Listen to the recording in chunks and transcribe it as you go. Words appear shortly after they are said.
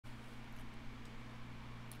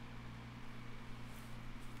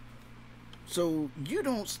So you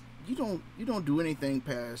don't do anything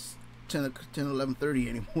past 11:30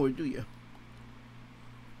 anymore, do you?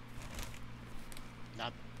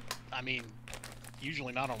 Not, I mean,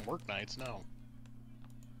 usually not on work nights, no.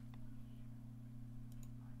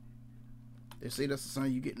 They say that's a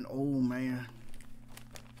sign you're getting old, man.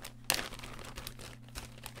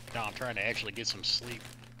 No, I'm trying to actually get some sleep.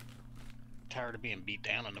 Tired of being beat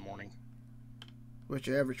down in the morning. What's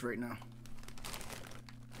your average right now?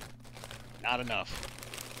 Not enough.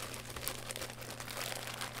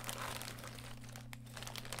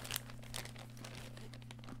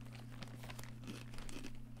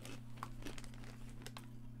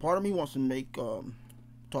 Part of me wants to make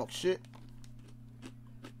talk shit,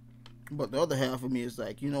 but the other half of me is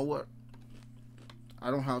like, you know what? I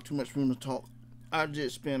don't have too much room to talk. I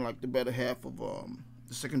just spend like the better half of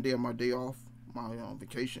the second day of my day off, my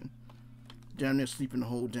vacation, down there sleeping the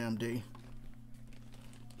whole damn day.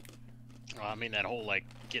 I mean, that whole, like,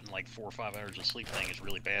 getting like 4 or 5 hours of sleep thing is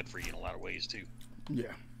really bad for you in a lot of ways, too.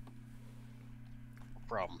 Yeah.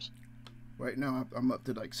 Problems. Right now, I'm up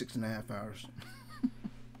to like 6.5 hours.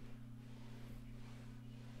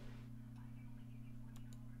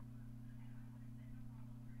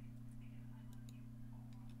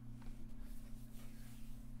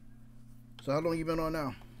 So how long you been on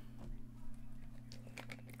now?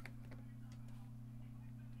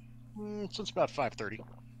 Since about 5:30.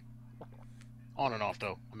 On and off,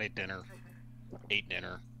 though. I made dinner, ate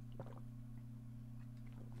dinner.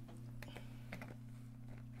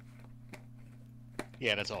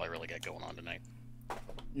 Yeah, that's all I really got going on tonight.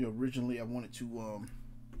 You know, originally I wanted to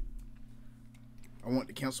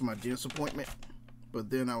cancel my dentist appointment, but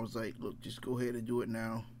then I was like, look, just go ahead and do it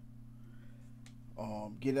now.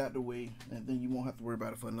 Get out the way, and then you won't have to worry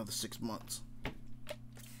about it for another 6 months.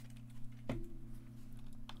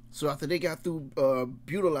 So after they got through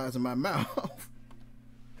brutalizing my mouth,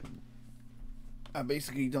 I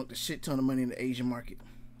basically dumped a shit ton of money in the Asian market.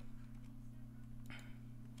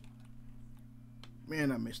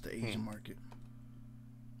 Man, I miss the Asian market.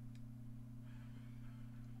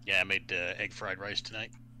 Yeah, I made egg fried rice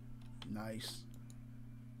tonight. Nice.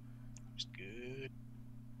 It's good.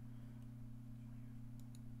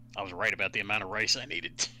 I was right about the amount of rice I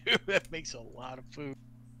needed too. That makes a lot of food.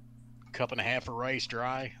 Cup and a half of rice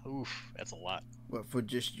dry. Oof, that's a lot. Well, for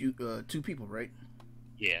just you, two people, right?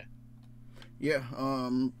 Yeah. Yeah.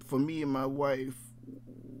 For me and my wife,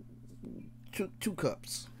 two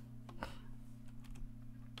cups.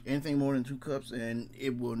 Anything more than 2 cups, and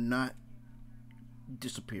it will not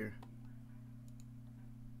disappear.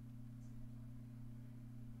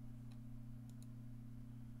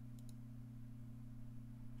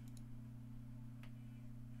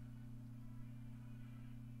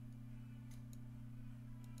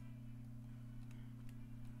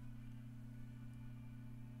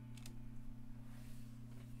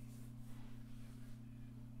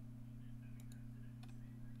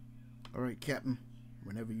 All right, Captain.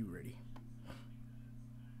 Whenever you're ready.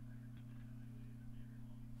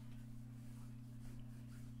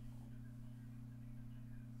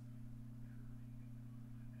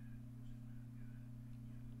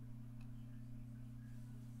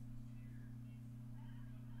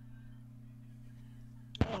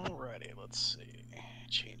 Alrighty, let's see.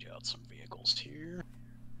 Change out some vehicles here.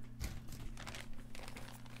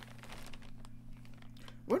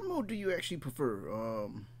 What mode do you actually prefer?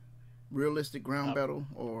 Realistic ground battle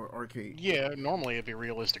or arcade? Yeah, normally it'd be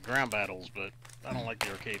realistic ground battles, but I don't like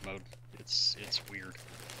the arcade mode. It's weird.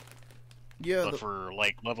 Yeah, but for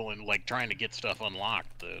like leveling, like trying to get stuff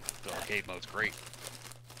unlocked, the arcade mode's great.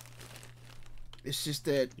 It's just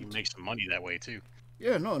that you make some money that way too.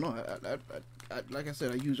 Yeah, no. I like I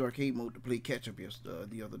said, I use arcade mode to play catch up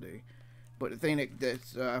the other day. But the thing that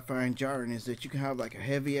I find jarring is that you can have like a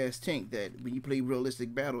heavy ass tank that when you play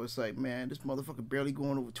realistic battle, it's like, man, this motherfucker barely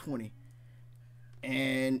going over 20.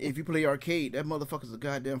 And if you play arcade, that motherfucker's a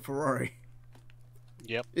goddamn Ferrari.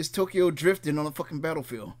 Yep. It's Tokyo drifting on a fucking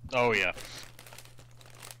battlefield. Oh yeah.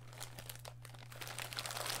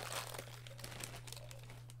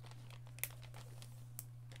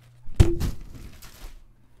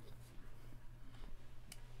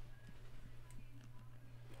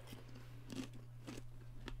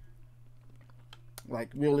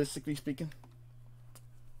 Like realistically speaking,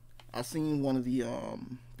 I seen one of the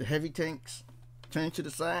heavy tanks turn to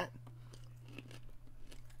the side,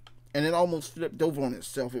 and it almost flipped over on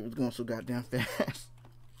itself. It was going so goddamn fast.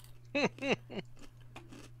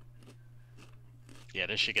 Yeah,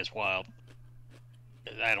 this shit gets wild.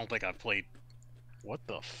 I don't think I've played. What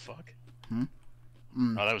the fuck? Oh,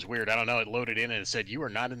 that was weird. I don't know. It loaded in and it said you are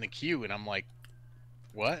not in the queue, and I'm like,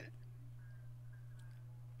 what?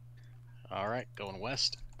 All right, going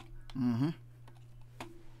west. Mm-hmm.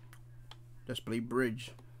 Let's play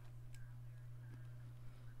bridge.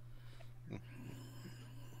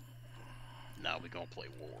 Now we gonna play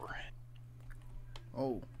war.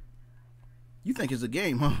 Oh. You think it's a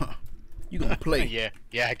game, huh? You gonna play?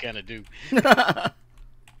 yeah, I kind of do.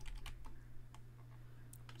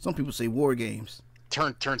 Some people say war games.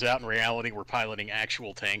 Turns out in reality we're piloting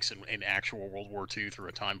actual tanks in actual World War II through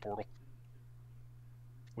a time portal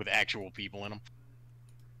with actual people in them.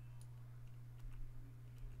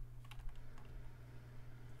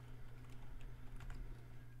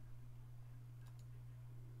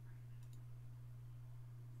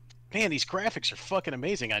 Man, these graphics are fucking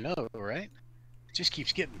amazing. I know, right? It just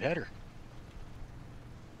keeps getting better.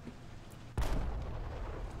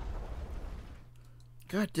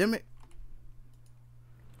 God damn it.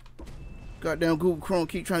 Goddamn Google Chrome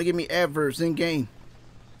keep trying to give me adverts in game.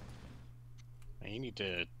 Man, you need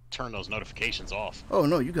to turn those notifications off. Oh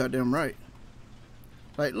no, you goddamn right.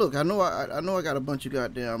 Like, look, I know I got a bunch of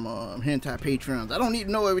goddamn hentai patrons. I don't need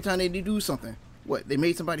to know every time they do something. What, they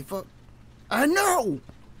made somebody fuck? I know.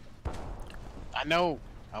 I know.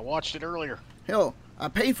 I watched it earlier. Hell, I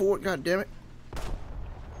paid for it. God damn it.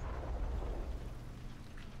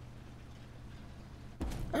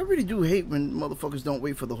 I really do hate when motherfuckers don't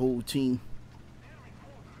wait for the whole team.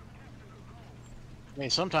 I mean,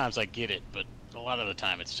 sometimes I get it, but a lot of the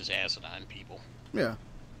time it's just asinine people. Yeah.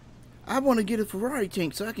 I want to get a Ferrari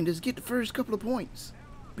tank so I can just get the first couple of points.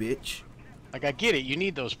 Bitch. Like, I get it. You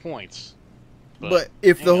need those points. But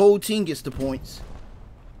if the whole team gets the points...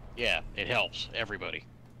 Yeah, it helps everybody.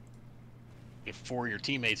 If 4 of your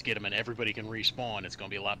teammates get them and everybody can respawn, it's going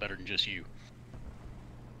to be a lot better than just you.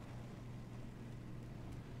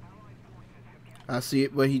 I see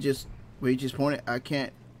it where he just pointed. I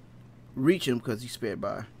can't reach him because he sped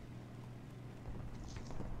by.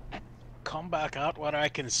 Come back out where I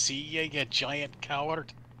can see you, you giant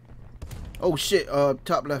coward. Oh shit,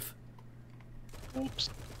 top left. Oops.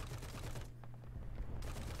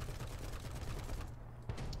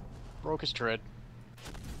 Broke his tread.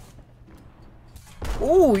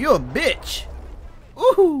 Ooh, you're a bitch.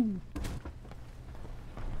 Ooh.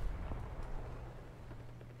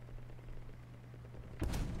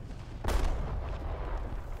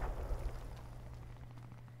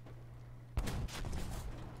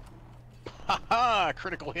 Haha,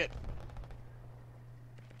 critical hit.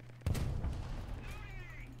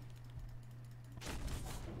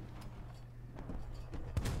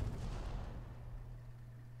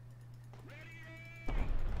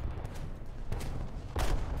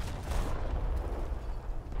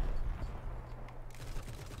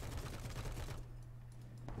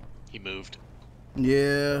 He moved.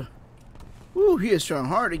 Yeah. Ooh, he is trying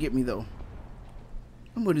hard to get me though.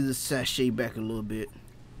 I'm gonna just sashay back a little bit.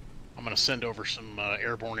 I'm gonna send over some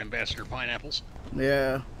airborne ambassador pineapples.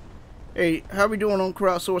 Yeah. Hey, how we doing on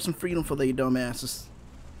crowdsourcing freedom for they dumbasses?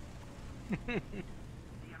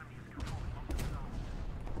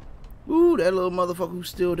 Ooh, that little motherfucker who's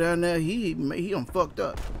still down there, he done fucked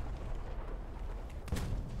up.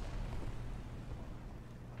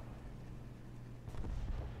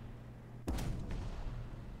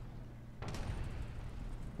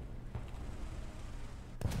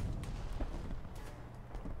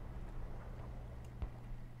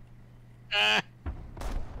 Ah.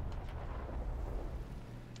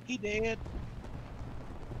 He did.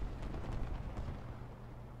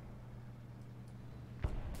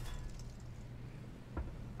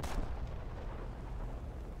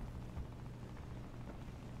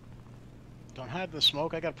 Don't hide the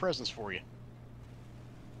smoke. I got presents for you.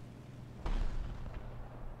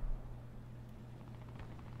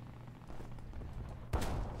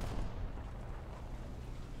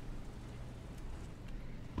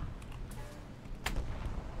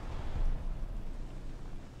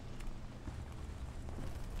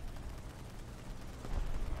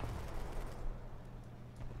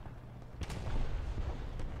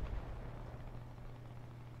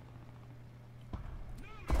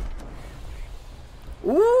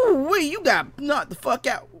 Ooh, wait, you got knocked the fuck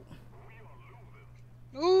out.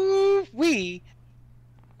 Ooh wee.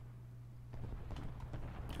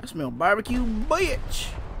 I smell barbecue, bitch.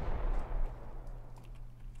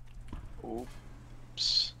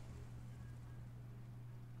 Oops.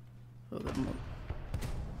 Oh, that mo-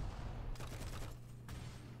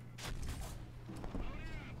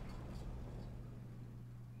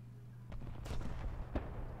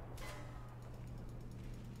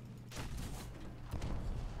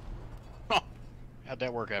 How'd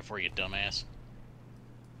that work out for you, dumbass?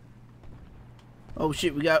 Oh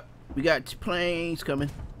shit, we got planes coming.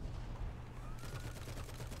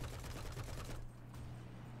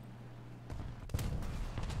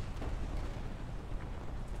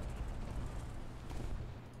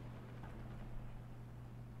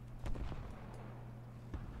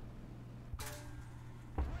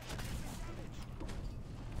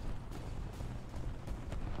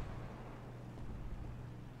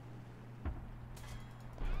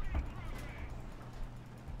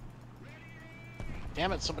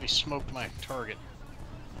 Damn it, somebody smoked my target.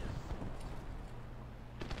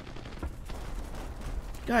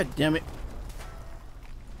 God damn it.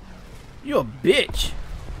 You a bitch.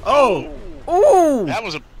 Oh. Ooh. That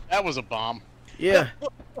was a bomb. Yeah.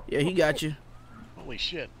 Yeah, he got you. Holy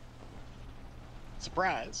shit.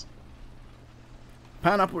 Surprise.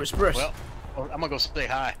 Pineapple Express. Well, I'm gonna go say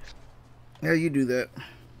hi. Yeah, you do that.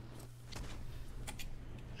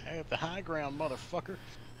 I have the high ground, motherfucker.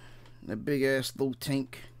 That big ass little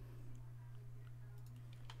tank.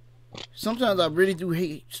 Sometimes I really do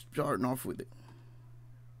hate starting off with it.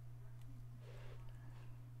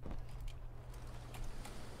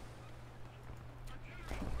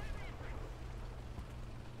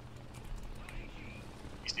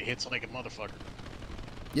 He hits like a motherfucker.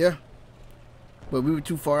 Yeah. But we were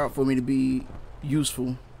too far out for me to be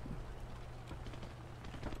useful.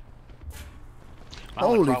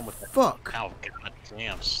 Holy fuck. How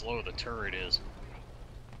goddamn slow the turret is.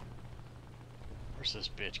 Where's this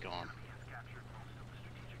bitch gone?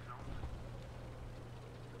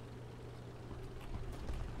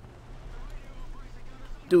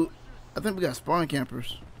 Dude, I think we got spawn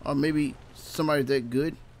campers. Or maybe somebody that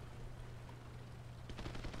good.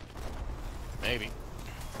 Maybe.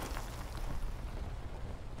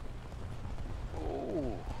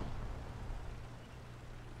 Ooh.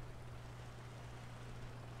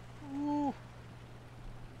 Ooh.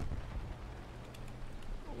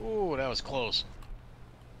 Ooh, that was close.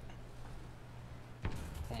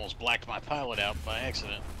 Almost blacked my pilot out by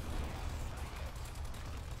accident.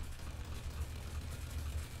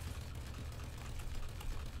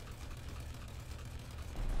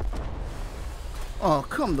 Oh,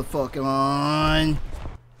 come the fuck on.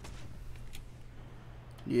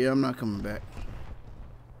 Yeah, I'm not coming back.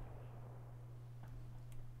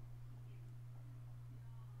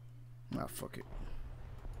 Ah, fuck it.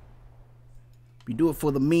 We do it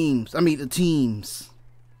for the memes. I mean, the teams.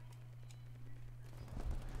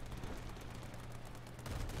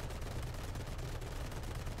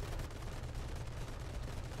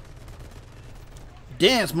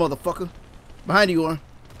 Dance, motherfucker. Behind you, Warren.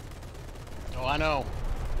 Oh, I know.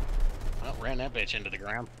 Well, ran that bitch into the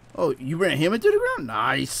ground. Oh, you ran him into the ground?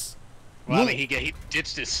 Nice. Well, I mean, he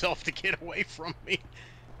ditched himself to get away from me.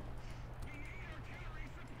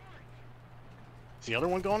 Is the other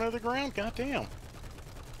one going into the ground? Goddamn.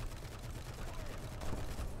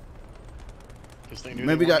 Because they knew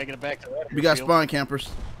Maybe they weren't making it back to that we got airfield. spawn campers.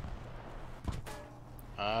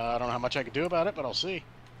 I don't know how much I can do about it, but I'll see.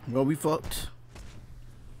 Well, we fucked.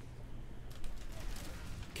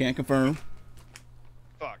 Can't confirm.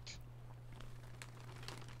 Fucked.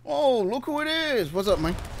 Oh, look who it is. What's up,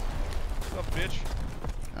 man? What's up, bitch?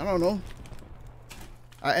 I don't know.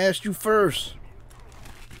 I asked you first.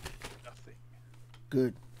 Nothing.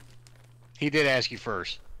 Good. He did ask you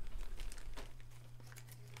first.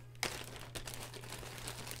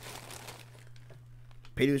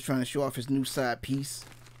 Petey was trying to show off his new side piece.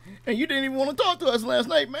 And you didn't even want to talk to us last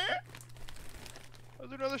night, man. Let's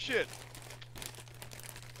do another shit.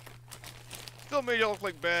 Still made y'all look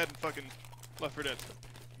like bad and fucking Left 4 Dead.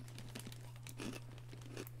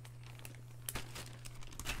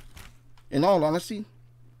 In all honesty,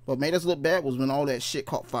 what made us look bad was when all that shit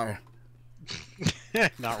caught fire.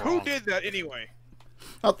 Not Who wrong. did that anyway?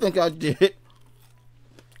 I think I did.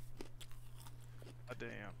 Oh, damn.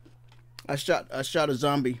 I shot a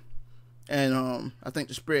zombie, and I think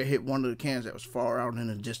the spread hit one of the cans that was far out in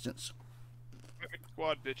the distance.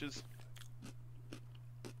 Squad, bitches.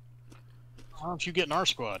 Why don't you get in our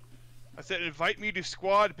squad? I said, invite me to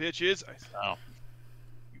squad, bitches. I said, Oh.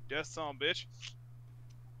 you death son, bitch.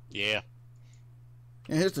 Yeah.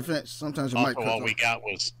 In his defense, sometimes your mic Also, cuts all we off. got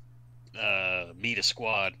was meet a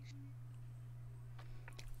squad.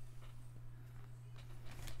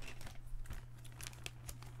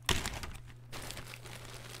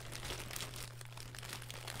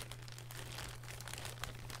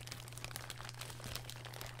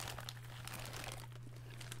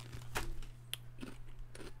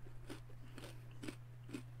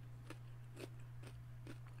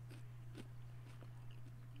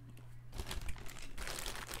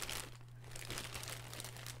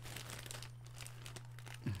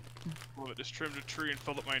 Well, it just trimmed a tree and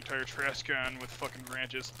filled up my entire trash can with fucking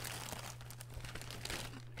branches.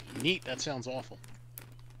 Neat. That sounds awful.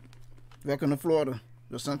 Welcome to Florida.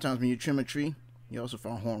 But sometimes when you trim a tree, you also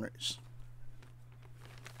find hornets.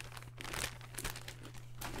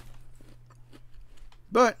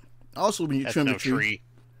 But also when you That's trim no a tree, tree.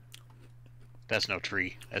 That's no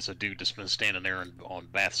tree. That's a dude that's been standing there on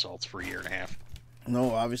bath salts for a year and a half.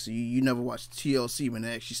 no, obviously you never watched TLC when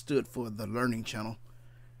they actually stood for the Learning Channel.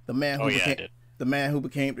 The man who Oh, yeah, I became did. The man who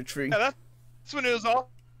became the tree. Yeah, that's when it was awesome.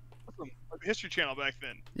 Like the History Channel back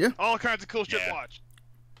then. Yeah. All kinds of cool shit to watch.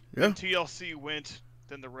 Yeah. Then TLC went,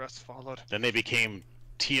 then the rest followed. Then they became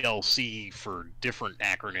TLC for different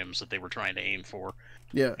acronyms that they were trying to aim for.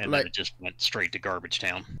 Yeah. And like then it just went straight to garbage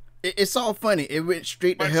town. it's all funny. It went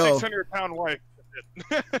straight to My hell. 600-pound wife.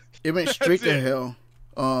 It went straight That's to it.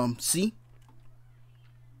 hell. C.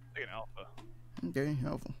 Like an alpha. Okay,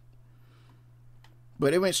 helpful.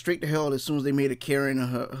 But it went straight to hell as soon as they made a Karen and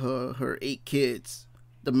her 8 kids.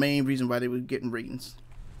 The main reason why they were getting ratings.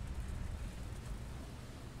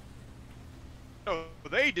 No,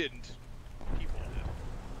 they didn't. People did.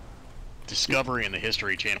 Discovery and the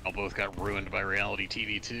History Channel both got ruined by reality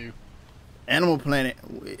TV too. Animal Planet,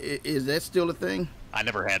 is that still a thing? I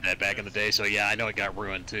never had that back in the day, so yeah, I know it got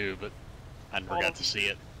ruined too, but I never got to see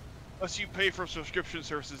it. Unless you pay for subscription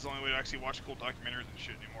services, the only way to actually watch cool documentaries and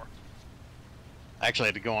shit anymore. I actually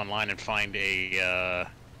had to go online and find a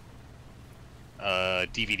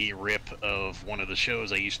DVD rip of one of the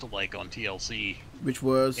shows I used to like on TLC Which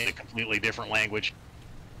was? in a completely different language.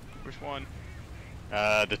 Which one?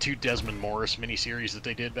 The 2 Desmond Morris miniseries that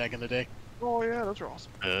they did back in the day. Oh yeah, those are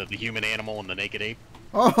awesome. The Human Animal and the Naked Ape.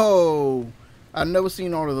 Oh, I've never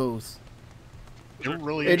seen all of those. They were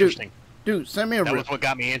really Hey, interesting. Dude, send me a That rip. was what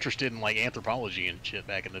got me interested in like anthropology and shit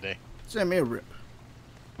back in the day. Send me a rip.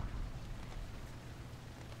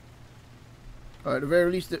 At the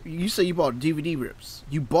very least, you say you bought DVD rips.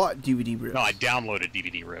 You bought DVD rips. No, I downloaded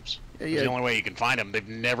DVD rips. Yeah, It's yeah. the only way you can find them. They've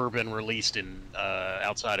never been released in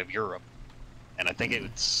outside of Europe, and I think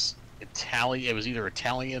it's Italian. It was either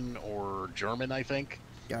Italian or German, I think.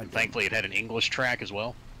 God And damn. thankfully, it had an English track as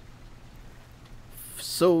well.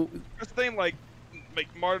 So, That's the thing, like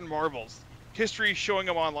Modern Marvels. History showing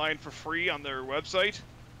them online for free on their website.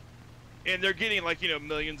 And they're getting like,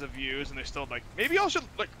 millions of views, and they're still like, maybe I should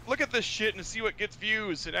like look at this shit and see what gets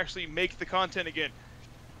views and actually make the content again.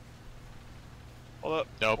 Hold up.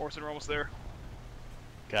 Nope. Orson, we're almost there.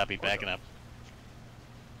 Copy, backing up.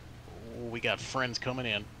 Oh, we got friends coming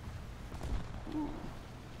in.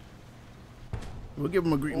 we'll give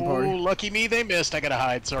them a greeting Oh, party. lucky me, they missed. I gotta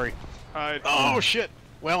hide. Sorry. Hide. Oh shit.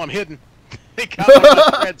 Well, I'm hidden. They got me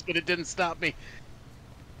with threads, but it didn't stop me.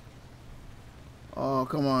 Oh,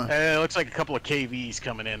 come on. It looks like a couple of KVs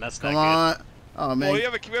coming in. That's Come not on. Oh, man. Well, we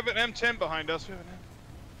have an M10 behind us. We have an M.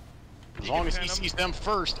 good. As You long can as pan he them. sees them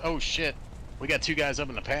first. Oh shit. We got 2 guys up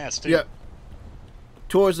in the pass too. Yep.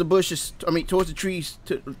 Towards the bushes. I mean, towards the trees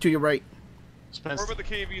to your right. What about the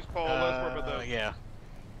KVs, Paul? What about the... Yeah.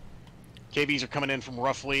 KVs are coming in from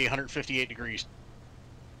roughly 158 degrees.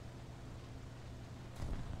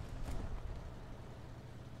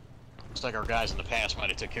 Looks like our guys in the past might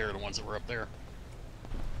have took care of the ones that were up there.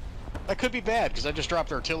 That could be bad, because I just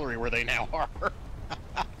dropped artillery where they now are.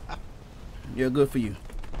 Yeah, good for you.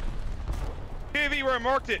 KV where I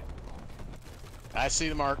marked it. I see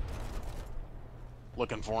the mark.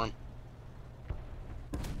 Looking for him.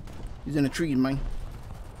 He's in the trees, man.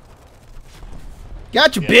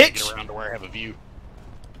 Got you, Yeah, I gotta bitch! get around to where I have a view.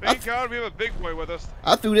 Thank God we have a big boy with us.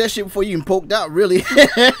 I threw that shit before you even poked out, really.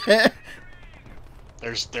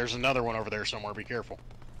 There's another one over there somewhere. Be careful.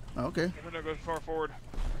 Okay. We're not going far forward.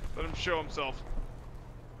 Let him show himself.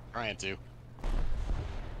 Trying to.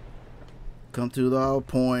 Come to the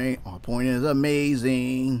point. Our point is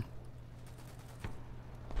amazing.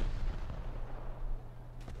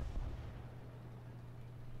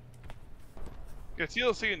 Yeah,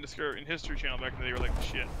 TLC and History Channel back then, they were like the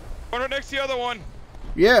shit. One right next to the other one.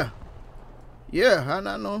 Yeah. Yeah, I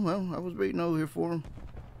not know. Well, I was waiting over here for him.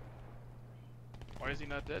 Why is he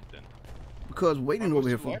not dead then? Because waiting over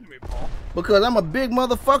here Why for would him. you lie to me, Paul? Because I'm a big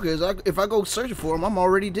motherfucker. If I go searching for him, I'm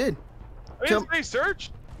already dead. I didn't say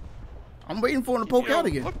search. I'm waiting for him to poke out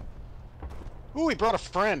again. Look, Ooh, he brought a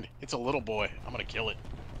friend. It's a little boy. I'm gonna kill it.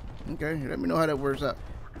 Okay, let me know how that works out.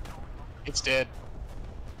 It's dead.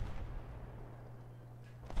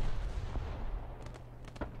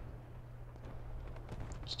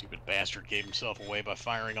 Stupid bastard gave himself away by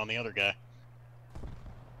firing on the other guy.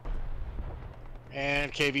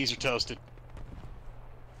 And KVs are toasted.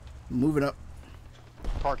 Moving up.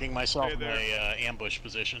 Parking myself Stay in there. a ambush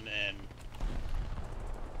position and...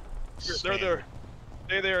 they're there.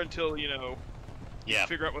 Stay there until, Yeah.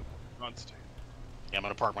 figure out what wants to. Yeah, I'm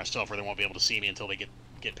gonna park myself where they won't be able to see me until they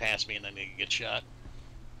get past me and then they can get shot.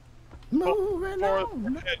 Moving Or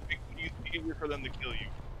on. it makes it easier for them to kill you.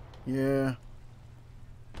 Yeah.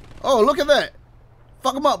 Oh, look at that.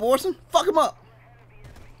 Fuck him up, Orson. Fuck him up.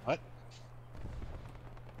 What?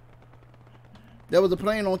 There was a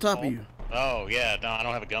plane on top of you. Oh, yeah, no, I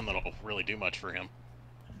don't have a gun that'll really do much for him.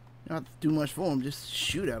 You don't have to do much for him. Just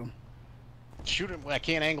shoot at him. shoot him. I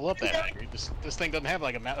can't angle up that angry. This thing doesn't have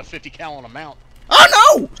like a 50 cal on a mount.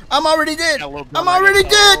 Oh no! I'm already dead. I'm already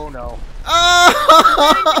dead. Oh no!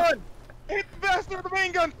 Oh! Hit the bastard with the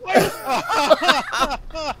main gun, please!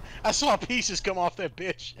 I saw pieces come off that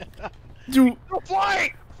bitch. Dude, Go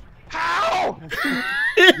flying! How?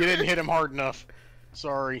 You didn't hit him hard enough.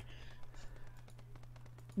 Sorry.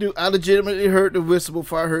 dude, I legitimately heard the whistle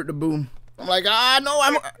before I heard the boom. I'm like, no,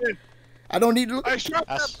 I don't need to look. I shot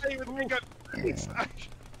that thing with the main gun.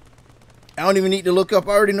 I don't even need to look up.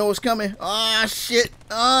 I already know it's coming. Ah, shit.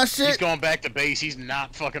 Ah, shit. He's going back to base. He's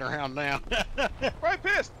not fucking around now. Right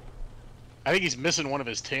pissed. I think he's missing one of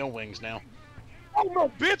his tail wings now. Oh no,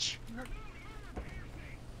 bitch!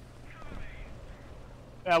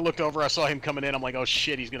 I looked over, I saw him coming in, I'm like, oh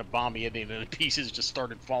shit, he's gonna bomb me, and then the pieces just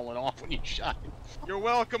started falling off when you shot him. You're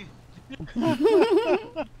welcome.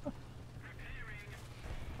 My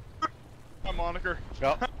moniker.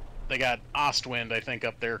 Well, they got Ostwind, I think,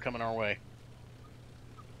 up there coming our way.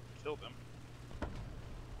 Killed them.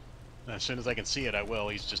 As soon as I can see it, I will.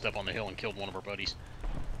 He's just up on the hill and killed one of our buddies.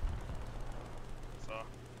 So,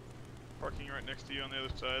 parking right next to you on the other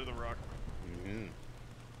side of the rock. Mm-hmm.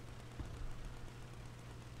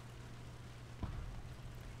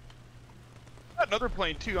 Got another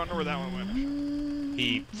plane too. I don't know where that one went.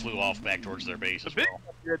 He flew off back towards their base as Big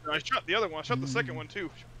well. one. I shot the other one. I shot the second one too.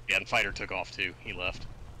 Yeah, the fighter took off too. He left.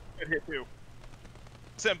 It hit too.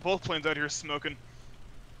 Sent both planes out here smoking.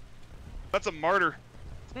 That's a martyr.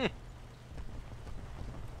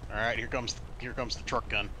 Alright, here comes the truck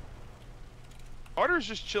gun. Martyr's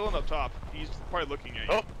just chilling up top. He's probably looking at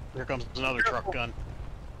you. Oh, here comes another truck gun.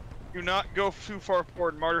 Do not go too far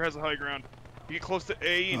forward. Martyr has a high ground. You get close to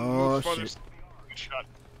A and Oh, move farther. shit. Shot.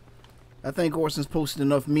 I think Orson's posted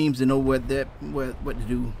enough memes to know what to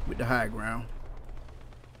do with the high ground.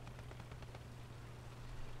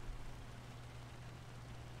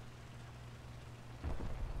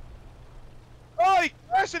 Oh, he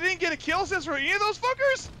crashed. I didn't get a kill since for any of those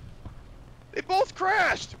fuckers. They both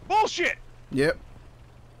crashed. Bullshit. Yep.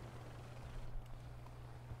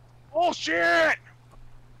 Bullshit.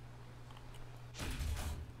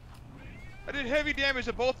 I did heavy damage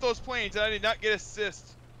to both those planes, and I did not get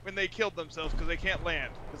assists when they killed themselves because they can't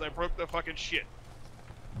land because I broke the fucking shit.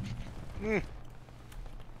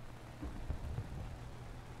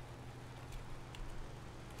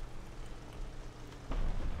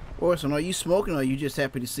 Orson, are you smoking or are you just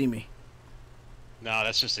happy to see me? No,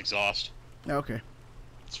 that's just exhaust. Okay.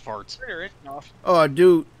 It's farts. Oh,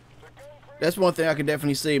 dude, that's one thing I can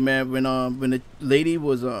definitely say, man. When the lady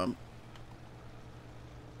was I'm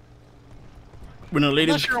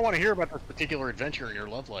not sure I want to hear about this particular adventure in your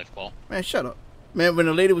love life, Paul. Man, shut up. Man, when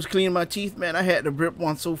the lady was cleaning my teeth, man, I had to rip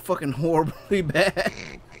one so fucking horribly bad.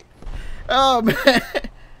 Oh, man.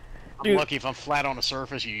 I'm lucky if I'm flat on the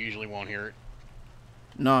surface, you usually won't hear it.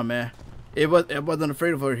 Nah, man. I wasn't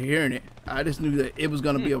afraid of her hearing it. I just knew that it was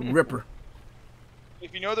going to be a ripper.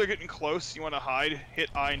 If you know they're getting close, you want to hide, hit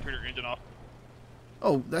I and turn your engine off.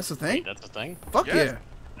 Oh, that's the thing? Wait, that's the thing? Fuck Yes.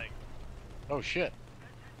 yeah. Oh, shit.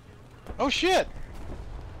 Oh, shit!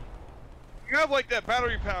 You have like that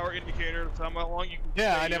battery power indicator to tell how long you can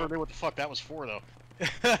Yeah, stay, I never you know, knew what the fuck that was for, though.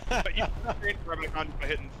 but you can train for every con by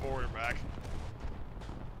hitting forward or back.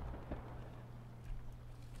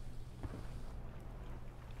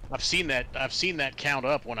 I've seen that count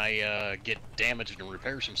up when I get damaged and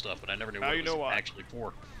repair some stuff, but I never knew Now what you it was know why. actually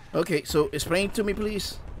for. Okay, so explain to me,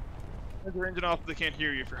 please. Turn your engine off, they can't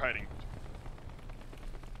hear you if you're hiding.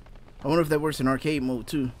 I wonder if that works in arcade mode,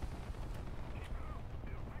 too.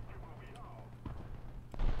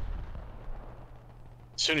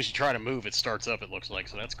 As soon as you try to move, it starts up, it looks like,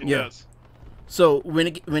 so that's good. Yeah. Yes. So, when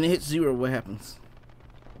it hits 0, what happens?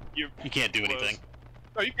 You can't do anything.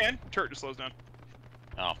 Oh, you can. Turret just slows down.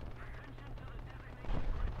 Oh.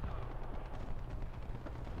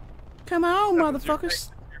 Come on, Happens, motherfuckers.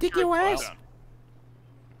 Stick turret your slows ass. down.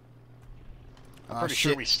 Oh, Pretty shit.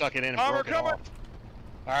 sure we stuck it in and Bomber broke it coming! off.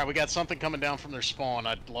 Alright, we got something coming down from their spawn.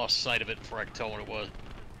 I lost sight of it before I could tell what it was.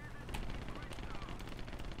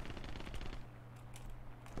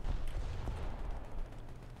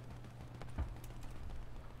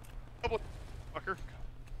 Fucker.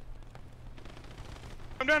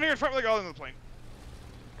 I'm down here in front of the guy in the plane.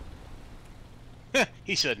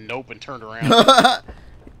 He said nope and turned around.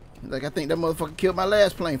 Like, I think that motherfucker killed my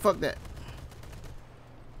last plane. Fuck that.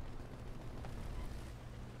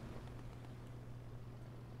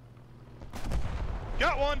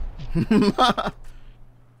 Got one!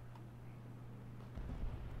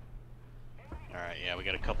 Alright, yeah, we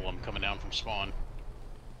got a couple of them coming down from spawn.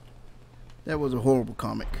 That was a horrible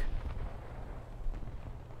comic.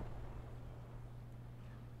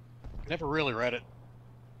 Never really read it.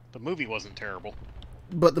 The movie wasn't terrible.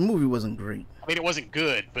 But the movie wasn't great. I mean, it wasn't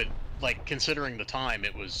good, but like considering the time,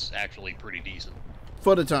 it was actually pretty decent.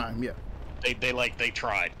 For the time, yeah. They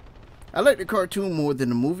tried. I like the cartoon more than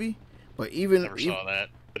the movie, but Never saw that.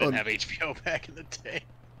 I didn't have HBO back in the day.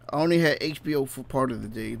 I only had HBO for part of the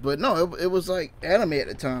day. But no, it was like anime at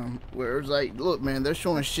the time, where it was like, look, man, they're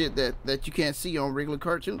showing shit that you can't see on regular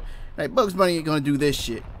cartoon. Like, Bugs Bunny ain't gonna do this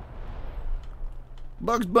shit.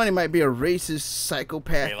 Bugs Bunny might be a racist,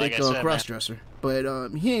 psychopathic, Hey, like I said, crossdresser, but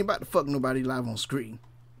he ain't about to fuck nobody live on screen.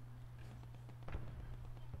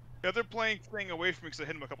 Yeah, they're playing thing away from me because I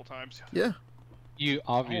hit him a couple times. Yeah. You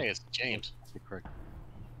obviously. Hey, it's James. Correct.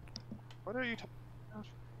 What are you talking about?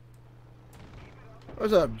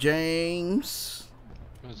 What's up, James?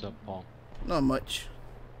 What's up, Paul? Not much.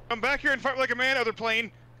 Come back here and fight like a man, other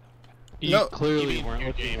plane. You No. clearly You weren't mean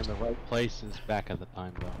looking in James. the right places back at the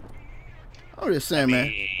time, though. I'm just saying,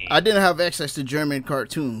 man. I didn't have access to German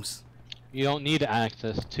cartoons You don't need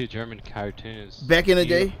access to German cartoons. back in the You-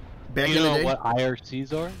 day. Back you in the know day. what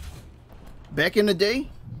IRCs are? Back in the day.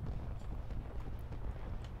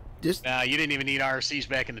 This Nah, you didn't even need IRCs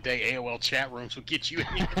back in the day. AOL chat rooms would get you.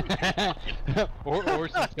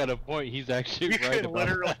 Orson's got a point. He's actually You right could about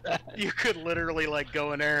literally, that. you could literally like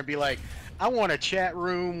go in there and be like, I want a chat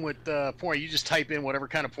room with porn. You just type in whatever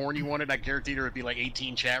kind of porn you wanted. I guarantee there would be like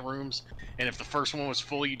 18 chat rooms, and if the first one was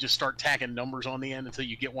full, you just start tacking numbers on the end until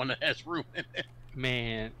you get one that has room in it.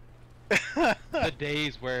 Man, the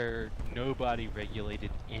days where nobody regulated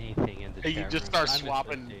anything in the You chat just room. start I miss those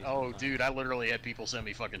swapping. days Oh, sometimes. dude, I literally had people send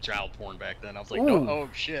me fucking child porn back then. I was like, Ooh. no, oh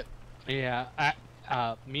shit. Yeah,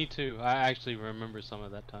 me too. I actually remember some of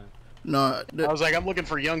that time. no, I was like, I'm looking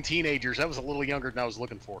for young teenagers. That was a little younger than I was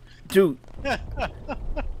looking for. dude.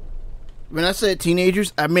 When I said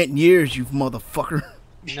teenagers, I meant years, you motherfucker.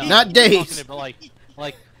 No, Not we're days. talking about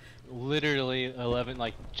like literally 11,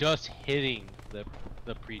 like just hitting the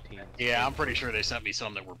preteens. Yeah, I'm pretty sure they sent me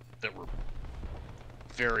some that were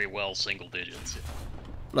very well single digits.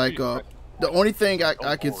 Like, the only thing I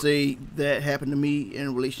could Lord. say that happened to me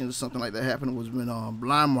in relation to something like that happened was when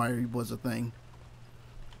LimeWire was a thing.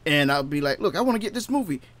 And I'd be like, look, I want to get this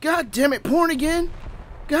movie. God damn it, porn again?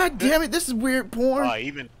 God damn it, this is weird porn.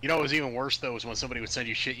 Even what was even worse though was when somebody would send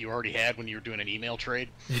you shit you already had when you were doing an email trade.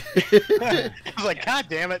 I was like, God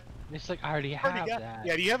damn it! It's like I already Already have got- that.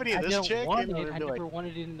 Yeah, do you have any of I this don't chick? want And it. they'd I be never like,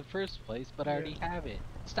 wanted it in the first place, but I already have it.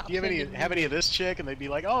 Stop. do you have any sending me of this chick? And they'd be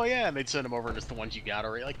like, oh yeah, and they'd send them over and it's the ones you got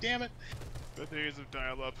already. Like, damn it! The days of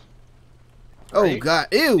dial-up. Oh Right? God,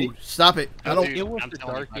 ew! Stop it! I Oh, don't. dude, It was I'm the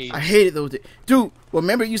telling dark you, age. I hated those days. Dude, well,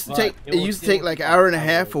 remember it used to But take it was- used to it take was like an the hour and a dark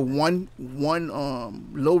half age. for one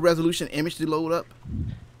low resolution image to load up.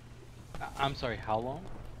 I'm sorry, how long?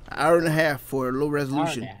 An hour and a half for a low Hour and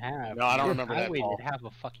resolution. a half. No, I don't Yeah, remember I that, waited Paul. half a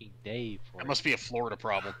fucking day for That it. must be a Florida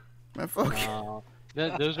problem. Man, fuck.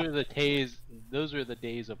 Those were the days. Those were the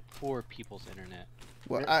days of poor people's internet.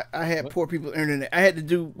 Well, I had What? poor people internet. I had to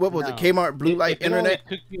do what was it? No. Kmart blue light If it only internet.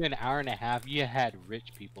 took you an hour and a half, you had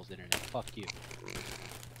rich people's internet. Fuck you.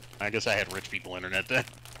 I guess I had rich people internet then.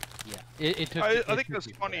 Yeah, it took. I it think took that's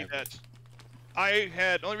you funny forever. that I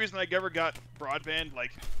had. The only reason I ever got broadband,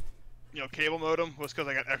 like, cable modem, was because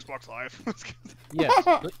I got Xbox Live. Yes,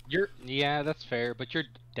 but yeah, that's fair. But your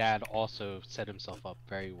dad also set himself up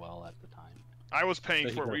very well at the time. I was paying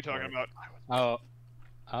But he for it. What are you got talking bored. about?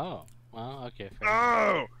 Oh, well, okay, fair.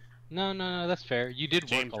 Oh! No, that's fair. You did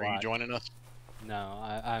James, work a are you lot. joining us? No,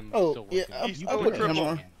 I'm Oh, still yeah, working. I'm- He's I put put him triple.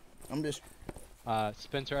 on. I'm just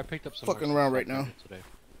Spencer, I picked up some Fucking more around 6.5 right now. Grendel today.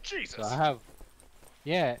 Jesus! So I have,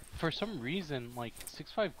 yeah, for some reason, like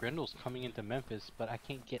 6.5 Grendel's coming into Memphis, but I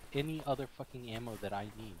can't get any other fucking ammo that I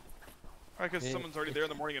need. Because it- someone's already there in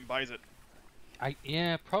the morning and buys it.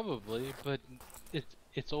 Yeah, probably, but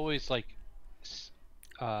it's always like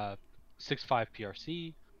 6.5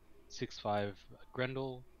 PRC, 6.5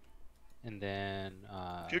 Grendel, and then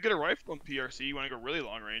If you get a rifle in PRC, you want to go really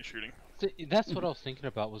long range shooting. that's what I was thinking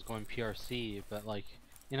about, was going PRC, but like,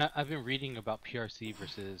 I've been reading about PRC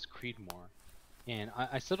versus Creedmoor, and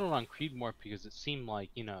I settled on Creedmoor because it seemed like,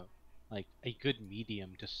 like a good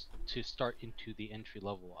medium to start into the entry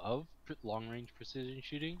level of long range precision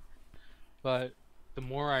shooting. But the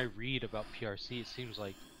more I read about PRC, it seems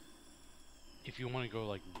like if you want to go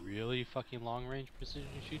like really fucking long range precision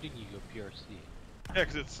shooting, you go PRC. Yeah,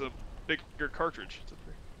 because it's a bigger cartridge. It's a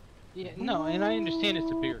big... Yeah, no, and I understand it's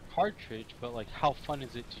a bigger cartridge, but like, how fun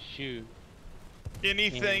is it to shoot?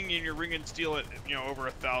 Anything in your ring and steel at over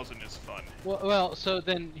 1,000 is fun. Well, so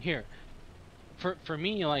then here, for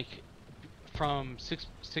me, like from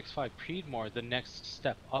 6.5 Creedmoor, the next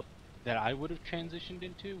step up that I would have transitioned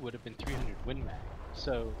into would have been 300 Win Mag.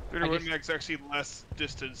 So 300 Win Mag's actually less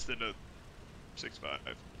distance than a 6.5.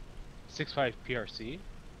 6.5 PRC.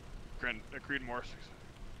 Creedmoor.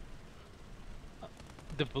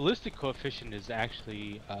 The ballistic coefficient is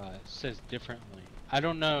actually says differently. I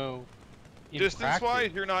don't know.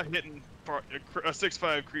 Distance-wise, you're not hitting a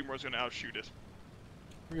 6.5 Creedmoor's going to outshoot it.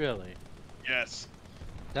 Really? Yes.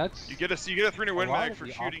 That's you get a 300 Win Mag for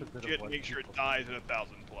the shooting opposite of jet and what make sure it people dies at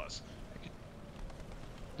 1,000 plus.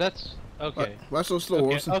 That's okay. Why so slow,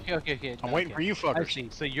 Orson? Okay. I'm waiting for you I fuckers. see.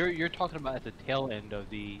 So you're talking about at the tail end of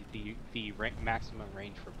the maximum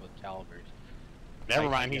range for both calibers. Never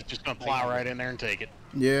mind, he's just gonna plow right in there and take it.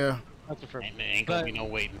 Yeah. That's a Ain't gonna be no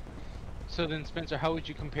waiting. So then, Spencer, how would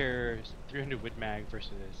you compare 300 Win Mag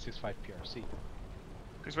versus 6.5 PRC?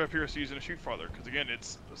 6.5 PRC is going to shoot farther, because again,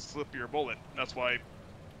 it's a slippier bullet. That's why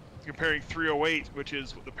comparing 308, which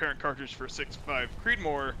is the parent cartridge for 6.5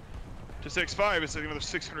 Creedmoor, to 6.5, it's like another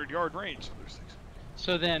 600-yard range.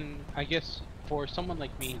 So then, I guess for someone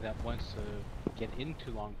like me that wants to get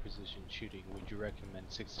into long precision shooting, would you recommend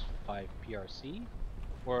 6.5 PRC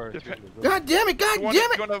or 300 Win Mag? God damn it! God damn it! Do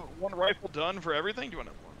you want to have one rifle done for everything? Do you want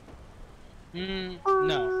to have one?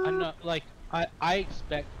 No, I'm not. Like, I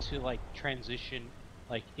expect to like transition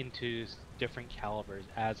like into different calibers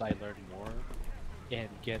as I learn more and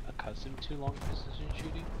get accustomed to long precision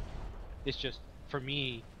shooting. It's just for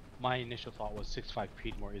me, my initial thought was 6.5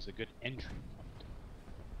 Creedmoor is a good entry point.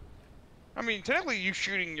 I mean, technically, you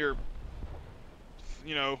shooting your,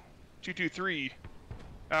 223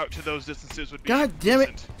 out to those distances would be. God damn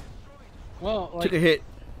it! decent. Well, like, Took a hit.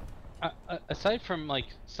 aside from like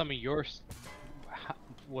some of your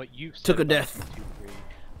what you Took a about death. 223,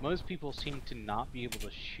 most people seem to not be able to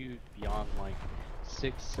shoot beyond like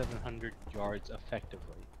 600-700 yards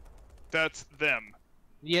effectively. That's them.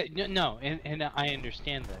 Yeah, no, and I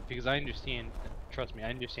understand that because I understand. Trust me, I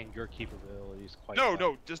understand your capabilities quite well.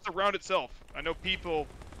 No, just the round itself. I know people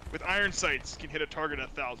with iron sights can hit a target at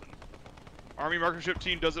 1,000. Army marksmanship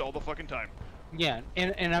team does it all the fucking time. Yeah,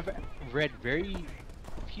 and I've read very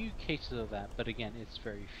few cases of that, but again, it's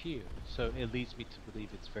very few. So it leads me to believe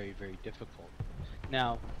it's very, very difficult.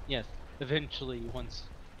 Now, yes, eventually, once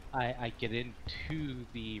I get into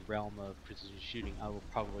the realm of precision shooting, I will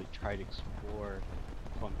probably try to explore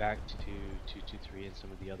going back to 223 and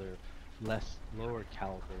some of the other lower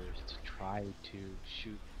calibers to try to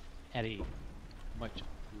shoot at a much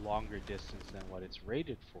longer distance than what it's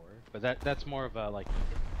rated for. But that's more of a like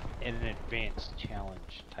an advanced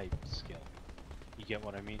challenge type skill. You get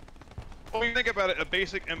what I mean? Well, when you think about it, a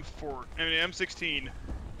basic M16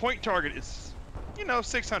 point target is,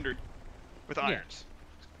 600 with irons.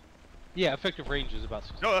 Yeah, effective range is about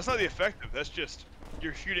 600. No, that's not the effective. That's just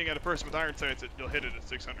you're shooting at a person with iron sights, you'll hit it at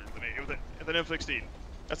 600 with an M16.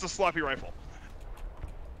 That's a sloppy rifle.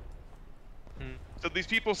 So these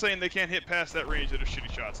people saying they can't hit past that range that are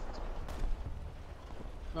shitty shots.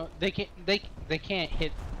 Well, they can't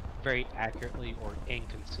hit very accurately or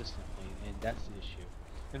inconsistently, and that's the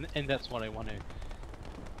issue. And that's what I want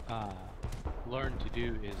to learn to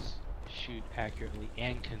do is shoot accurately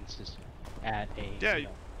and consistently at a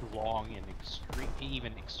long and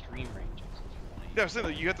extreme ranges. Yeah, I'm saying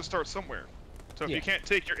that you have to start somewhere. So if you can't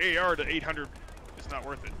take your AR to 800, it's not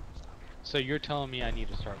worth it. So you're telling me I need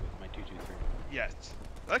to start with my 223? Yes.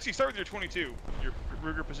 Actually, start with your 22, your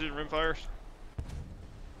Ruger Precision Rimfires.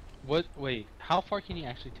 What? Wait, how far can you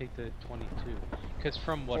actually take the 22? Because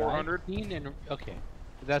from what 400? I've seen, and okay,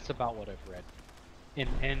 that's about what I've read,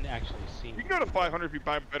 and actually seen. You can go to 500 if you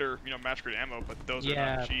buy better, match grade ammo, but those are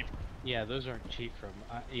not cheap. Yeah, those aren't cheap. From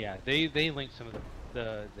yeah, they linked some of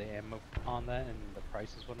the ammo on that and the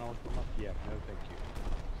prices when I looked them up. Yeah, no thank you.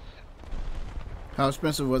 How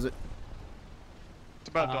expensive was it? It's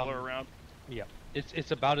about $1 a round. Yeah,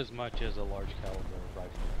 it's about as much as a large caliber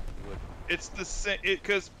rifle would. It's the same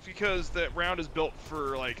because that round is built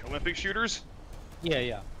for like Olympic shooters.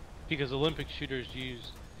 Yeah, because Olympic shooters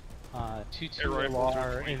use 2.2 rifles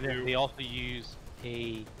LR, or and then 22. they also use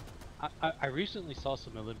a. I recently saw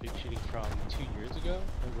some Olympic shooting from 2 years ago.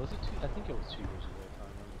 Or was it two? I think it was 2 years ago, if I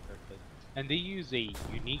remember correctly. And they use a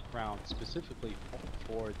unique round specifically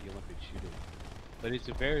for the Olympic shooting, but it's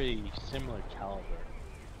a very similar caliber.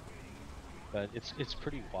 But it's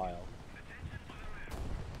pretty wild,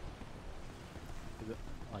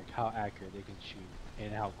 like how accurate they can shoot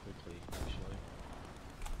and how quickly, actually.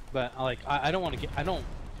 But like I don't want to get. I don't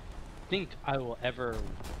think I will ever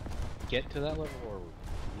get to that level or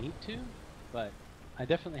need to, but I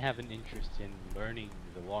definitely have an interest in learning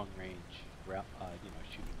the long range,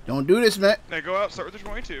 shooting. Don't do this, man. Now go out, start with the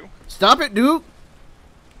 22. Stop it, dude.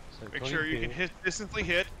 Make sure you can distantly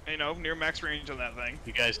hit, you know, near max range on that thing.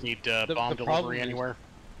 You guys need The bomb problem delivery is- anywhere?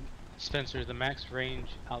 Spencer, the max range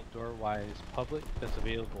outdoor-wise public that's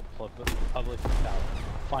available public without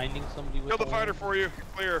finding somebody with Kill the a fighter lens for you.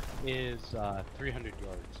 Clear. is 300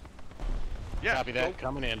 yards. Yeah. Copy that.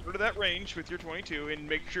 Coming in. Go to that range with your 22 and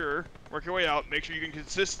make sure, work your way out. Make sure you can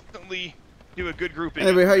consistently do a good grouping.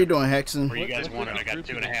 Anyway, how you doing, Hexen? Where you guys What- want it? what I got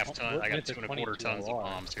grouping 2.5 ton. I got with the 2.25 tons of 22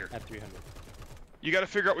 bombs here. At 300. You got to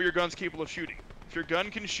figure out what your gun's capable of shooting. If your gun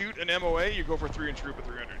can shoot an MOA, you go for a 3-inch group at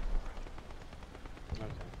 300. Okay.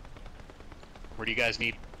 Where do you guys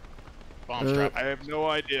need bombs dropped? I have no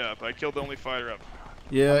idea, but I killed the only fighter up.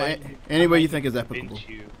 Yeah, I might- any I way you might think is convince applicable.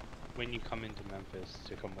 you when you come into Memphis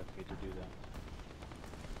to come with me to do that.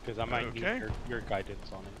 Because I might Okay. need your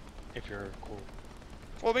guidance on it, if you're cool.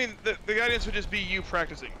 Well, I mean, the guidance would just be you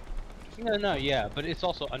practicing. No, yeah, but it's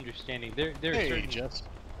also understanding. There's Hey, certain, Jess.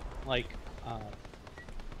 like,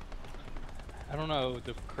 I don't know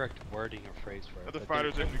the correct wording or phrase for it. Other but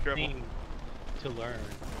fighters there's have to be careful. certain thing to learn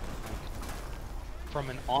like, from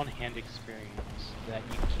an on-hand experience that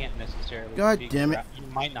you can't necessarily. God figure damn it. out- you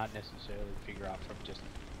might not necessarily figure out from just,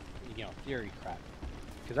 theory crap.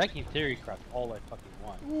 Because I can theory craft all I fucking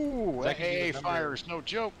want. Ooh, I can do hey, the number- fire's no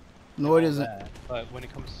joke. No, it all isn't. that, but when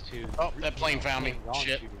it comes to Oh, that plane found me. hands-on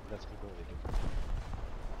Shit. shooting, that's completely different.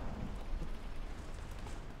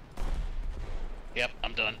 Yep,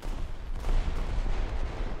 I'm done.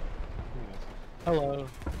 Anyways. Hello.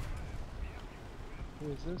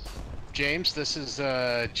 Who is this? James, this is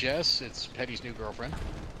Jess. It's Petty's new girlfriend.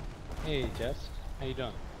 Hey, Jess. How you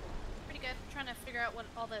doing? Pretty good. Trying to figure out what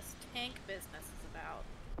all this tank business is about.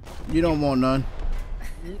 You don't want none.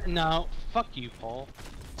 No, fuck you, Paul.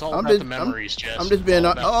 It's all I'm about just- the memories, Jess. I'm just being It's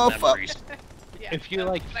all a- about oh, the fuck. memories. Yeah, If you that's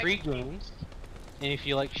like what I free can- games, and if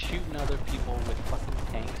you like shooting other people with fucking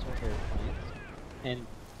tanks or airplanes, and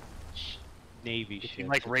Navy If shit. you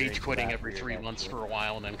like so rage great quitting that every weird 3 that months shit. for a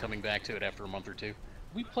while and then coming back to it after a month or two.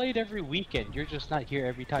 We played every weekend. You're just not here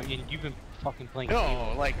every time, and you've been fucking playing. No,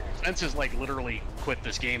 Halo. like, Spence has like literally quit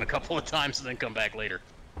this game a couple of times and then come back later.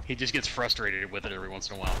 He just gets frustrated with it every once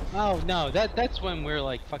in a while. Oh no, that's when we're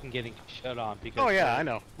like fucking getting shut on because. Oh yeah, I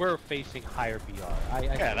know. We're facing higher BR.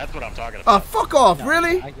 Yeah, that's what I'm talking Oh, about. fuck off, no,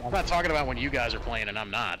 really? I'm not talking about when you guys are playing and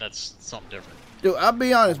I'm not. That's something different. Dude, I'll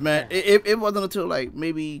be honest, man. It wasn't until like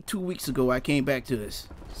maybe 2 weeks ago I came back to this.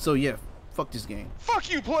 So yeah, fuck this game. Fuck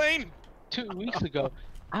you, plane! 2 weeks ago.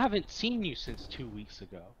 I haven't seen you since 2 weeks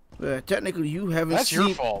ago. Technically, you haven't That's seen.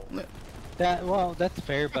 your fault. That's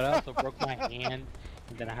fair, but I also broke my hand,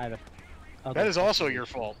 and then I had a. That is also your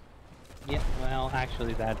fault. Yeah, well,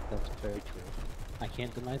 actually, that's very true. I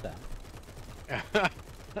can't deny that.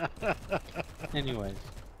 Anyways,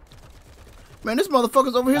 Man, this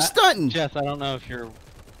motherfucker's over here stunting. Jess, I don't know if you're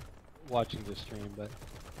watching this stream, but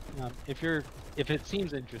if it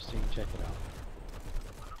seems interesting, check it out.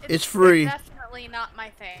 It's free. Definitely not my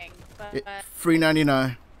thing, but Free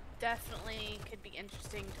 99. definitely could be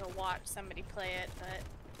interesting to watch somebody play it. But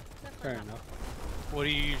definitely Fair not enough. What do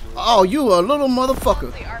you usually? Oh, you a little motherfucker.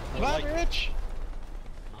 mostly RPG. What, bitch?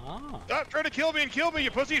 Ah. Stop trying to kill me and kill me, you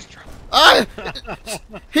pussies! Ah,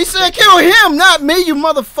 he said kill him, not me, you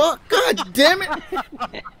motherfucker. God damn it.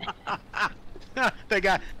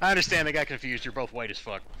 I understand they got confused. You're both white as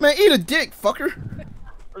fuck. Man, eat a dick, fucker.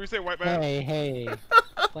 Or you say white man? Hey,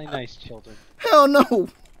 play nice, children. Hell no.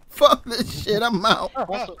 Fuck this shit, I'm out.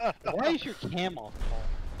 Also, why is your cam off, Paul?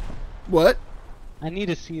 What? I need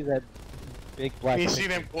to see that big black. You see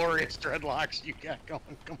picture. them glorious dreadlocks you got going.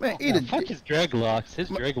 Come Man, on. eat Yeah, a fuck dick. his dreadlocks. His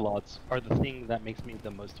dreadlocks are the thing that makes me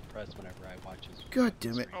the most depressed whenever I watch his. God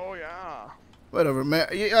damn it. Oh yeah. Whatever, man.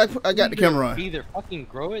 Yeah, I got the camera on. Either fucking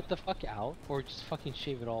grow it the fuck out, or just fucking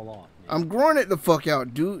shave it all off. Man. I'm growing it the fuck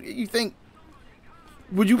out, dude. You think...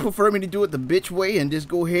 Would you prefer me to do it the bitch way and just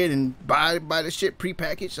go ahead and buy the shit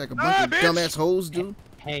prepackaged like a bunch of bitch! dumbass hoes do?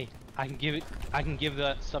 Hey, I can give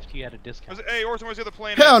that stuff to you at a discount. Hey, Orson, where's the other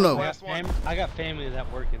plane? Hell at? no. Last one. I got family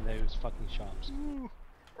that work in those fucking shops.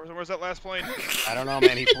 Orson, where's that last plane? I don't know,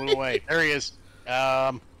 man. He flew away. There he is.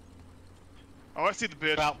 Oh, I see the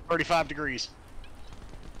bitch. About 35 degrees.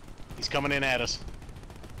 He's coming in at us.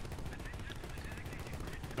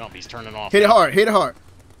 No, he's turning off. Hit it hard, hit it hard.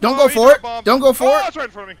 Don't Oh, go he for got it. bombed. Don't go for Oh, it. that's right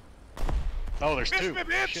in front of me. Oh, there's Miss two. me,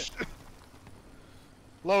 bitch! Shit.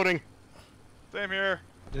 Loading. Same here.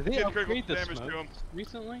 Did they Did critical upgrade the damage to smokes him.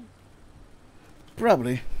 recently?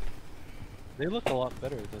 Probably. They look a lot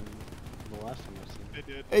better than the last time I've seen them.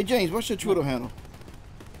 They did. Hey, James, what's your Twitter handle?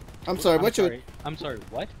 I'm sorry, what's your I'm sorry,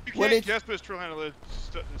 what? You What can't is- guess, but his trail handle is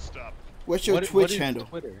stop. what's your what Twitch is handle?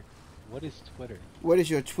 Twitter? What is Twitter? What is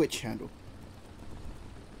your Twitch handle?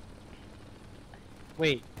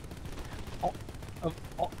 Wait, Of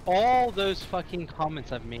all those fucking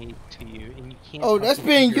comments I've made to you, and you can't. Oh, that's fucking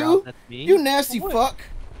been figure you? out that's me? You nasty What? fuck.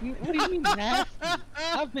 What do you mean nasty?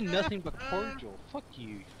 I've been nothing but cordial. Fuck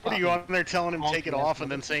you. What are you on there telling him take it honky-ass off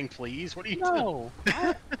and then saying please? What are you doing? No,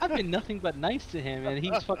 I've been nothing but nice to him, and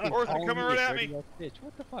he's fucking Orson, calling coming me a right at dirty me. ass bitch.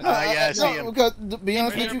 What the fuck? yeah, I see him. Because to be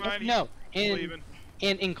honest with Never you, mind, No, he's and leaving.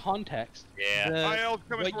 in context, Yeah. IL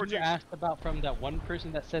coming what towards you you. asked about from that one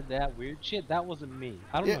person that said that weird shit, that wasn't me.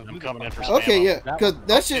 I don't Yeah. know who I'm the coming in fuck for that spam. okay, was. yeah, That because was-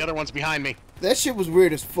 that The shit, other one's behind me. that shit was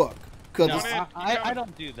weird as fuck. Cause No, Come in, I come.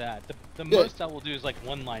 don't do that. The Yeah. most I will do is like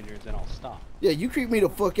one-liners, and I'll stop. yeah, you creep me the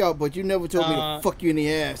fuck out, but you never told me to fuck you in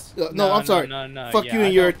the ass. No, I'm sorry. No, Fuck yeah, you in I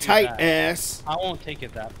your don't do tight that. ass. I won't take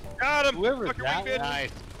it that far. Got him. Whoever Fucking that ring, bitch. was Nice.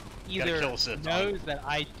 Gotta either kill us, it's knows that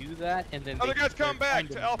I do that, and then Other they guys just come start back trying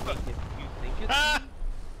to Alpha. make it you think it's Ah! me,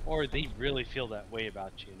 or they really feel that way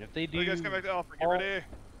about you. And if they do, You guys come back to Alpha. Get all- ready.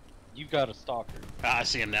 you got a stalker. Ah, I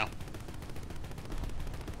see him now.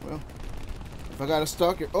 Well, if I got a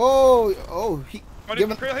stalker, oh, he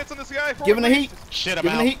giving, Critical hits on this guy. giving the forward, heat. Shit, I'm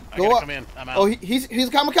Give him out. the heat. I Go gotta up. come in. I'm out. Oh, he's a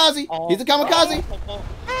kamikaze. Oh, He's a kamikaze.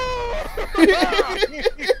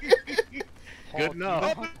 Good enough.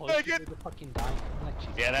 I'll How close take you it. to the fucking dying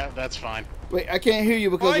connection. Yeah, that's fine. Wait, I can't hear you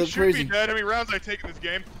because I it's should be crazy. dead. How many rounds I take in this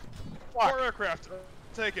game? Fuck. 4 aircraft.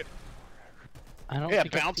 Take it. I don't Yeah,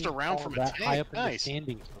 think I've bounced seen around all from a that high tank. up in the Nice.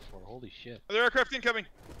 standings before. Holy shit. Other aircraft incoming.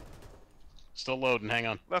 Still loading. Hang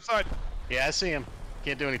on. Left side. Yeah, I see him.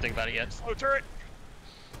 Can't do anything about it yet. Slow turret.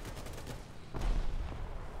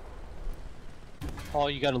 Paul,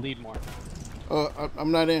 you gotta lead more.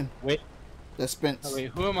 I'm not in. Wait. That's Spence. Oh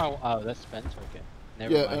wait, who am I? Oh, that's Spence. Okay.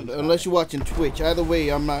 Never Yeah, mind. unless you're watching Twitch. Either way,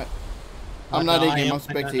 I'm not. I'm No, not in I game. am- I'm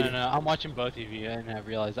spectating. No, I'm watching both of you, and I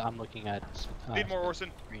realize I'm looking at. Need more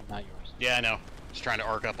Orson. Screen, not yours. Yeah, I know. Just trying to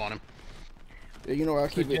arc up on him. Yeah, you know, I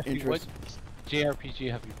keep So, it Jeffy, what interesting.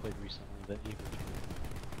 JRPG have you played recently that you've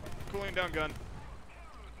enjoyed? Cooling down gun.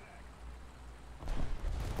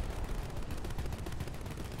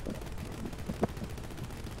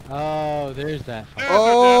 Oh, there's that. Yeah.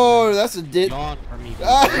 Oh, that's a did. Yawn for me.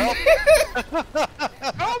 Ah.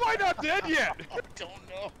 How am I not dead yet? I don't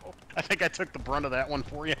know. I think I took the brunt of that one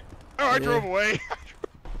for you. Oh, I Yeah. drove away.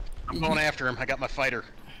 I'm going after him. I got my fighter.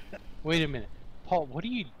 Wait a minute, Paul. What are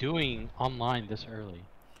you doing online this early?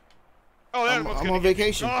 Oh, that I'm one's on gonna get-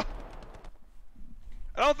 vacation. Oh.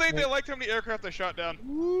 I don't think they Wait. liked how many aircraft I shot down.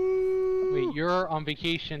 Wait, you're on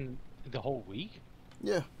vacation the whole week?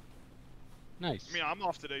 Yeah. Nice. I mean, I'm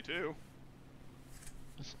off today too.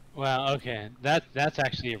 Well, okay, that's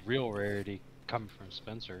actually a real rarity coming from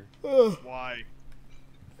Spencer. Ugh. Why?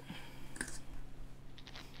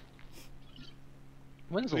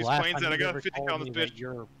 When's the These last planes time that I you got ever 50 told on me this that bitch.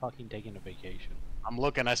 you're fucking taking a vacation? I'm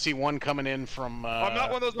looking. I see one coming in from. I'm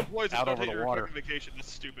not one of those employees that out don't over take the your water. fucking vacation.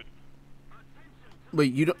 That's stupid.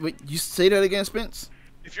 Wait, you don't. Wait, you say that again, Spence?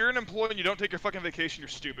 If you're an employee and you don't take your fucking vacation, you're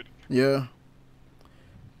stupid. Yeah.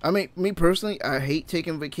 I mean, me personally, I hate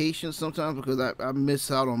taking vacations sometimes because I miss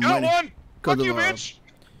out on Got money one! because Fuck you, of bitch!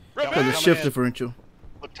 Got because of Coming shift in. differential.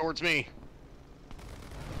 Look towards me.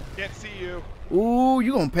 Can't see you. Ooh,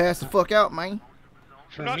 you gonna pass the fuck out, man?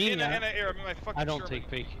 For I'm not me, in an air. I'm in my fucking I don't Sherman. take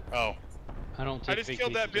vacation. Oh, I don't take I just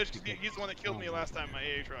killed that bitch vacations because he's the one that killed me oh, last time in my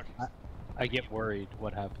AA truck. I get worried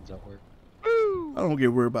what happens at work. Woo! I don't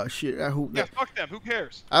get worried about shit. I hope Yeah, that. fuck them. Who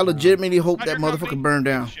cares? I legitimately hope Not that your company. motherfucker burn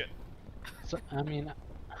down. Shit. So, I mean,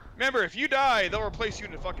 Remember, if you die, they'll replace you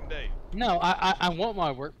in a fucking day. no, I want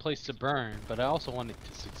my workplace to burn, but I also want it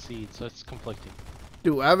to succeed, so it's conflicting.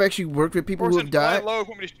 Dude, I've actually worked with people who Orson, have fly died, low.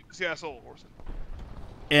 Want me to shoot this asshole, Orson?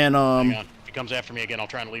 and hang on. If he comes after me again, I'll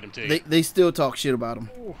try and lead him to you. they still talk shit about him.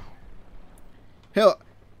 Hell,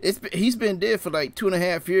 he's been dead for like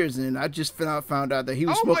 2.5 years, and I just found out that he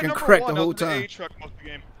was I was smoking like crack #1 the whole out of time. AA truck most of the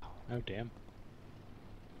game. Oh damn.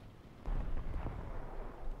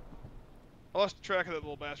 I lost track of that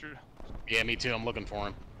little bastard. Yeah, me too. I'm looking for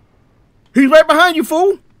him. He's right behind you,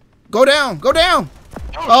 fool. Go down, go down.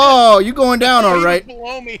 Oh, Oh, you going down all he was right?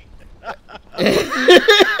 below me.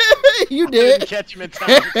 You Didn't did. catch him in time.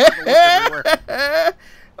 Just took a look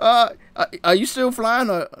everywhere. Are you still flying?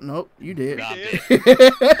 Or nope, you did. Nah, I'm did.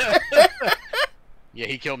 dead. Yeah,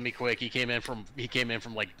 he killed me quick. He came in from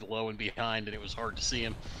like below and behind, and it was hard to see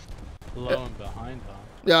him. Below and behind, huh?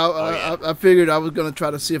 Yeah, yeah. I figured I was gonna try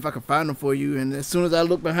to see if I could find him for you, and as soon as I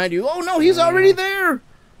look behind you, oh no, he's already there.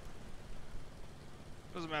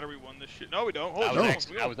 Doesn't matter. We won this shit. No, we don't. Hold I on. was We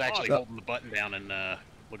actually, I don't was actually fuck. holding the button down and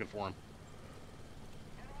looking for him.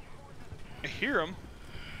 I hear him.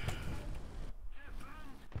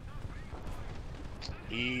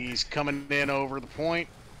 He's coming in over the point,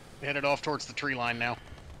 headed off towards the tree line now.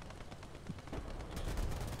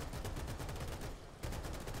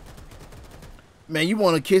 Man, you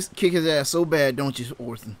want to kick his ass so bad, don't you,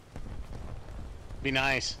 Orson? Be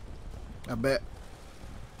nice. I bet.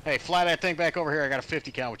 Hey, fly that thing back over here. I got a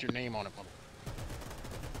 50 cal with your name on it.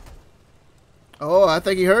 Oh, I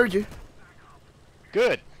think he heard you.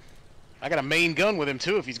 Good. I got a main gun with him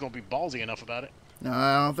too. If he's gonna be ballsy enough about it. No,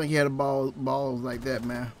 I don't think he had a balls like that,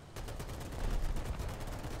 man.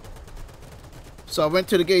 So I went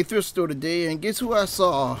to the gay thrift store today, and guess who I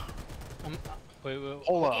saw? Wait.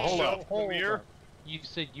 Hold up. You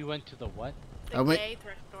said you went to the what? The gay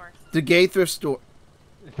thrift store. The gay thrift store.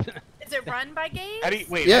 Is it run by gays? How do you,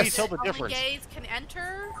 wait, Yes. how do you tell the Only difference? gays can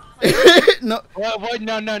enter? No. What?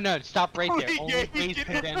 No. Stop right there. Only Only gays gays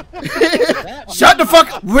can can enter. Shut the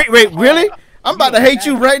fuck up. Wait, really? I'm about to hate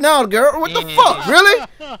you right now, girl. What the fuck? Really?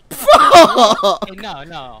 Fuck! Hey,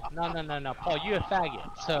 no. Paul, you a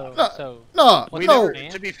faggot. So. No, We no. never,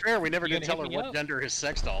 to be fair, we never You did gonna tell her hit me what up? gender his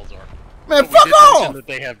sex dolls are. Man, But we fuck did mention off! that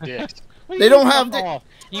they have dicks. What do They you don't mean, have fuck dick- off?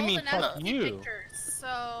 You mean Old enough fuck to see you? pictures,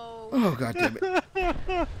 so Oh, god damn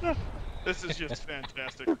it. This is just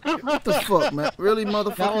fantastic. What the fuck, man? Really, That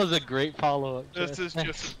motherfucker? was a great follow-up. This is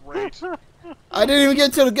just great. I didn't even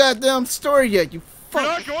get to the goddamn story yet, you We're fuck.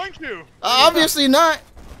 not going to. Obviously not.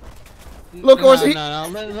 Look, no, Orson, no.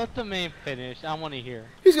 Let the man finish. I want to hear.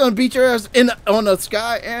 he's gonna beat your ass on the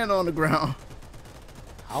sky and on the ground.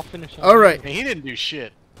 I'll finish. All right. And he didn't do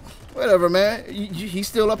shit. Whatever, man. He's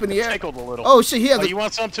still up in the air. Tickled a little. Oh, shit, he has Oh, a... you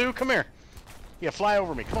want some too? Come here. Yeah, fly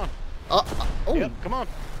over me. Come on. Oh, Yep, come on.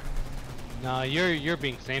 No, you're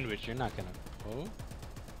being sandwiched. You're not gonna. Oh,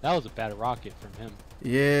 that was a bad rocket from him.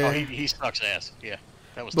 yeah. Oh, he sucks ass. Yeah,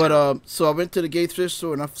 that was. But terrible. so I went to the gay thrift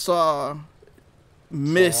store and I saw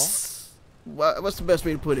Miss. What's the best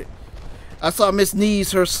way to put it? I saw Miss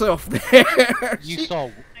Knees herself there. You She- saw.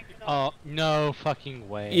 No fucking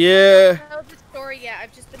way. Yeah. I don't know the story yet.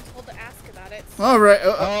 I've just been told to ask about it. All right.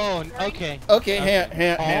 Oh, okay. Okay.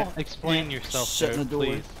 Paul, Hand. explain yourself, Shut sir, the door.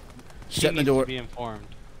 please. She Shut the needs door. to be informed.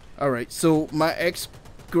 All right. So my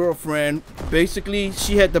ex-girlfriend, basically,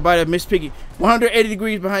 she had the bite of Miss Piggy. 180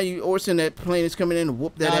 degrees behind you, Orson. That plane is coming in to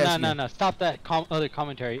whoop that ass. No. Stop that other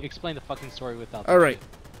commentary. Explain the fucking story without. All right.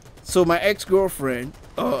 So my ex-girlfriend,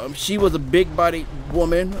 she was a big-bodied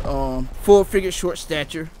woman, full-figure, short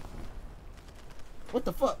stature. What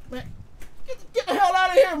the fuck, man? Get the hell out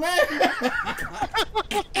of here, man!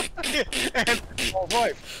 All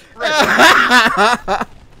right.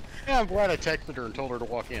 Yeah, I'm glad I texted her and told her to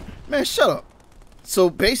walk in. Man, shut up. So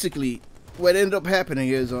basically, what ended up happening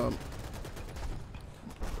is, hang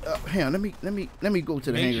on, let me go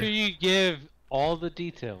to the Make hangar. sure you give all the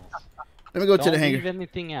details. Let me go to Don't the leave hangar.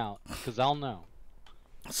 anything out, because I'll know.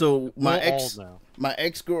 So We'll all know. my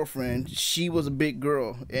ex-girlfriend, she was a big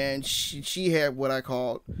girl, and she had what I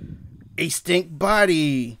called a stink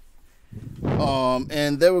body.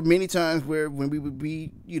 And there were many times when we would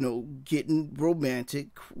be, getting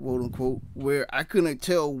romantic, quote unquote, where I couldn't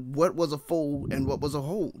tell what was a fold and what was a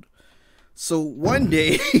hold. So one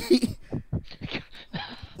day,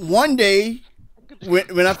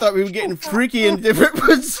 when I thought we were getting freaky in different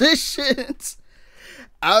positions,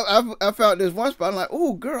 I found this one spot. I'm like,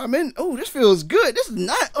 oh, girl, this feels good. This is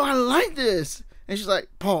nice. Oh, I like this. And she's like,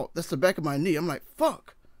 Paul, that's the back of my knee. I'm like,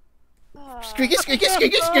 fuck. Squeaky.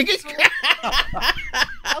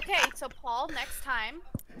 Okay, so Paul, next time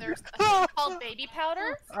there's a thing called baby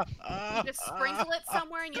powder. You just sprinkle it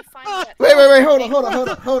somewhere and you find that. Wait, hold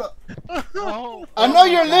on. Oh, I know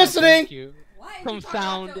you're God, listening. Thank you. Some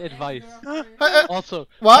sound advice. Uh, Also,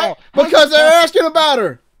 Why? Paul, Because they're asking about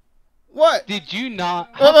her. What? did you not?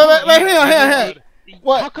 Wait, hang on.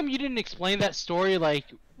 What? How come you didn't explain that story like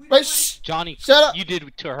Wait, shh. Johnny? Shut up. You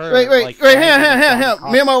did to her. Wait, like,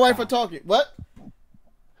 hang. Me and my wife are talking. What?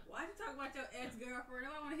 Why you talk about your ex-girlfriend?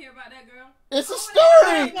 I want to hear about that girl. It's a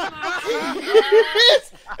story.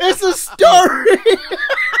 It's a story.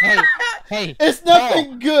 Hey, It's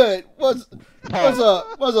nothing good. What's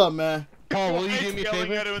up? What's up, man? Paul, will you do He's me a yelling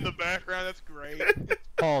favor? at him in the background. That's great.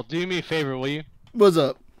 Paul, do me a favor, will you? What's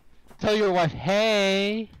up? Tell your wife,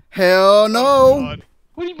 hey. Hell Oh, no. God.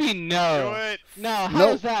 What do you mean Do no? it. No, how's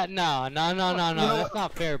Nope. that? No. know That's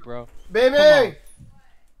not fair, bro. Baby. Come on.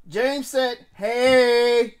 James said,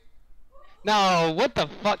 hey. No, what the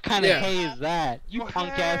fuck kind of Yeah. hey is that? You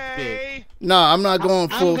punk ass bitch. Hey. No, I'm not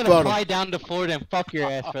going I'm full gonna throttle. fly down to Florida and fuck your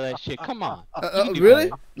ass for that shit. Come on. You can do Really?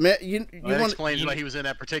 better. Man, you That want explains why he was in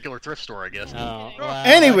that particular thrift store, I guess. Oh, well,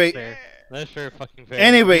 Anyway. that's very fucking fair.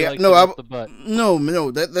 Anyway, You like no, to I- lift the butt. No,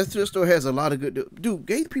 that thrift store has a lot of good. Dude,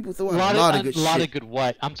 gay people throw out a lot of good shit. A lot of good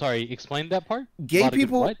what? I'm sorry. Explain that part. Gay Lot of good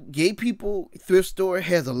people, what? gay people thrift store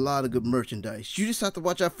has a lot of good merchandise. You just have to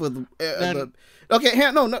watch out for the. Then- Okay,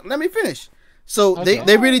 let me finish. So Okay.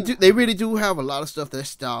 they really do have a lot of stuff that's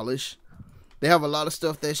stylish. They have a lot of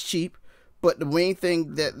stuff that's cheap. But the main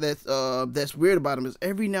thing that's weird about them is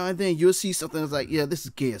every now and then you'll see something that's like, yeah, this is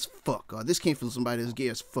gay as fuck. Or this came from somebody that's gay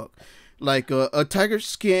as fuck. Like a tiger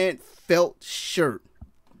skin felt shirt.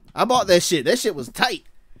 I bought that shit. That shit was tight.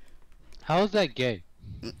 How is that gay?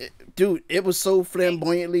 Dude, it was so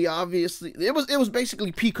flamboyantly, obviously. It was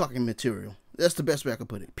basically peacocking material. That's the best way I could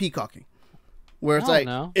put it. Peacocking. Where it's like,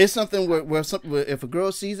 it's something where if a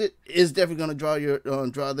girl sees it, it's definitely gonna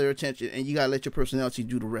draw their attention, and you gotta let your personality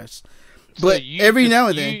do the rest. But So every now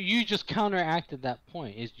and then, you just counteracted that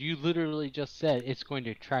point. Is you literally just said it's going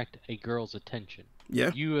to attract a girl's attention.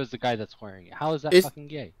 yeah, You as the guy that's wearing it. How is that It's- fucking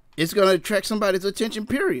gay? it's gonna attract somebody's attention.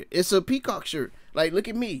 Period. It's a peacock shirt. Like, look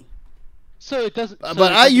at me. So it doesn't. So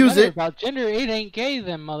But it I doesn't use matter it. about gender. It ain't gay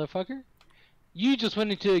then, motherfucker. You just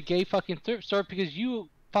went into a gay fucking thrift store because you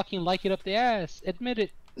fucking like it up the ass. Admit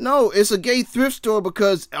it. No, it's a gay thrift store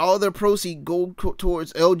because all their proceeds go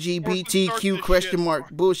towards LGBTQ question mark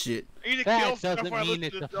bullshit. I need to kill That stuff doesn't when I mean listen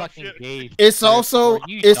it's to a dumb fucking shit. gay. It's thrift also store,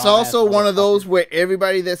 you it's dumbass also one of those motherfucker. where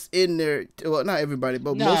everybody that's in there, well, not everybody,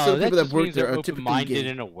 but No, most of the people that just work means there they're are typically open-minded gay.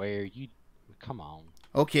 and aware. You, come on.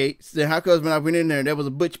 Okay, so then how comes when I went in there, there was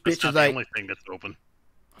a butch That's bitch not was the like, only thing that's open.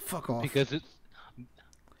 fuck off. Because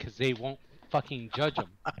they won't fucking judge them.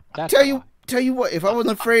 That's Tell you what, if I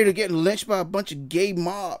wasn't afraid of getting lynched by a bunch of gay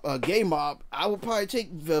mob, I would probably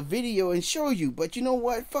take the video and show you. But you know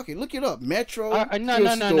what? Fuck it, look it up. Metro.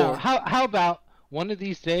 No. store. How about one of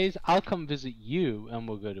these days I'll come visit you and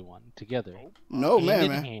we'll go to one together. No, hand man, in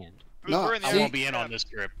man. hand. No, We're in the I see- won't be in on this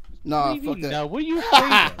trip. Nah, What do you fuck mean, that. no? What are you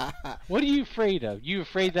afraid of? What are you afraid of? You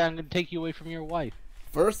afraid that I'm gonna take you away from your wife?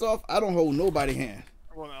 First off, I don't hold nobody hand.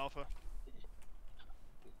 I want alpha.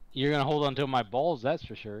 You're gonna hold on to my balls, that's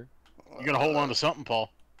for sure. You're gonna hold on to something,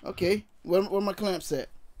 Paul. Okay, where my clamps at?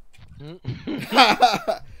 Hmm?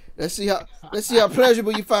 let's see how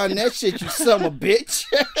pleasurable you find that shit, you son of a bitch.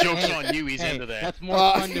 Joke's on you. He's Hey, into that. that's more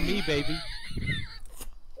fun to me, baby.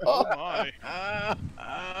 Oh my.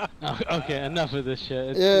 Oh, okay, enough of this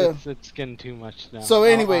shit. Yeah. It's getting too much now. So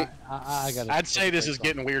anyway- I gotta. I'd say this is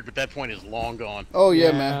getting weird, but that point is long gone. Oh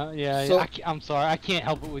yeah, man. Yeah, So- I'm sorry, I can't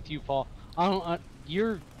help it with you, Paul. I don't.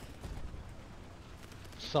 You're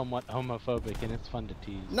somewhat homophobic, and it's fun to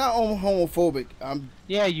tease. Not homophobic.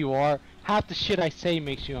 Yeah, you are. Half the shit I say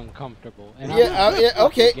makes you uncomfortable. And Yeah, I'm not yeah, fucking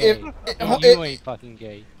okay, gay, and you ain't fucking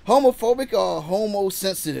gay. homophobic or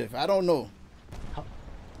homosensitive. I don't know.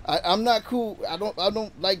 I'm not cool. I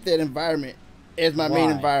don't like that environment as my main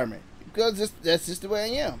Why? environment because that's just the way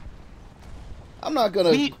I am. I'm not gonna.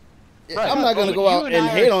 We- I'm not gonna go You out and I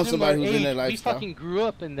hate are on somebody similar who's in that age. lifestyle. We fucking grew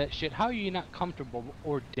up in that shit. How are you not comfortable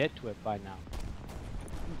or dead to it by now?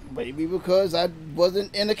 Maybe because I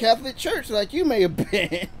wasn't in the Catholic Church like you may have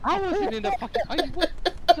been. I wasn't in the fucking. What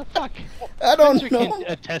the fuck? I don't Spencer know.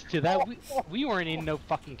 can attest to that. We weren't in no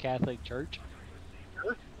fucking Catholic church.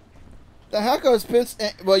 Now, how come Spence?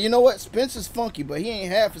 Well, you know what? Spence is funky, but he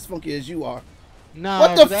ain't half as funky as you are. No,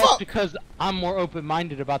 What the that's fuck? because I'm more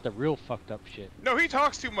open-minded about the real fucked up shit. No, he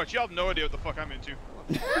talks too much. Y'all have no idea what the fuck I'm into.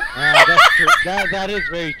 That's true. That is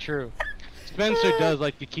very true. Spencer does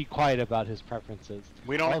like to keep quiet about his preferences.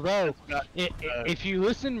 We don't. Although, not- if you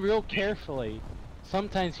listen real carefully,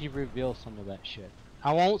 sometimes he reveals some of that shit.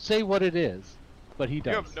 I won't say what it is, but he You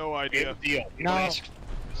does. have no idea. Deal. You No, ask-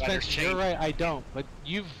 letters Spencer, you're change. right. I don't. But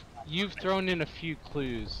you've thrown in a few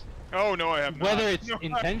clues, Oh no, I have not. whether it's No,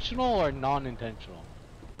 intentional or non-intentional.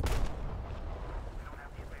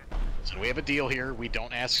 So we have a deal here. We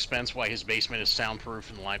don't ask Spence why his basement is soundproof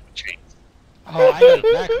and lined with chains. Oh, I know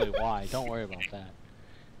exactly why. Don't worry about that.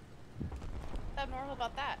 What's abnormal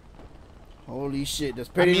about that? Holy shit! Does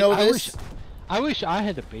I Petty mean, know I this? wish I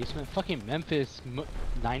had a basement. Fucking Memphis,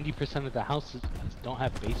 90% of the houses don't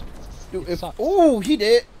have basements. Dude, It if, sucks. ooh, he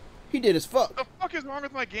did. He did as fuck. What the fuck is wrong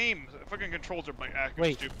with my game? The fucking controls are like acting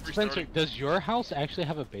Wait, stupid. Spencer, Restarting. does your house actually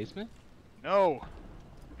have a basement? No.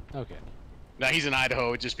 Okay. Now he's in Idaho.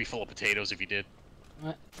 It'd just be full of potatoes if he did.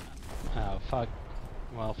 Oh, fuck.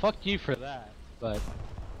 Well, fuck you for that, but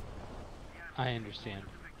I understand.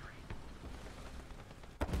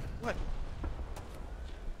 What?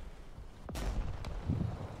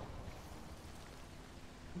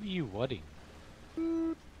 What are you whatting?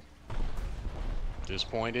 This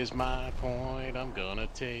point is my point. I'm gonna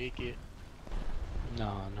take it.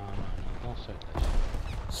 No, don't say that shit.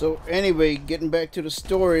 So anyway, getting back to the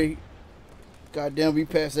story. Goddamn, we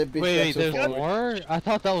passed that bitch back Wait, so there's far. more? I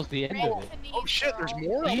thought that was the end of it. Oh shit, there's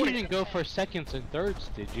more? You didn't go for seconds and thirds,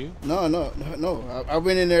 did you? No. I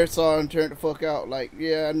went in there, saw her, and turned the fuck out. Like,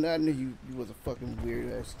 yeah, I knew you was a fucking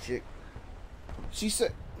weird ass chick. She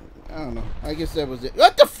said, I don't know. I guess that was it.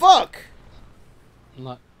 What the fuck?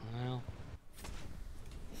 Look, well,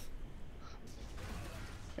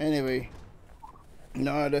 Anyway,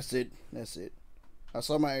 no, that's it. That's it. I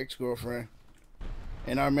saw my ex-girlfriend,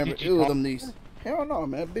 and I remember Did you ew talk them knees. Hell no,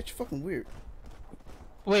 man. Bitch, fucking weird.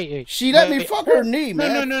 wait. She let me wait. fuck her knee,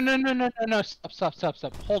 man. No. Stop.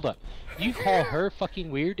 Hold up. You call her fucking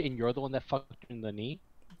weird, and you're the one that fucked in the knee?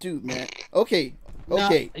 Dude, man. Okay. Nah,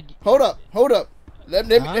 Hold up. Let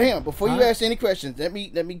me Huh? hang on. Before you Huh? ask any questions, let me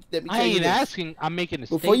tell I you ain't this. asking. I'm making a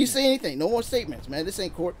Before you statement. say anything, no more statements, man. This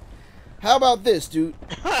ain't court. How about this, dude?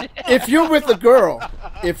 If you're with a girl,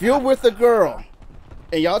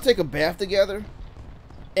 and y'all take a bath together,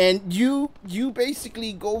 and you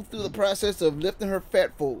basically go through the process of lifting her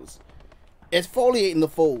fat folds, exfoliating the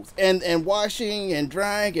folds, and washing and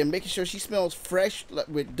drying and making sure she smells fresh, like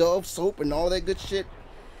with Dove soap and all that good shit.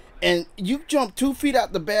 And you jump 2 feet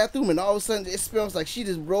out the bathroom, and all of a sudden it smells like she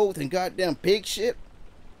just rolled in goddamn pig shit.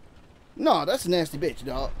 No, that's a nasty bitch,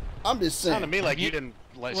 dog. I'm just saying. Sounded to me like you didn't.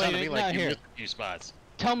 Like, sounded to me like you here. missed a few spots.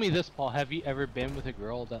 Tell me this, Paul. Have you ever been with a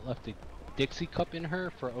girl that left a Dixie cup in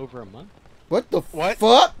her for over a month? What the What?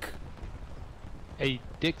 fuck? A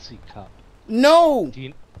Dixie cup. No. Do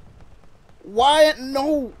you... Why?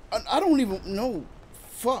 No. I don't even know.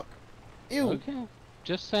 Fuck. Ew. Okay.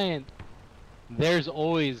 Just saying. There's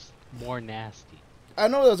always more nasty. I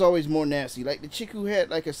know there's always more nasty. Like the chick who had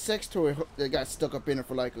like a sex toy that got stuck up in her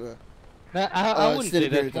for like a. I wouldn't say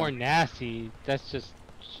extended period that's of more time. nasty. That's just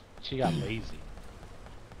she got lazy.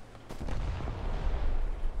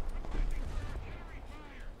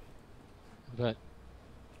 But,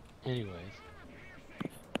 anyways,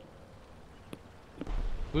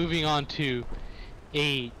 moving on to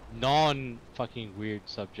a non-fucking weird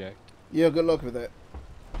subject. Yeah, good luck with that.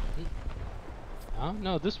 Oh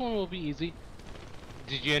no, this one will be easy.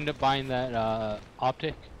 Did you end up buying that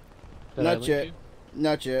optic? that I Not linked yet. you?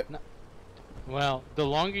 Not yet. Well, the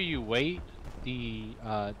longer you wait, the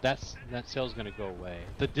that sale's gonna go away.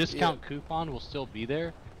 The discount coupon will still be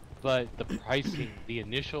there, but the pricing, the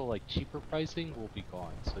initial like cheaper pricing, will be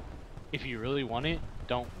gone. So, if you really want it,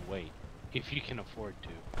 don't wait. If you can afford to.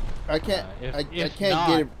 I can't. if I can't not,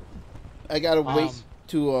 get it. I gotta wait um,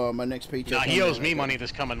 to my next paycheck. Nah, on he that. owes me money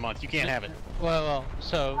this coming month. You can't have it. Well,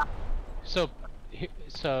 so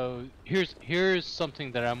here's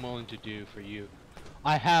something that I'm willing to do for you.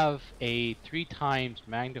 I have a 3 times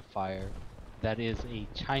magnifier that is a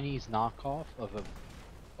Chinese knockoff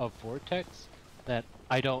of Vortex that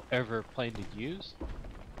I don't ever plan to use,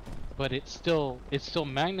 but it still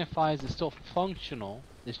magnifies. It's still functional.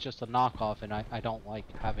 It's just a knockoff, and I don't like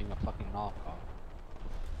having a fucking knockoff.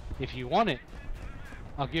 If you want it,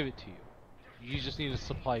 I'll give it to you. You just need to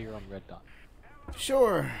supply your own red dot.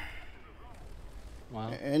 Sure.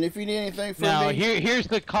 Well, And if you need anything from now me, here's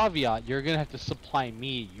the caveat. You're gonna have to supply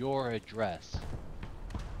me your address.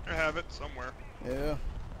 I have it somewhere. yeah.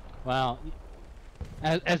 Well,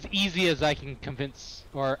 as easy as I can convince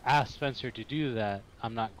or ask Spencer to do that,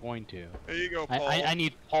 I'm not going to. There you go, Paul. I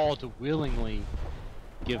need Paul to willingly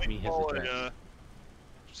give me his Paul address. and,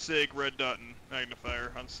 SIG red dot and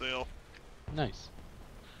magnifier on sale. Nice.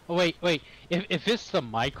 Oh wait. If it's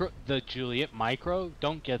the Juliet micro,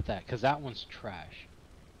 don't get that, cause that one's trash.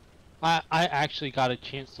 I actually got a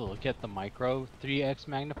chance to look at the micro 3x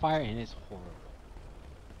magnifier, and it's horrible.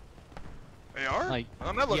 They are? Like,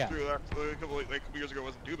 I'm not looking yeah. through that. A couple years ago, it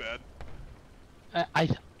wasn't too bad.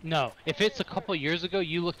 No. If it's a couple years ago,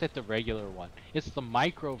 you looked at the regular one. It's the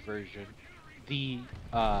micro version. The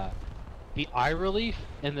eye relief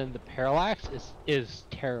and then the parallax is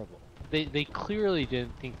terrible. They clearly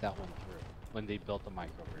didn't think that one through when they built the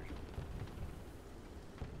micro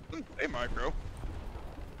version. Hey, micro.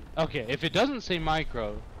 Okay, if it doesn't say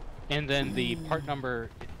micro, and then the part number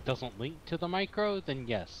doesn't link to the micro, then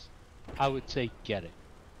yes, I would say get it.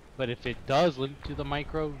 But if it does link to the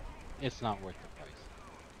micro, it's not worth the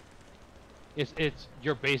price. It's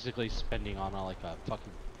you're basically spending on like a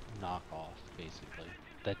fucking knockoff, basically,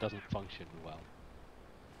 that doesn't function well.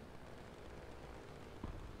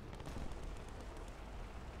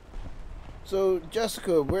 So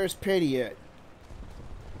Jessica, where's Petty at?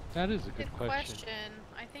 That is a good Good question.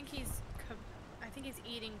 I think he's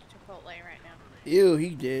eating Chipotle right now. Ew, he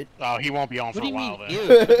did. Oh, he won't be on What for do a you while mean? then.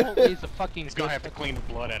 Ew, Chipotle's a fucking. He's gonna good have to fucking- clean the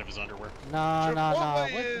blood out of his underwear. Nah.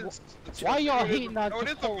 Chipotle What, is- the why y'all Chipotle is- hating on oh, it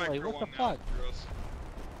is the Chipotle? micro What the one now. fuck? Gross.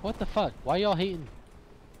 what the fuck? Why y'all hating?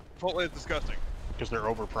 Chipotle is disgusting. Because they're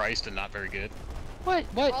overpriced and not very good. What?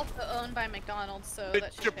 We're also owned by McDonald's, so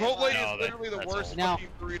that should pay a Chipotle lot. is No, literally the that's worst all. Now- fucking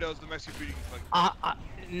burritos the Mexican food you can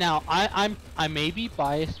fucking. Now I may be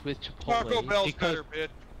biased with Chipotle Taco Bell's because better, bitch.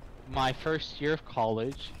 my first year of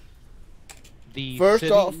college, the First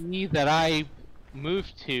city off- that I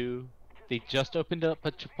moved to, they just opened up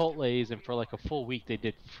a Chipotle's, and for like a full week they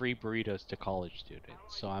did free burritos to college students.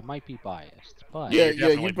 So I might be biased, but Yeah, you're yeah,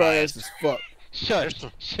 definitely you biased as fuck. shush,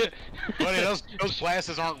 There's shush. Buddy, those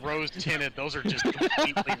glasses aren't rose tinted. Those are just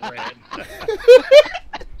completely red.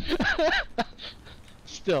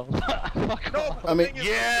 Still, fuck No, off. but I the mean- thing is,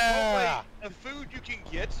 Yeah. Chipotle, the food you can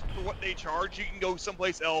get for what they charge, you can go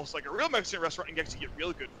someplace else, like a real Mexican restaurant, and actually get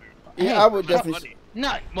really good food. Yeah, Hey, I would For less definitely.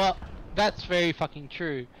 money. No, well, that's very fucking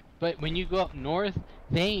true. But when you go up north,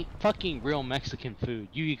 they ain't fucking real Mexican food.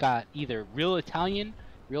 You got either real Italian,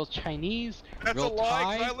 real Chinese, That's real a lie,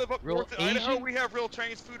 'cause Thai, I live up real north in Idaho, Asian. we have real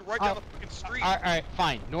Chinese food right Oh, down the fucking street. Alright,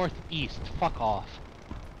 fine. Northeast. Fuck off.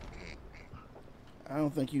 I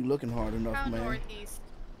don't think you looking hard enough, How man. northeast?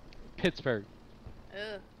 Pittsburgh.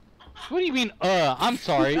 Ugh. What do you mean, I'm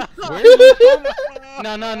sorry. Where are you from?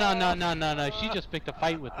 No. She just picked a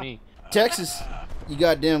fight with me. Texas, you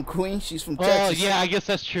goddamn queen. She's from Oh, Texas. yeah, I guess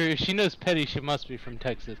that's true. If she knows petty, she must be from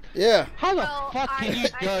Texas. Yeah. How the Well, fuck can you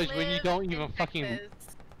I judge when you live don't in even fucking... Texas.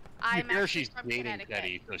 To be I'm fair, actually she's from dating Connecticut.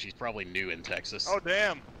 Teddy, so she's probably new in Texas. Oh,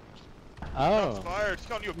 damn. Oh. Shots fired. She's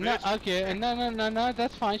calling you a No, bitch. okay, no,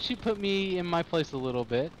 that's fine. She put me in my place a little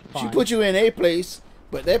bit. She Fine. put you in a place,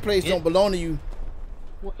 but that place Yeah. don't belong to you.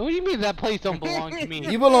 What do you mean that place don't belong to me?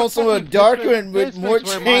 You belong somewhere Fucking darker Pittsburgh- and with Pittsburgh's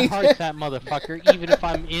more where my change. heart's at, motherfucker. Even if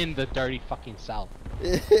I'm in the dirty fucking south.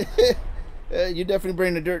 You definitely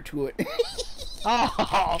bring the dirt to it.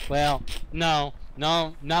 Oh well, no,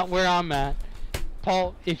 not where I'm at.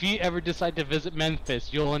 Paul, if you ever decide to visit Memphis,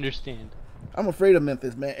 you'll understand. I'm afraid of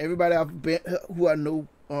Memphis, man. Everybody I've been, who I know,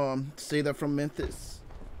 say they're from Memphis.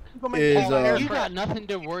 Is You got nothing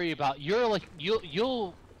to worry about. You're like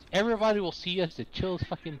you'll everybody will see you as the chillest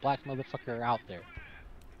fucking black motherfucker out there.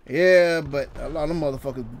 Yeah, but a lot of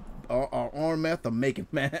motherfuckers are on meth or making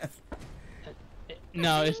meth.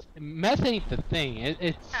 No, it's meth ain't the thing.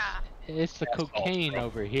 It's Yeah. the cocaine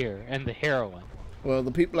over here and the heroin. Well,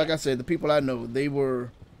 the people, like I said, the people I know, they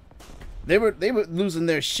were losing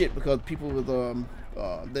their shit because people with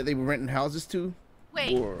that they were renting houses to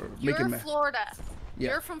Wait, or you're making meth. Florida.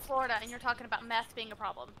 Yeah. You're from Florida, and you're talking about meth being a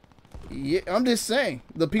problem. Yeah, I'm just saying.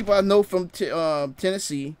 The people I know from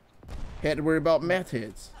Tennessee had to worry about meth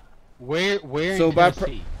heads. Where So in by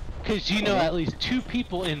Tennessee? Because you know at least two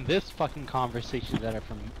people in this fucking conversation that are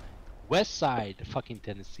from West Side fucking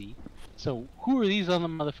Tennessee. So who are these other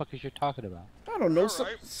motherfuckers you're talking about? I don't know,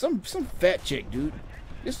 Alright. some fat chick, dude.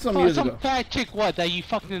 This is some Oh, years some ago. fat chick what? That you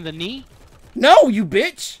fucking in the knee? No, you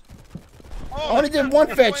bitch. Oh, Only did one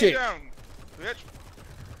fat chick. Down, bitch.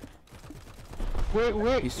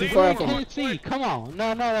 Where He's too Leave far me from alone. it. Tennessee? Come on.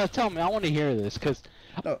 No, tell me. I want to hear this because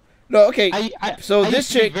No, okay. So I this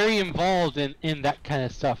used to be chick, very involved in that kind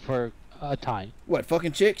of stuff for a time. what,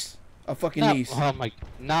 fucking chicks? Or fucking No, knees? oh my,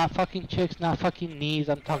 not fucking chicks, not fucking knees.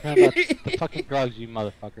 I'm talking about the fucking drugs, you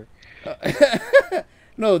motherfucker.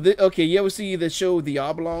 No, okay, you ever see the show The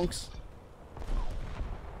Oblongs?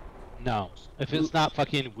 No, if it's not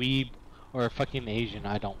fucking weeb or fucking Asian,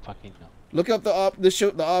 I don't fucking know. Look up the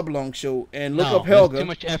Oblong show and look no, up Helga. There's too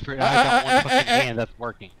much effort. And I got one fucking hand that's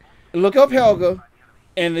working. Look up Helga,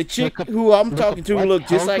 and the chick Look up- who I'm look talking up to what? look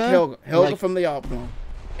just like Helga? Helga. Helga Like- from the Oblong.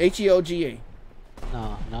 Helga.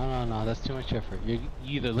 No, that's too much effort. You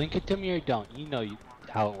either link it to me or don't. You know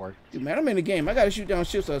how it works. Dude, man, I'm in the game. I gotta shoot down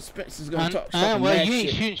shit, so Spencer's gonna talk fucking well, mad you ain't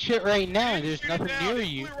shit. shooting shit right now, and You there's shoot it nothing down, near it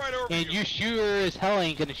you. flew right over And you sure as hell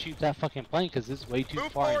ain't gonna shoot that fucking plane because it's way too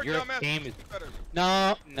Move far. forward, Your dumbass. aim is Better.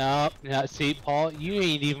 no. See, Paul, you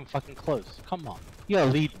ain't even fucking close. Come on, you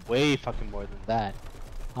gotta lead way fucking more than that.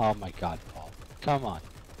 Oh my God, Paul, come on.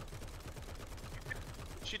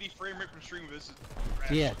 Shitty frame rate from stream. This is.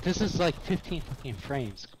 Yeah, this is like 15 fucking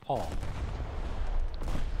frames, Paul.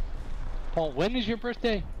 Paul, when is your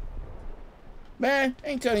birthday? Man, I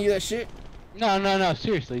ain't telling you that shit. No,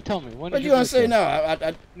 seriously, tell me. When What is you your gonna say birthday?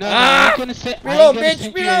 now? No, Ah! I'm not gonna say. I Reload, ain't gonna bitch,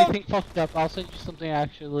 send you reload! anything fucked up. I'll send you something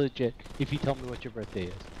actually legit if you tell me what your birthday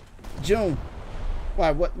is. June.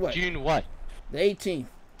 Why? What? June what? The 18th.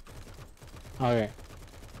 Alright.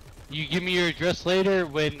 You give me your address later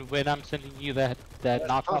when I'm sending you that That's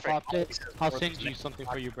knockoff perfect. object. I'll Or send the you next something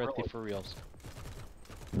for your birthday for reals.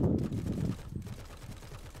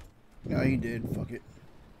 No, you did. Fuck it.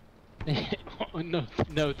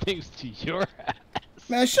 no thanks to your ass.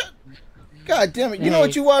 Man, shut. God damn it! You know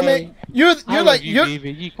what Hey, you are, hey, man. You're I love like you,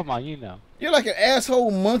 baby. You come on, you know. you're like an asshole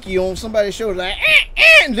monkey on somebody's shoulder, like,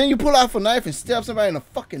 and then you pull out a knife and stab somebody in the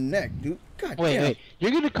fucking neck, dude. God damn. Wait, you're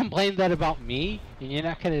gonna complain that about me, and you're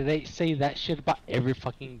not gonna say that shit about every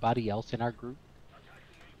fucking body else in our group?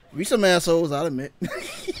 We some assholes, I'll admit.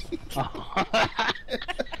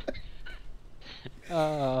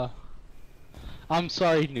 I'm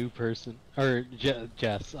sorry, new person or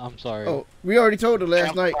Jess. I'm sorry. Oh, we already told her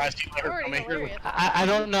last I'm night. surprised you let her Already come in here. hilarious. I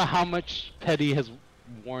don't know how much Petty has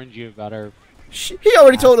warned you about her. He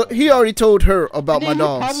already told her. He already told her about my He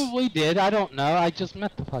dogs. probably did. I don't know. I just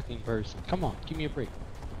met the fucking person. Come on, give me a break.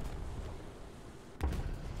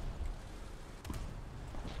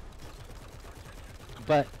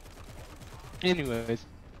 But, anyways,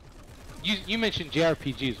 you mentioned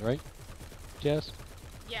JRPGs, right, Jess?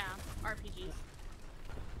 Yeah, RPGs.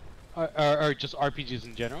 Or just RPGs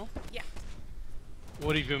in general? Yeah.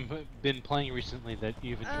 What have you been playing recently that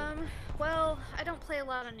you've enjoyed? Well, I don't play a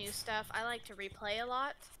lot of new stuff. I like to replay a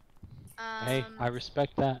lot. Hey, I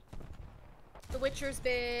respect that. The Witcher's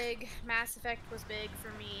big. Mass Effect was big for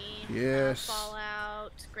me. Yes.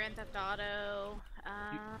 Fallout, Grand Theft Auto.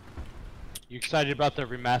 You excited about the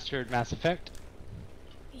remastered Mass Effect?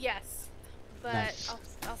 Yes, but Nice.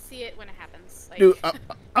 I'll see it when it happens. Like, Dude,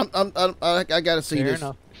 I gotta see Fair this.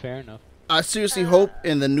 enough. Fair enough. I seriously hope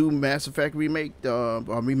in the new Mass Effect remake, or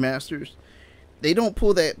remasters, they don't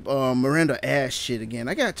pull that Miranda ass shit again.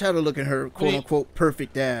 I got tired of looking at her quote unquote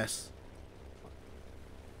perfect ass.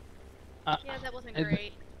 yeah, that wasn't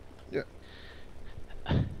great.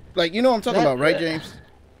 Like, you know what I'm talking about, right, James?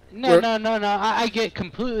 No. I get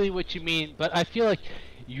completely what you mean, but I feel like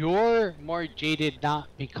you're more jaded not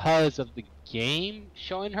because of the game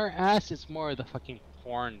showing her ass. It's more of the fucking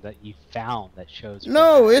porn that you found that shows her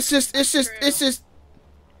No, ass. it's just.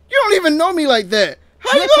 You don't even know me like that.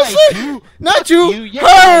 How Yes, you gonna I say? do. Not Fuck you. you. Yes,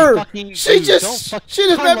 I Her. fucking She do. just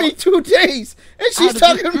Don't met me 2 days, and she's Out of this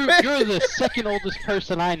talking group, back. you're the second oldest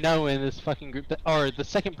person I know in this fucking group, or the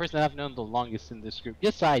second person I've known the longest in this group.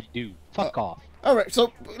 Yes, I do. Fuck off. All right,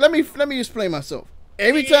 so let me explain myself.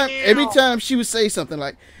 Every time she would say something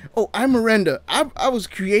like, "Oh, I'm Miranda. I was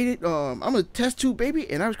created. I'm a test tube baby,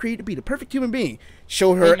 and I was created to be the perfect human being."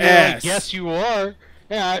 Show her And you're like, ass. yes, you are.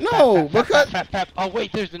 Yeah, No, because oh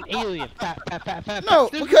wait, there's an alien. no,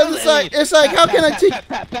 There's because another it's like how can I take?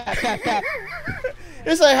 take?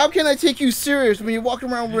 It's like how can I take you serious when you're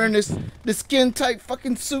walking around wearing this skin tight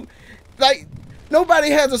fucking suit? Like nobody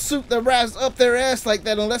has a suit that rises up their ass like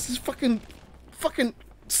that unless it's fucking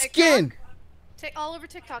skin. All over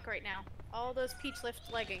TikTok right now. All those peach lift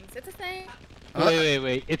leggings. It's a thing.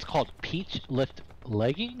 Wait. It's called peach lift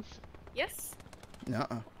leggings. Yes.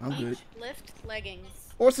 Nuh-uh, I'm good. Peach lift leggings.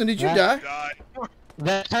 Orson, did you Yeah. die? God.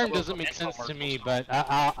 That term doesn't make sense to me, but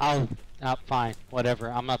I'll fine, whatever.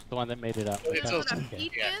 I'm not the one that made it up. It's That's those- What a okay.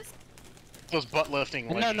 peach Yeah. is? Those butt lifting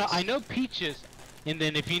No, leggings. I know peaches, and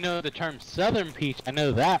then if you know the term southern peach, I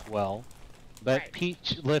know that well. But Right.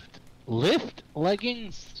 peach lift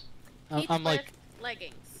leggings? Peach I'm like, lift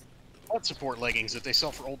leggings. Butt support leggings that they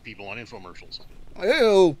sell for old people on infomercials.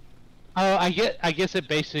 Ew. oh, I guess it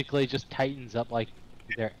basically just tightens up like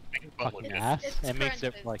their Butt fucking lifting. ass It and makes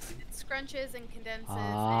it scrunches. like It scrunches and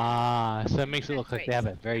condenses. so it makes it look like they have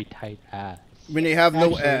a very tight ass. When they have no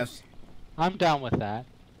Actually, ass. I'm down with that.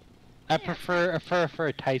 I Yeah. prefer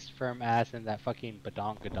a tight firm ass and that fucking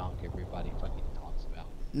badonk everybody fucking talks about.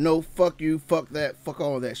 No, fuck you, fuck that, fuck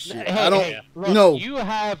all that shit. Hey, I don't. hey, look, no. You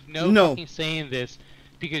have no, No. fucking saying this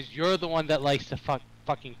because you're the one that likes to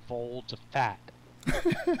fucking folds of fat.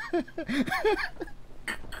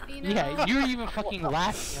 You know, Yeah, you're even fucking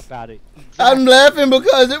laughing about it. I'm laughing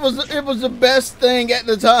because it was the best thing at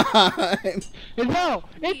the time. No,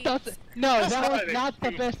 it doesn't. No, That's that not was it. not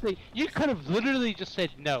the best thing. You could have literally just said,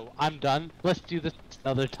 "No, I'm done. Let's do this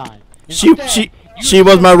another time." She Instead, you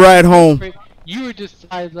was were my so ride home. desperate, You were just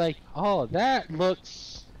like, "Oh, that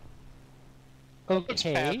looks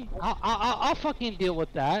okay. I'll fucking deal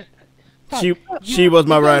with that." She was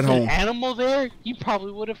my if there ride was home. An animal there, you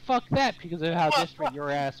probably would have fucked that because of how desperate your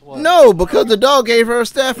ass was. No, because the dog gave her a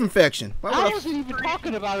staph infection. Why would I I wasn't even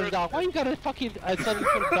talking about a dog. Why you gotta fucking suddenly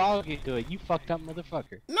put a dog into it? You fucked up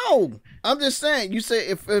motherfucker. No, I'm just saying. You say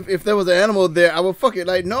if there was an animal there, I would fuck it.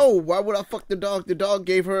 Like, no, why would I fuck the dog? The dog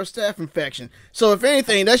gave her a staph infection. So if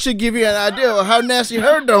anything, that should give you an idea of how nasty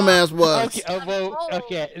her dumb ass was. Okay, well,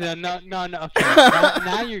 okay, no, okay.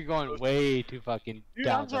 Now you're going way too fucking Dude,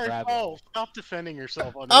 down I'm the sorry, rabbit. Paul. Stop defending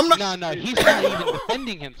yourself on this. I'm not- No, he's not even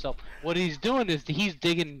defending himself. What he's doing is he's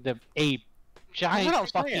digging a That's giant what I'm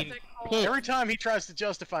fucking saying. pit. Every time he tries to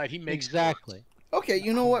justify it, he makes it worse. Exactly. Okay,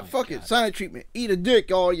 you know Oh what? my Fuck it. God. Silent treatment. Eat a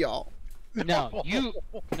dick, all y'all. No,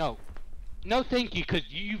 no, thank you, because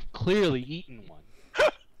you've clearly eaten one.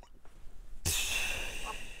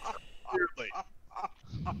 Clearly.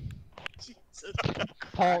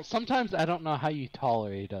 Paul, sometimes I don't know how you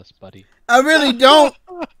tolerate us, buddy. I really don't.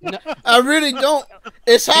 No, I really don't.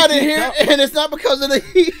 It's hot in here, and it's not because of the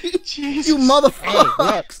heat. Jesus. You Hey,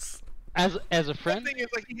 motherfuckers. as a friend, thing is,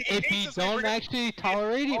 like, he if hates you us, we don't bring it- actually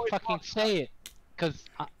tolerate it, always fucking talks say it. Cause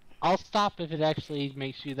I'll stop if it actually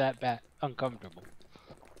makes you that bad uncomfortable.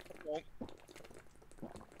 Won't. You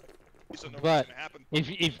don't know But what's gonna happen.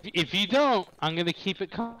 if you don't, I'm gonna keep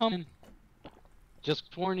it coming. Just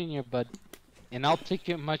warning you, bud. And I'll take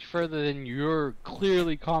it much further than you're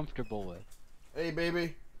clearly comfortable with. Hey,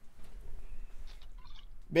 baby.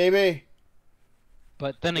 Baby.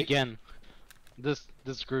 But then again, this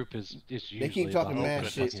group is usually keep talking about mad the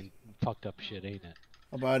shit. fucking fucked up shit, ain't it?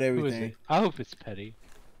 About Who is everything. it? I hope it's petty.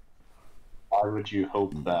 Why would you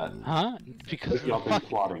hope that? Huh? Because If y'all been fuck.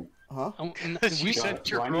 plotting. Huh? You We sent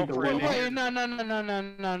your Do I need to girlfriend in wait? here.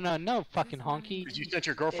 Wait, no, fucking honky. You sent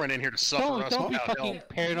your girlfriend in here to suffer Don't us be without fucking help.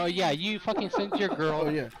 paranoid. Yeah, you fucking sent your girl Oh,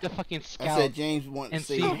 yeah. to fucking I scout said James wanted and to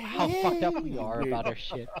say see how fucked up we are weird, about our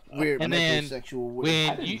shit. weird And then metrosexual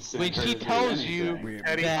When didn't you send when her she to do tells you anything. Weird.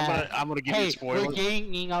 Eddie, that I'm gonna give you hey, spoilers. we're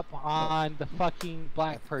ganging up on the fucking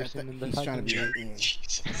black person in the He's trying to fucking. be in.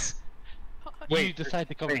 Jesus. You Wait, decide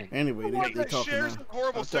to come in. Anyway, The one they that talking shares now.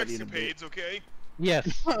 horrible I'll talk to you in a bit. sexcapades, okay?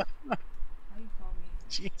 Yes. Why you call me?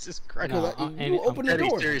 Jesus Christ. No, Because and you open the Eddie,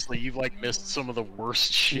 door. seriously, you've like missed some of the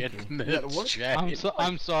worst shit in Yeah, this what? chat.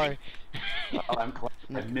 I'm sorry. Well, I'm glad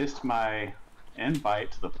I missed my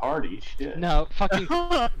invite to the party. Shit. No, fucking.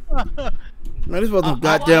 Man, this wasn't a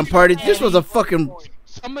I goddamn watched party. it, This was a Eddie. fucking.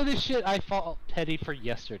 Some of the shit I fought petty for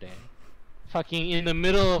yesterday. Fucking in the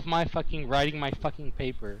middle of my fucking writing my fucking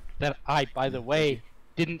paper that I, by the way,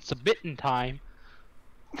 didn't submit in time.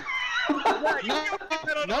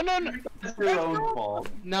 No. It's your own fault.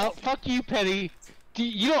 No, fuck you, Petty.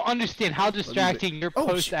 You don't understand how distracting your Oh,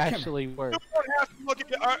 posts shit, camera. actually were. You don't have to look at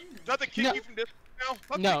the, does that kick No. you from this now?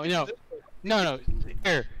 Not No, kick you no. from this. No,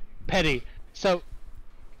 here, Petty. So,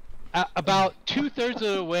 about 2/3 of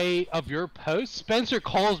the way of your post, Spencer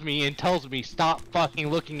calls me and tells me stop fucking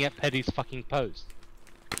looking at Petty's fucking post.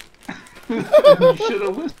 You should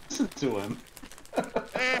have listened to him.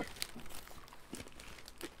 Eh,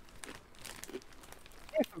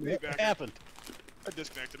 What back. happened? I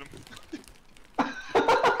disconnected him.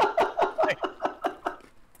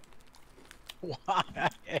 Why?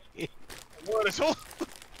 What is all?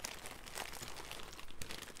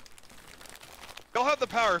 Y'all have the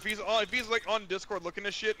power. If he's like on Discord looking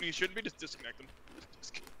at shit and he shouldn't be, just disconnect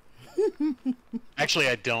him. Actually,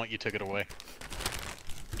 I don't. You took it away.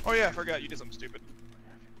 Oh yeah, I forgot. You did something stupid.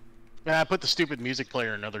 I put the stupid music player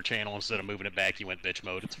in another channel instead of moving it back. You went bitch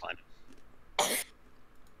mode. It's fine.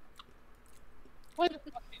 Why the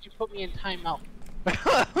fuck did you put me in timeout?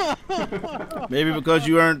 Maybe because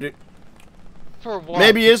you earned it. For what?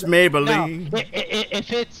 Maybe it's No, Maybelline.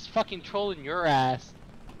 if it's fucking trolling your ass,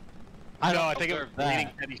 I don't I think it was deserve that. reading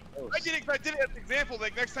Petty's post. I did it as an example.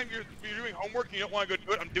 Like next time you're doing homework and you don't want to go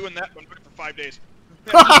do it, I'm doing that. But I'm doing it for 5 days.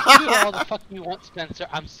 You can do all the fuck you want, Spencer.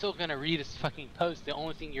 I'm still gonna read his fucking post. The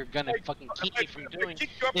only thing you're gonna fucking keep me from doing Kick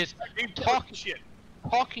you up is and game talk- shit.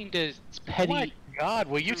 talking to Petty. Oh my God,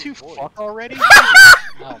 will you two fuck already?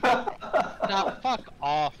 Oh, now fuck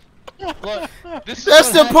off. Look, this is That's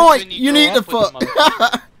what the happens point. when You grow need to up with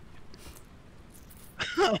fuck.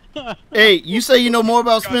 Hey, you say you know more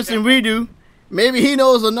about Spencer than we do. Maybe he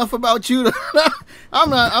knows enough about you to. I'm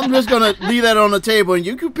not. I'm just gonna leave that on the table, and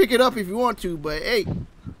you can pick it up if you want to. But hey,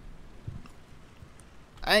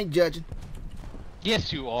 I ain't judging,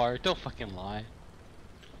 Yes, you are. Don't fucking lie.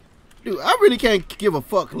 dude. I really can't give a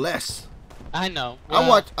fuck less. I know. I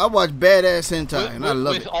watch badass hentai, and I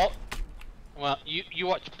love with it. Well, you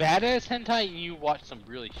watch badass hentai and you watch some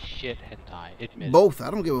really shit hentai. Admit it. Both.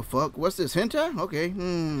 I don't give a fuck. What's this hentai? Okay.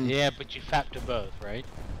 Yeah, but you fap to both, right?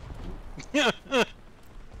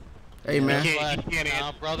 Hey man. can't- But, you can't no,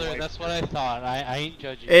 answer brother, like- that's what I thought. I ain't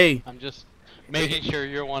judging. Hey. I'm just making sure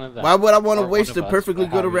you're one of them. Why would I want to Or one waste of a us, perfectly or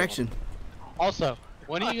good however you want. erection? Also,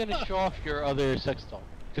 when are you gonna show off your other sex doll?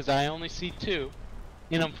 Because I only see two,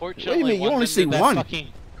 and unfortunately, mean? You one only of them see did that one. fucking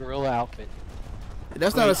gorilla outfit.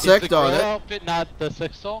 That's Wait, not a is sex the doll. gorilla That outfit not the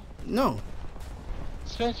sex doll? no.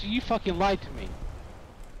 Spencer, you fucking lied to me.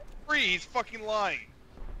 He's fucking lying.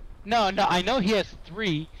 No, I know he has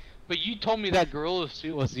three, but you told me that gorilla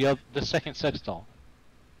suit was the second sex doll.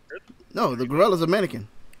 No, the gorilla's a mannequin.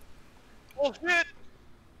 Bullshit.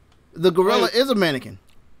 The gorilla Wait. is a mannequin.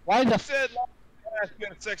 Why the I said you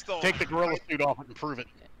got a sex doll. Take the gorilla suit off and prove it.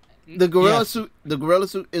 The gorilla Yes. suit. The gorilla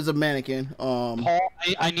suit is a mannequin. Paul,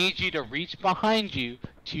 I need you to reach behind you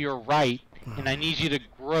to your right, and I need you to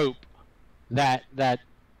grope that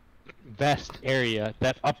vest area,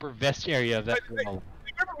 that upper vest area of that Wait, gorilla.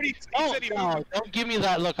 Remember when he Oh, said he no, don't give me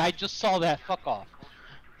that look. I just saw that. Fuck off.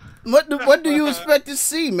 What do you expect to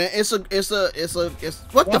see, man? It's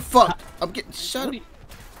what the fuck? I'm getting shut What up. do you-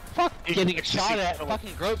 fuck You getting can shot see at? Philip.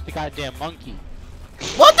 Fucking grope the goddamn monkey.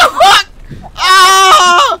 What the fuck?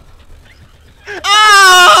 Ah!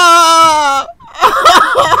 Ah!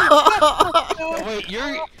 Oh, wait,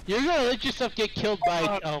 you're gonna let yourself get killed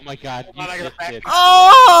by? Oh my god, you I just gotta did.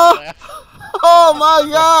 Oh! Oh my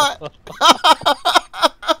god!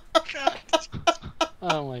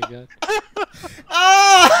 Oh my god.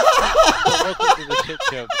 Ah! Welcome to the shit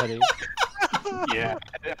show, buddy. Yeah,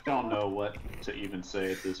 I don't know what to even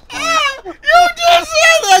say at this point. You just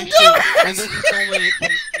said that, You should- dude! and this is only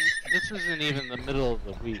this isn't even the middle of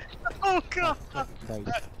the week. Oh god! Fucking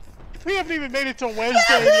Christ. We haven't even made it till Wednesday,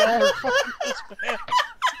 and y'all are fucking this bad.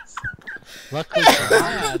 Luckily for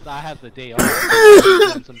I have the day off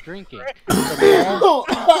and some drinking. So,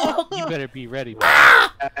 Paul, you better be ready. Man.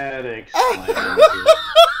 That explains it.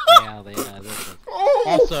 Yeah, listen.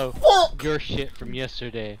 Also, your shit from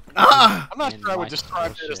yesterday. Ah! I'm not and sure I my would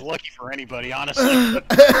describe it as bullshit. lucky for anybody, honestly.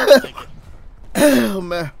 But Oh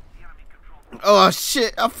man. Oh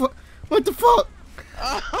shit. What the fuck?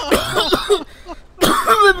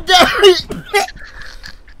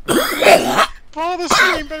 oh, this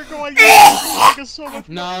game better go like this. So much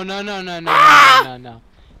No.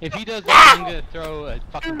 If he does that, I'm gonna throw a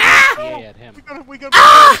fucking PA at him. we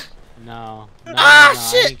gotta No. Ah I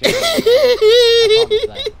shit! ain't gonna do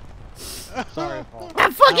that. I promise that. Sorry, Paul. I I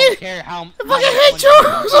fucking don't care how I fucking hate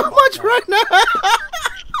you so much right now.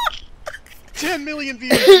 10 million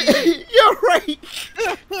views. You're right.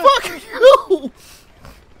 Fuck you.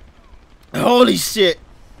 Holy shit,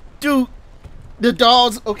 dude. The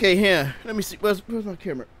dogs. Okay, here. Let me see. Where's my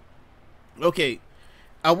camera? Okay,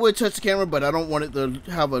 I would touch the camera, but I don't want it to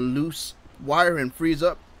have a loose wire and freeze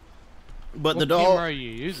up. But What the dog. camera are you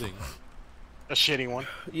using? A shitty one.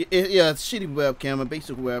 Yeah, it's a shitty webcam, a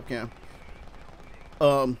basic webcam.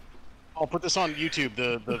 I'll put this on YouTube.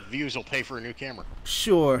 The views will pay for a new camera.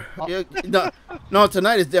 Sure. Yeah, no,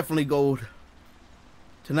 tonight is definitely gold.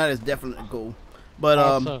 Tonight is definitely gold. But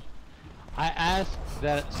Also, I asked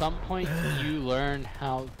that at some point you learn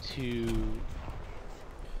how to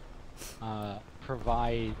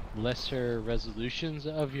provide lesser resolutions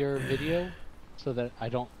of your video, so that I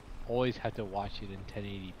don't always have to watch it in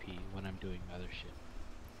 1080p when I'm doing other shit.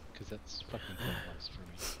 Because that's fucking pointless for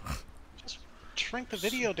me. Just shrink the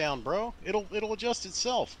video down, bro. It'll adjust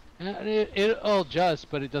itself. And it'll adjust,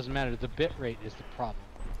 but it doesn't matter. The bitrate is the problem.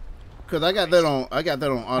 cause I got that on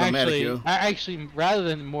automatic. Actually, Yo. actually, rather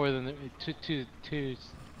than more than to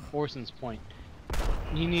Orson's point,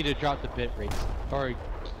 you need to drop the bitrate or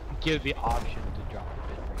give the option to drop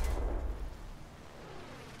the bitrate.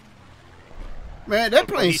 Man, that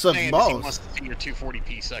What plane he's sucks saying is he balls. wants to see your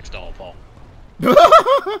 240p sex doll, Paul.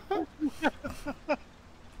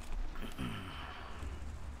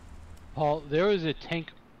 Paul, there was a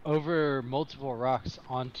tank over multiple rocks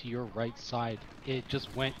onto your right side. It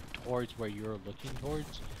just went towards where you were looking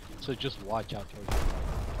towards, so just watch out towards your right.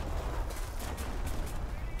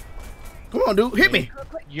 Come on, dude, hit me.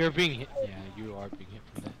 You're being hit. Yeah, you are being hit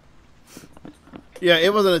from that. Yeah,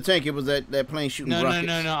 it wasn't a tank. It was that plane shooting rockets.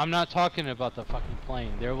 No. I'm not talking about the fucking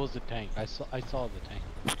plane. There was a tank. I saw the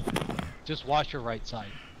tank. Just watch your right side.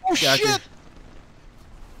 Oh Gotcha. shit!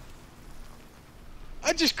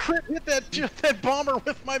 I just crit hit that bomber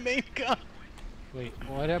with my main gun. Wait,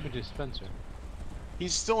 what happened to Spencer?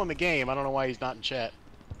 He's still in the game. I don't know why he's not in chat.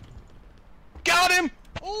 Got him!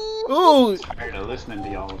 Ooh! Ooh, Tired of listening to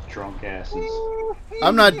y'all drunk asses.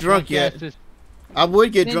 I'm not drunk yet. Yes, I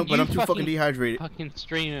would get Then drunk, but you I'm too fucking fucking- dehydrated. fucking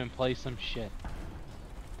stream and play some shit.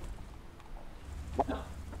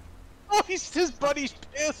 Oh, his buddy's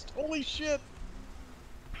pissed. Holy shit!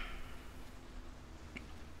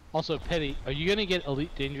 Also, Petty, are you gonna get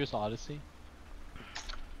Elite Dangerous Odyssey?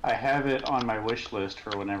 I have it on my wish list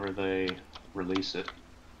for whenever they release it.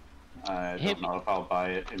 I Hit don't know if I'll buy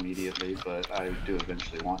it immediately, but I do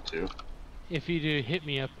eventually want to. If you do, hit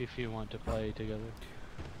me up if you want to play together.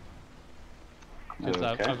 Because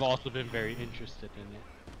Okay. I've also been very interested in it.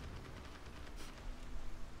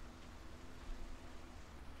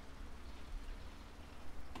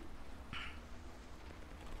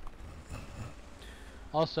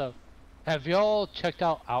 Also, have y'all checked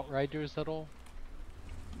out Outriders at all?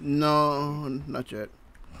 No, not yet.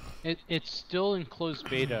 It's still in closed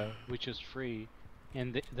beta, which is free,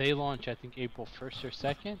 and they launch I think April 1st or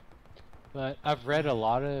 2nd. But I've read a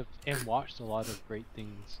lot of and watched a lot of great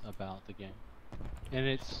things about the game, and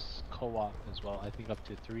it's co-op as well. I think up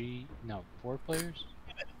to 4 players.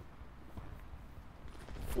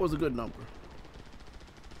 4's a good number.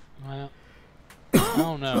 Well, I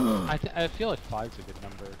don't know. I feel like 5's a good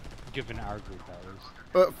number, given our group that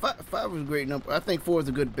is. Five is a great number. I think 4 is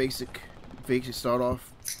a good basic start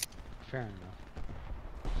off. fair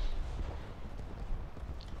enough.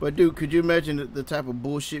 But dude, could you imagine the type of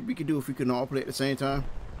bullshit we could do if we could all play at the same time?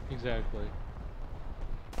 Exactly.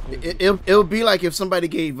 It would be like if somebody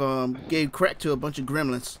gave crack to a bunch of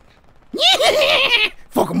gremlins.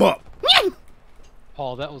 Fuck them up.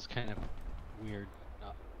 Paul, that was kind of weird.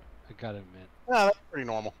 I gotta admit. No, that's pretty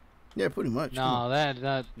normal. Yeah, pretty much. No,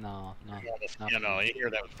 no. You know, you hear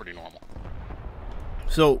that was pretty normal.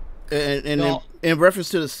 So, and No. in reference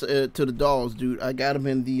to the dolls, dude, I got them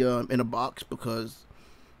in a box because,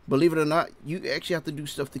 believe it or not, you actually have to do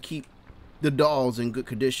stuff to keep the dolls in good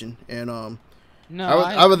condition. And No,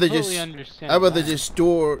 I would completely understand. I'd rather that. just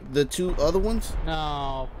store the two other ones.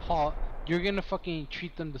 No, Paul, you're gonna fucking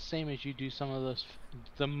treat them the same as you do some of those,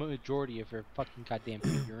 the majority of your fucking goddamn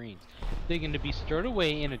figurines. They're gonna be stored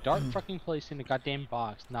away in a dark fucking place in a goddamn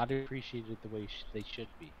box, not appreciated the way they should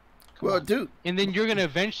be. Come Well, on. dude, And then you're gonna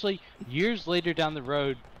eventually, years later down the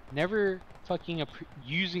road, never fucking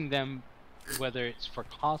using them, whether it's for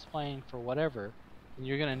cosplaying, for whatever, and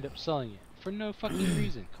you're gonna end up selling it for no fucking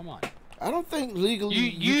reason. Come on. I don't think legally You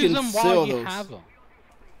you use can them sell while you those. have them.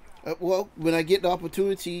 Well, when I get the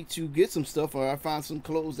opportunity to get some stuff, or I find some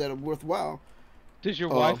clothes that are worthwhile. Does your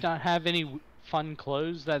wife not have any fun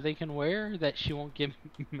clothes that they can wear that she won't get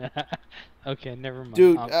mad? Okay, never mind.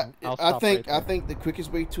 Dude, I'll I stop think right I think the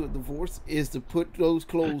quickest way to a divorce is to put those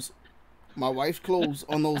clothes, my wife's clothes,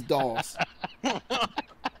 on those dolls.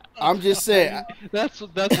 I'm just saying. there. That's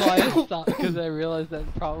why I stopped, because I realized that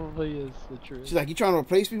probably is the truth. She's like, "You trying to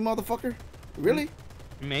replace me, motherfucker? Really?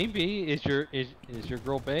 Maybe is your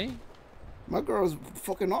girl bae? My girl is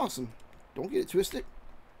fucking awesome. Don't get it twisted.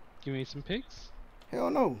 Give me some pics.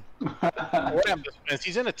 Hell no." What happened to Spence?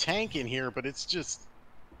 He's in a tank in here, but it's just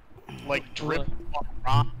like dripping on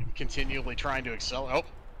rock, continually trying to excel. Oh,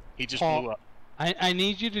 he just Paul, blew up. I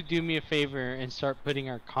need you to do me a favor and start putting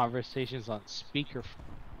our conversations on speaker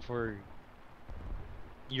for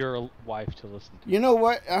your wife to listen to. You know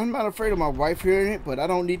what? I'm not afraid of my wife hearing it, but I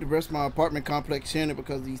don't need the rest of my apartment complex hearing it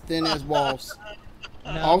because of these thin ass walls.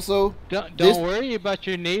 No, Also, don't this- worry about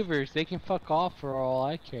your neighbors. They can fuck off for all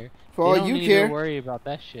I care. For all They don't you need care. to worry about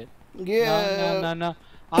that shit. Yeah. No.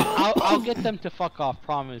 I'll get them to fuck off.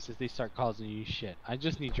 Promise. If they start causing you shit, I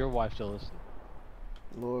just need your wife to listen.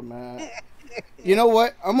 Lord, man. You know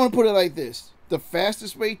what? I'm gonna put it like this: the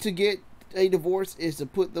fastest way to get a divorce is to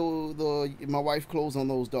put my wife's clothes on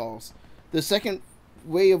those dolls. The second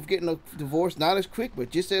way of getting a divorce, not as quick, but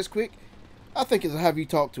just as quick, I think, is to have you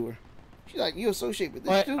talk to her. She's like, "You associate with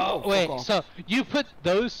this Wait, dude? oh, Fuck wait. off." So you put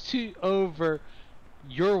those two over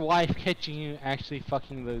your wife catching you actually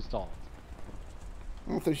fucking those dolls?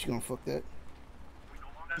 I don't think she's gonna fuck that.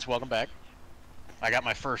 Welcome back. I got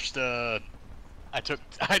my first. I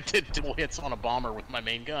did double hits on a bomber with my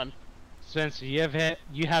main gun. Spencer, you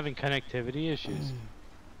having connectivity issues?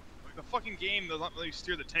 The fucking game does not let you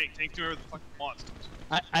steer the tank. Tank's doing everything the fucking monsters.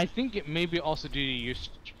 I think it may be also due to your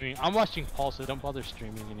streaming. I'm watching Paul, so don't bother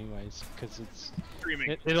streaming anyways, because it's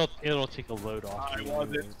Streaming. it'll take a load off. I you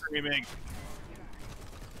wasn't anyways. streaming.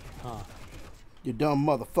 Huh. You dumb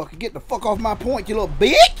motherfucker! Get the fuck off my point, you little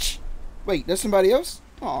bitch! Wait, that's somebody else?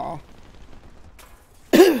 Aw.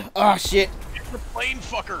 Ah, shit. It's the plane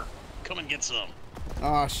fucker. Come and get some.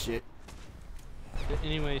 Ah, shit. But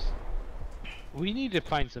anyways, we need to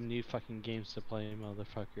find some new fucking games to play,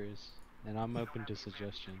 motherfuckers, and I'm open to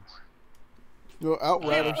suggestions. Your I can't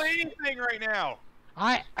Outriders. play anything right now.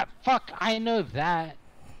 Fuck, I know that,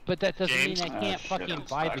 but that doesn't James? mean I can't shit, fucking I'm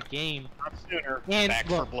buy the stuck. game. Not sooner. And Back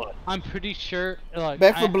for look, blood. I'm pretty sure, like,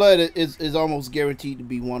 Back for Blood is almost guaranteed to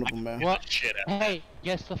be one of them, man. Well, Shit out. hey,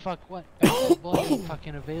 guess the fuck what? Back for Blood is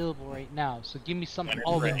fucking available right now, so give me some Leonard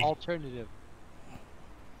other Ray. alternative.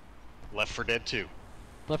 Left 4 Dead 2.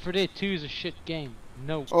 Left 4 Dead 2 is a shit game.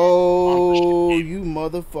 No. Oh, you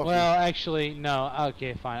motherfucker. Well, actually, no.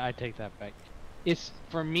 Okay, fine. I take that back. It's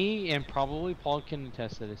for me, and probably Paul can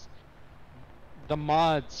attest to this. The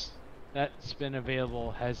mods that's been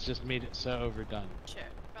available has just made it so overdone. Shit,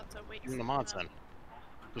 about to wait. Give me the for mods then.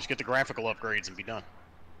 Just get the graphical upgrades and be done.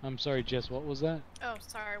 I'm sorry, Jess. What was that? Oh,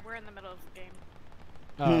 sorry, we're in the middle of the game.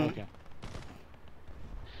 Oh, okay.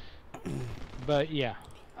 But yeah,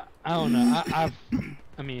 I don't know.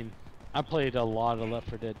 I mean, I played a lot of Left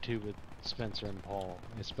 4 Dead 2 with Spencer and Paul,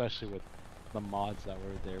 especially with the mods that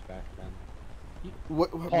were there back then.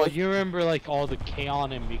 Paul, you remember like all the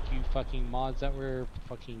K-On and Mickey fucking mods that were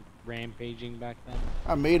fucking rampaging back then?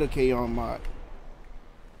 I made a K-On mod.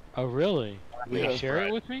 Oh really? Will Yeah. you share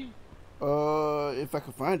it with me? If I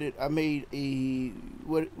could find it, I made a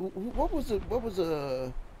what was the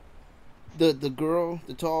girl,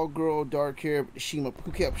 the tall girl, dark hair, Shima,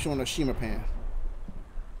 who kept showing her Shima pan.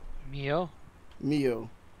 Mio? Mio.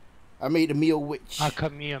 I made the Mio witch.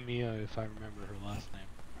 Camilla Mio, if I remember her last name.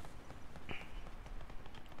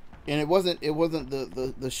 And it wasn't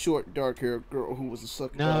the short dark haired girl who was a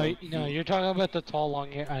sucker. No, no, you're talking about the tall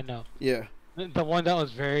long hair. I know. Yeah. The one that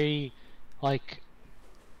was very, like,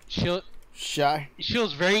 shy. She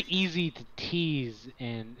was very easy to tease,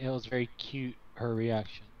 and it was very cute. Her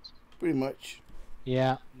reactions. Pretty much.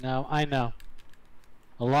 Yeah. No, I know.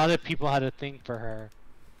 A lot of people had a thing for her.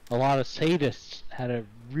 A lot of sadists had a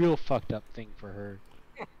real fucked up thing for her.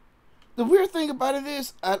 The weird thing about it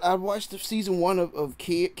is, I watched the season 1 of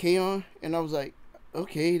K-On! And I was like,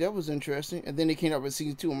 okay, that was interesting. And then they came out with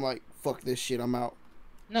season 2. I'm like, fuck this shit, I'm out.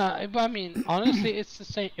 No, but I mean, honestly, it's the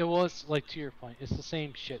same. It was, like, to your point, it's the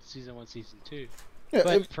same shit, season 1, season 2. Yeah,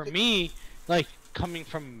 but for me, like, coming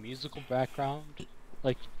from a musical background,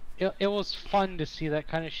 like, it was fun to see that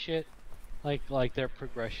kind of shit. Like their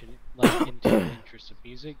progression, like, into the interest of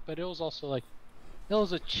music. But it was also, like, it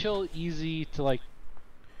was a chill, easy to, like,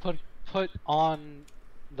 put on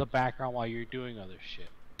the background while you're doing other shit.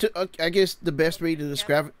 I guess the best way to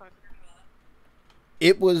describe it,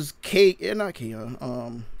 it was not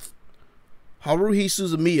K-On! Haruhi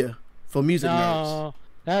Suzumiya for music nerds.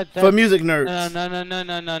 For music nerds. No.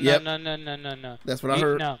 That's what I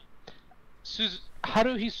heard. No.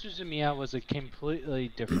 Haruhi Suzumiya was a completely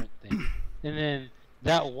different thing. And then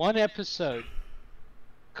that one episode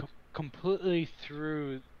completely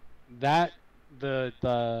threw that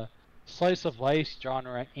the slice of life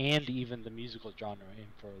genre and even the musical genre in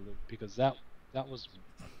for a loop, because that was,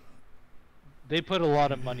 they put a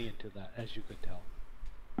lot of money into that, as you could tell.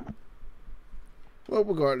 Well,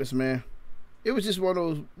 regardless, man, it was just one of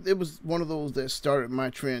those. It was one of those that started my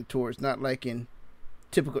trend towards not liking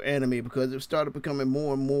typical anime, because it started becoming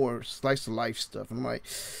more and more slice of life stuff. I'm like,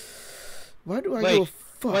 why do I give a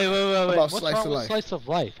fuck about What's slice wrong of with life? Slice of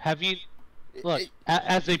life? Have you look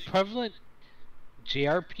as a prevalent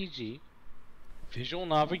JRPG visual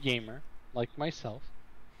novel gamer like myself?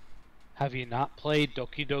 Have you not played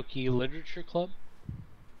Doki Doki Literature Club?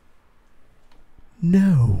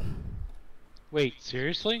 No. Wait,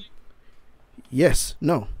 seriously? Yes.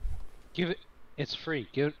 No. Give it. It's free.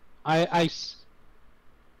 Give it.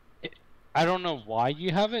 I don't know why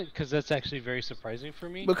you haven't, because that's actually very surprising for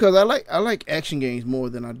me. Because I like action games more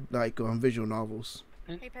than I like visual novels.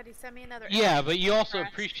 Hey, Petty, send me another. Yeah, but you also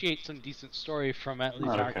appreciate some decent story from at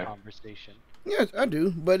least our conversation. Yes, I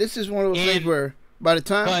do. But it's just one of those things where by the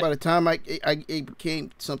time it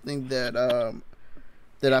became something that I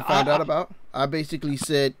found out about, I basically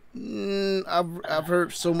said, I've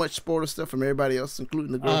heard so much spoiler stuff from everybody else,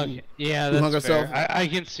 including the girl who hung herself. I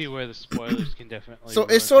can see where the spoilers can definitely. So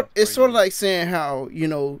it's sort of like saying how, you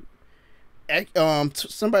know,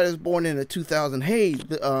 somebody was born in the 2000. Hey,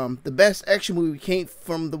 the best action movie came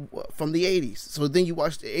from the 80s. So then you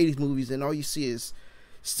watch the 80s movies and all you see is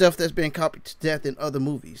stuff that's been copied to death in other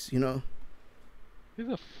movies. You know.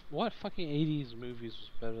 What fucking 80s movies was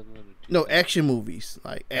better than the 2000s? No, action movies,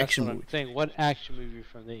 like action movies. I'm saying, what action movie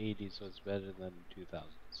from the 80s was better than the 2000s?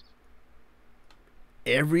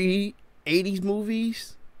 Every 80s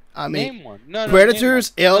movies. I mean, name one. No,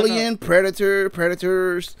 Predators, name one. Alien,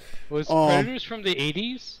 Predators. Was Predators from the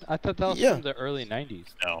 80s? I thought that was from the early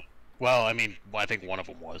 90s. No. Well, I mean, I think one of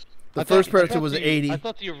them was. The first Predator was 80. I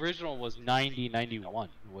thought the original was 90, 91.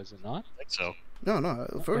 Was it not? I think so. No.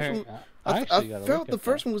 The first one. I felt the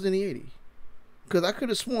first one was in the 80s. Because I could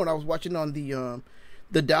have sworn I was watching on the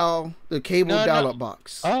cable dial-up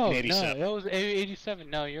box. Oh, 87. no, it was 87.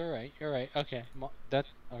 No, you're right. Okay, okay,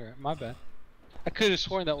 my bad. I could have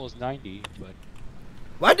sworn that was 90, but...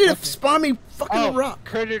 Why did it spawn me fucking a rock?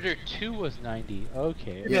 Predator 2 was 90.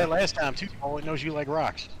 Okay. Yeah, last time too. All it knows you like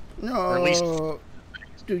rocks. No, or at least...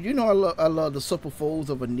 dude, you know I love the supple folds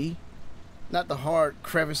of a knee, not the hard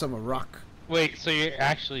crevice of a rock. Wait, so you're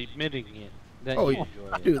actually admitting it? That you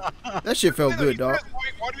enjoy it. Dude, that shit felt good, dog.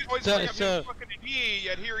 Why do you always bring up his fucking knee,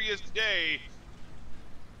 yet here he is today?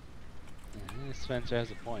 Spencer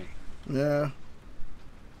has a point. Yeah.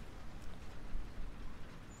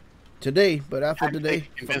 Today, but after today,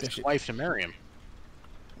 convince his wife to marry him.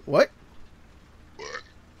 What?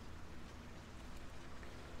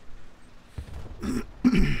 Poor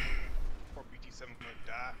BT7 gonna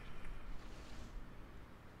die.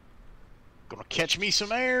 Gonna catch me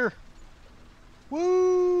some air.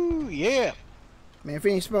 Woo! Yeah. Man, if he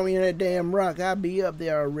ain't spun me in that damn rock, I'd be up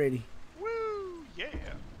there already. Woo! Yeah.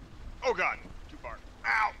 Oh god, too far.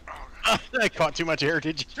 Ow! Oh, I caught too much air,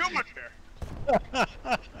 did you? too much air.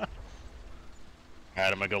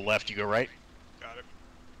 Alright, I'm gonna go left, you go right. Got it.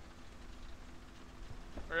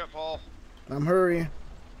 Hurry up, Paul. I'm hurrying.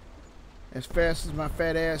 as fast as my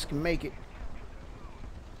fat ass can make it.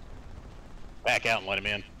 Back out and let him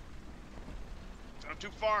in. It's not too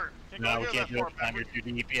far. Can't No, go we near can't that do far it down. You're backward.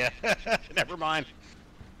 too deep. Yeah. Never mind.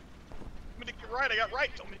 I'm gonna get right. I got right.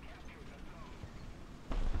 Tell me.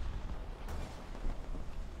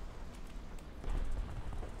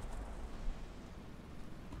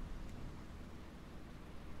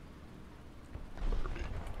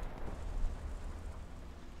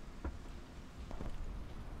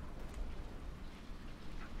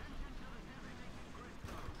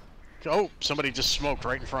 Oh, somebody just smoked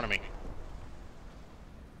right in front of me.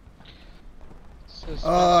 So, Spencer,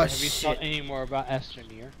 Oh, have you thought shit. any more about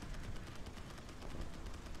Astroneer?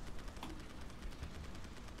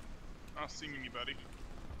 Not seeing anybody.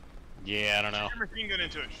 Yeah, I don't know. Get your machine gun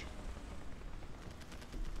into it.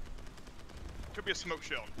 Could be a smoke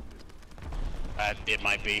shell. It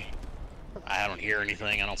might be. I don't hear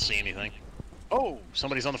anything. I don't see anything. Oh,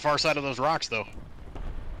 somebody's on the far side of those rocks, though.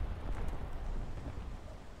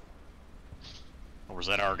 Or was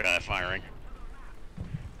that our guy firing?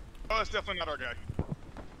 Oh, that's definitely not our guy.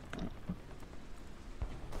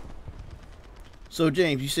 So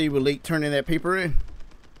James, you say you were late turning that paper in?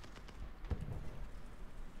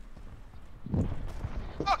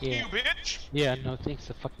 Fuck Yeah. you, bitch! Yeah, no thanks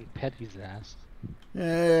to fucking Petty's ass.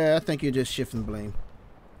 Yeah, I think you're just shifting blame.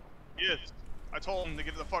 Yes. I told him to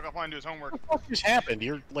get the fuck off and do his homework. What the fuck just happened?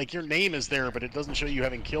 Your name is there, but it doesn't show you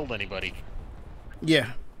having killed anybody.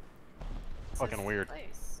 Yeah. Fucking This weird.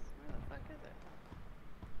 place. Where the fuck is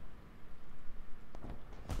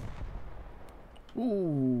it?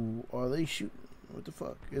 Ooh, are they shooting? What the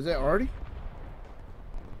fuck? Is that Artie?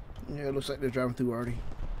 Yeah, it looks like they're driving through Artie.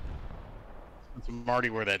 That's Marty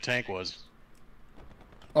where that tank was.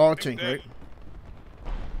 Oh, tank, right?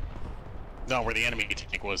 No, where the enemy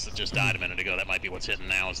tank was that just died a minute ago. That might be what's hitting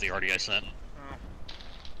now is the RD I sent. Oh.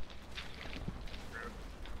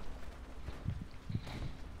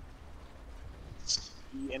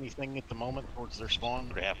 See anything at the moment towards their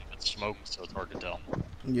spawn? They have smoke, so it's hard to tell.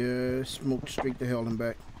 Yeah, smoke straight to hell and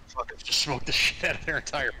back. Fuck, just smoked the shit out of their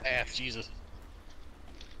entire path. Jesus.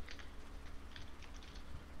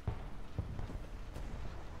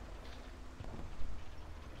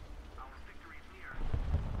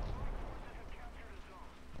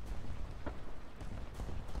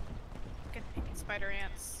 Fucking picking spider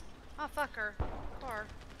ants. Oh, fuck her. Car.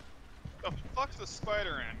 The fuck's the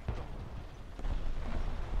spider ant?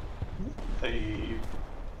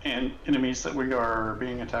 And enemies that we are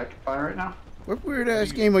being attacked by right now? What weird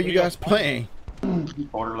ass game are you guys playing?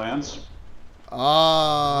 Borderlands.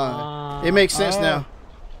 Ah, it makes sense now.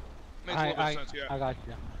 Makes a little bit of sense, yeah. I got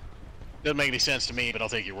you. Doesn't make any sense to me, but I'll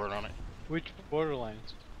take your word on it. Which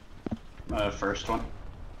Borderlands? First one.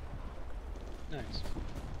 Nice.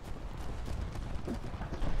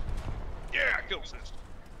 Yeah, kill assist.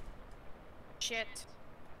 Shit.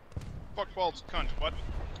 Fuck balls, cunt. What?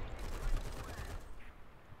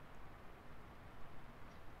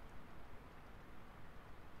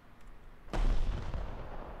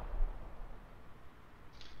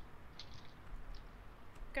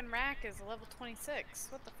 Fucking rack is level 26.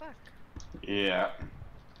 What the fuck? Yeah.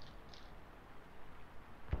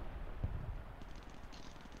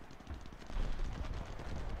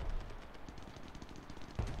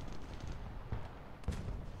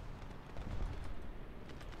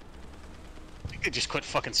 You could just quit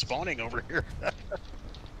fucking spawning over here.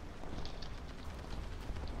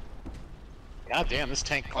 God damn, this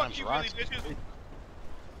tank Fuck climbs you, rocks. really, bitches.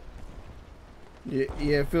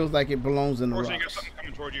 Yeah, it feels like it belongs in the Unfortunately, you got rocks. something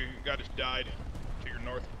coming toward you. You guy just died to your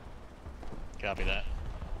north. Copy that.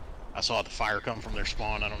 I saw the fire come from their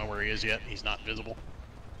spawn. I don't know where he is yet. He's not visible.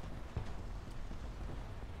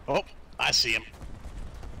 Oh, I see him.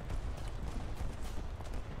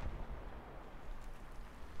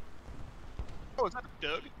 Oh, is that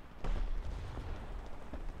Doug?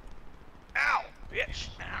 Ow! Bitch!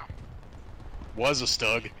 Ow! Was a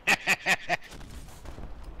stug.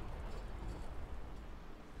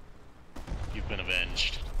 You've been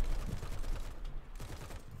avenged.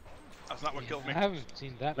 That's not what killed me. I haven't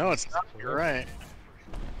seen that. No, it's not. You're right.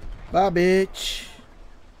 Bye, bitch.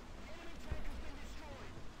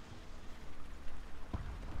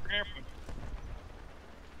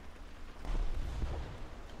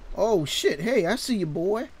 Oh shit! Hey, I see you,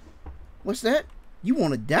 boy. What's that? You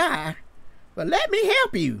want to die? But let me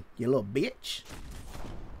help you, you little bitch.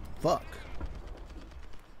 Fuck.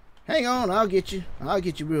 Hang on, I'll get you. I'll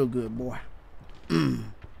get you real good, boy.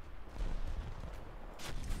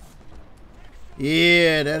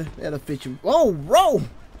 Yeah, that'll fit you. Oh, roll.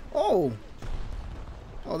 Oh,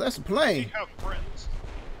 that's a We plane. have friends.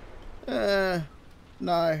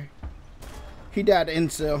 No. He died to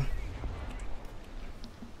incel.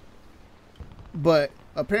 But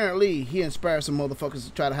apparently he inspired some motherfuckers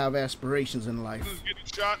to try to have aspirations in life. Who's getting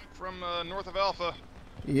shot from north of Alpha?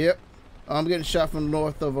 Yep. I'm getting shot from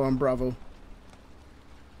north of Bravo.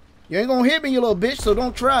 You ain't gonna hit me, you little bitch, so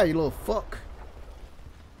don't try, you little fuck.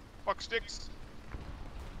 Fuck sticks.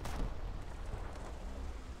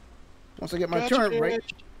 Once I get my turn right.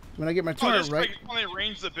 When I get my turn just right. like only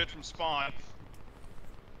range the bit from spawn.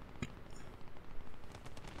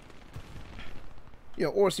 Yo,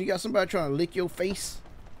 Orson, you got somebody trying to lick your face?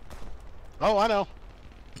 Oh, I know.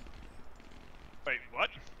 Wait, what?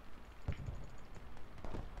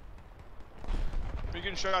 Where you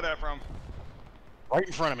getting shot at from? Right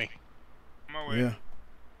in front of me. On my way. Yeah.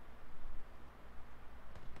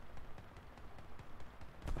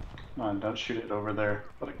 Come on, don't shoot it over there.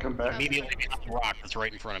 Let it come back. Immediately behind the rock that's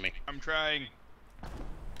right in front of me. I'm trying.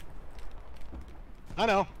 I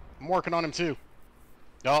know. I'm working on him too.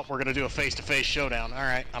 Oh, we're gonna do a face-to-face showdown. All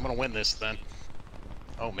right, I'm gonna win this then.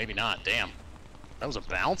 Oh, maybe not. Damn. That was a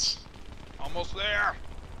bounce? Almost there.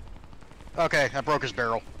 Okay, I broke his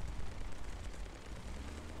barrel.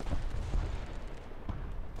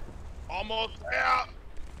 Almost there.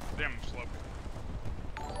 Damn, I'm slow.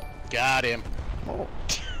 Got him. Oh.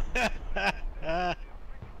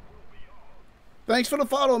 Thanks for the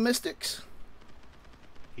follow, Mystics.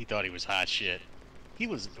 He thought he was hot shit. He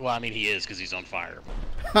was, well, I mean, he is because he's on fire.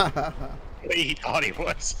 He thought he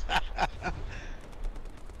was.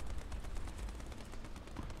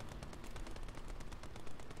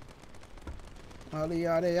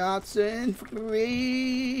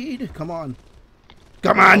 Come on.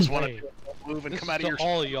 Come on! Hey, Move and this come out is of your to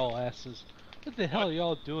all y'all asses. What the hell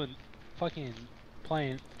y'all doing fucking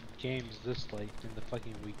playing games this late in the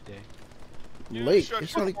fucking weekday? Late. Shut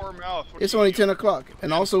It's your only, poor mouth. What it's do only you 10 o'clock.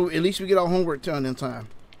 And also, at least we get our homework done in time.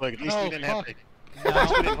 Look, at least Oh, we didn't have fuck. to. At least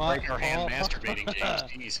we didn't No, break our hand fuck. masturbating, James.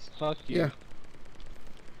 Jeez. Fuck you. Yeah.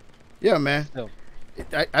 Yeah, man. No.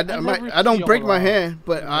 I never don't see break y'all my around. hand,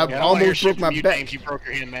 but I Yeah, I don't wanna hear almost shit broke from my you, back. James. You broke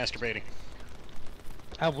your hand masturbating.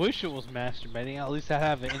 I wish it was masturbating. At least I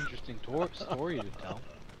have an interesting story to tell.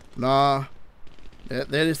 Nah. They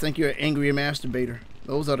just think you're an angry masturbator.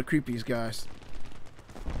 Those are the creepiest guys.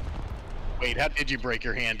 Wait, how did you break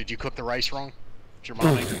your hand? Did you cook the rice wrong? Did your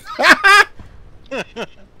mom make it?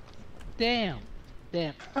 Damn.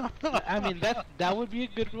 Damn. I mean, that would be a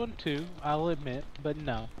good one too, I'll admit, but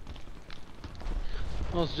no.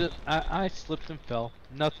 It was just, I slipped and fell.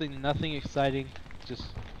 Nothing exciting, just,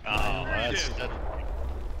 Oh, that's...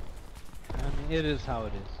 I mean, it is how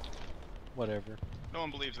it is. Whatever. No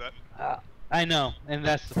one believes that. I know, and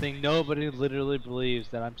that's the thing, nobody literally believes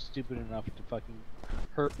that I'm stupid enough to fucking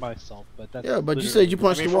hurt myself, but that's Yeah, but you literally- said you I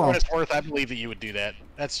punched mean, the for wall. what it's worth, I believe that you would do that.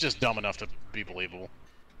 That's just dumb enough to be believable.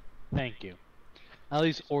 Thank you. At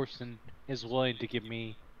least Orson is willing to give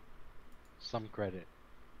me some credit.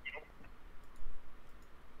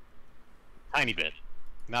 Tiny bit.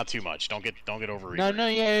 Not too much. Don't get over No,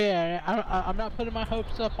 yeah. I'm not putting my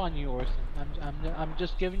hopes up on you, Orson. I'm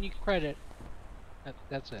just giving you credit.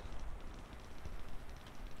 That's it.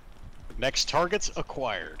 Next targets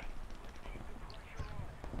acquired.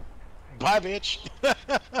 Bye, bitch.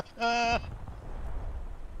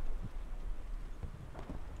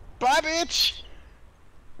 Bye, bitch.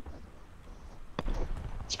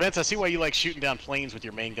 Spence, I see why you like shooting down planes with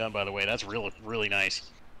your main gun, by the way. That's really nice.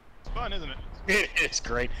 It's fun, isn't it? It's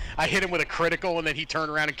great. I hit him with a critical, and then he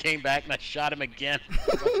turned around and came back, and I shot him again.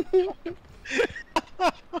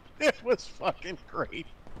 It was fucking great.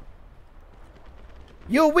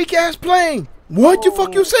 Yo, weak ass plane! What the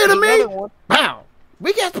fuck you say to There's me? another one. Pow!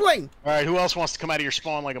 Weak ass plane! Alright, who else wants to come out of your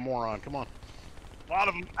spawn like a moron? Come on. A lot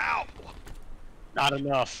of them. Ow! Not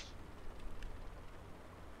enough.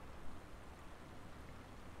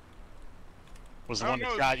 Was the I one don't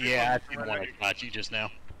that know, shot? there's Yeah, I one see the one right. that shot you just now.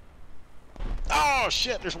 Oh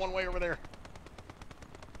shit, there's one way over there.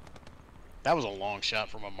 That was a long shot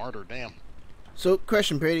from a martyr, damn. So,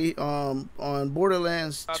 question, Petty. On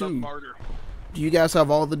Borderlands Not a 2, martyr. do you guys have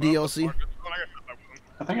all the Well, DLC? martyr. Well, I got that one.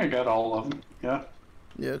 I think I got all of them. Yeah.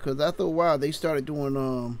 Yeah, because after a while they started doing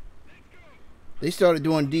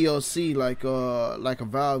DLC like a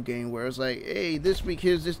Valve game where it's like, hey, this week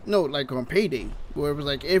here's this, no, like on Payday, where it was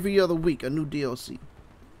like every other week a new DLC.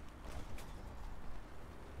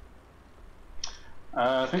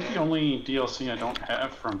 I think the only DLC I don't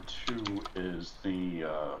have from 2 is the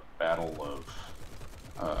Battle of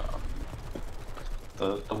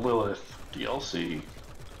the Lilith DLC,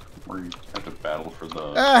 where you have to battle for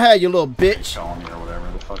the I had you little bitch. colony or whatever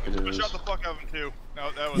the fuck it I is. shot the fuck out of him too.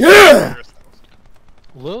 No, that was Yeah! hilarious.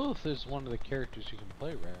 Lilith is one of the characters you can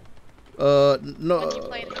play, right? No. When you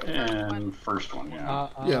played the first one. And first one, yeah.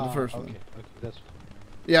 Yeah, the first one. Okay, that's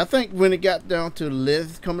Yeah, I think when it got down to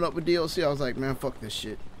Lith coming up with DLC, I was like, man, fuck this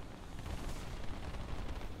shit.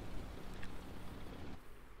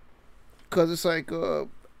 Cause it's like,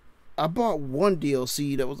 I bought one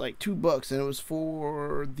DLC that was like $2, and it was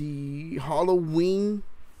for the Halloween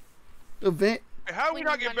event. Hey, how do we When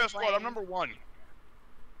not you get run best squad? away. I'm number 1.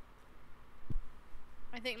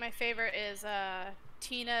 I think my favorite is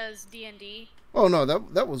Tina's D&D. Oh no,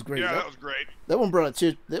 that was great. Yeah, that was great. That one brought a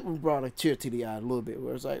tear. That one brought a tear to the eye a little bit.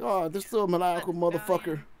 Where it's like, oh, this little maniacal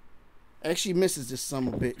motherfucker actually misses this son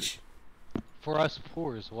of a bitch. For us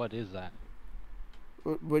poors, what is that?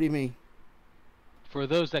 What do you mean? For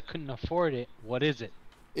those that couldn't afford it, what is it?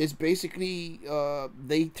 It's basically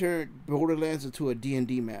they turned Borderlands into a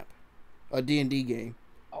D&D map, a D&D game.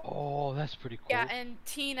 Oh, that's pretty cool. Yeah, and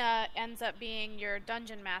Tina ends up being your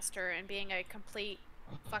dungeon master and being a complete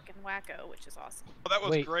fucking wacko, which is awesome. Oh, that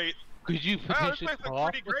was Wait. great. Could you this potentially place looked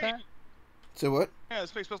co-op pretty with great. that? So what? Yeah,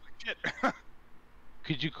 this place smells like shit.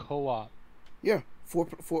 Could you co-op? Yeah, four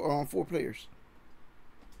players.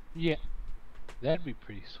 Yeah, that'd be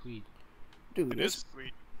pretty sweet. Dude, It that's is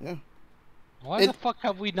sweet. yeah. Why It- the fuck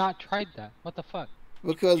have we not tried that? What the fuck?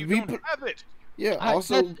 Because You we don't have it. yeah. I-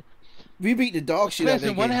 Also, that's- we beat the dog shit out of that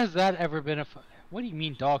Listen, when game. has that ever been a? What do you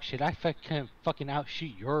mean dog shit? I fucking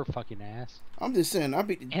outshoot your fucking ass, I'm just saying, I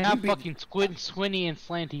beat the. and we I'm beat- fucking squinty and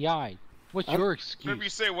slanty eyed. What's your Whenever you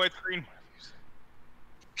excuse? say widescreen,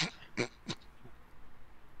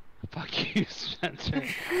 Fuck you, Spencer.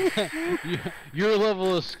 Your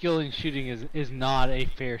level of skill in shooting is not a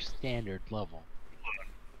fair standard level.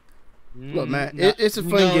 Look, man, No, it's a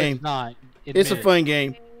fun no, game. It's not. It's a Admit it. fun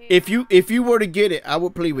game. If you were to get it, I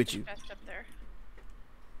would play with you. Chest up there.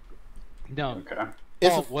 No. Okay. It's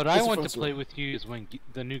Paul, a- what it's I a want fun to play story. with you is when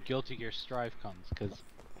the new Guilty Gear Strive comes, because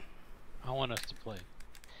I want us to play.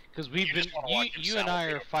 Because we've You been, just wanna watch him you and I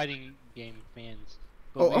salivate are over fighting game fans.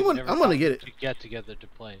 Oh, we've never I'm gonna thought get it. to get together to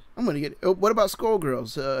play. I'm gonna get it. Oh, what about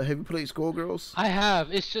Skullgirls? Have you played Skullgirls? I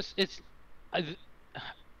have. It's just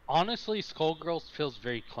honestly, Skullgirls feels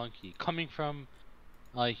very clunky. Coming from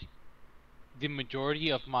like the majority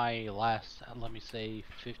of my last, let me say,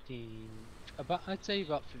 15, I'd say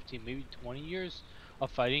about 15, maybe 20 years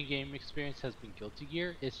of fighting game experience has been Guilty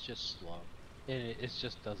Gear. It's just slow, and it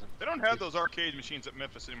just doesn't. they don't have those arcade machines at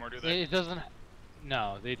Memphis anymore, do they? It doesn't.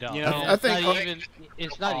 No, they don't. You And know, I it's think- not even.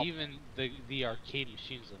 It's not even the arcade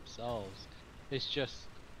machines themselves. It's just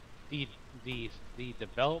the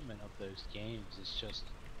development of those games. It's just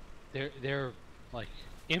they're like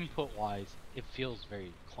input wise, it feels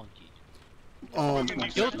very clunky.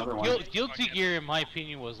 Guilty Gear, in my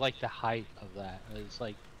opinion, was like the height of that. It's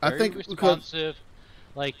like I very think because- responsive,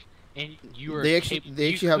 like, and you were They actually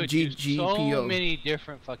you have could do so GPO. many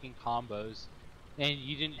different fucking combos, and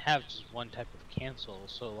you didn't have just one type of cancel.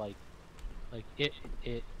 So like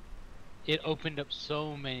it opened up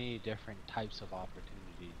so many different types of opportunities.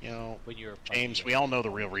 You know, when you were fighting James, it. we all know the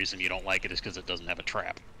real reason you don't like it is because it doesn't have a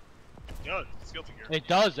trap. Yeah, it's Guilty Gear. It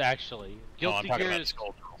does actually. No, I'm Guilty talking Gear about is.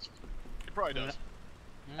 Skullgirls. It probably does.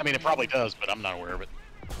 I mean, it probably does, but I'm not aware of it.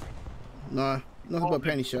 Nah, nothing but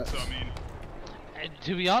panty shots. So, I mean,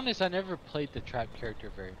 To be honest, I never played the trap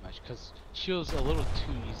character very much because she was a little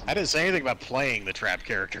too easy. I didn't say anything about playing the trap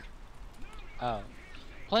character.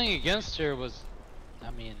 Playing against her was,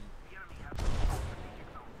 I mean,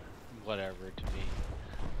 whatever to me.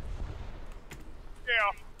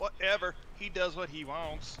 yeah, whatever. He does what he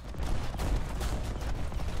wants.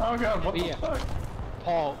 Oh god, what But the yeah. fuck?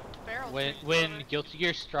 Paul, Barrel when Guilty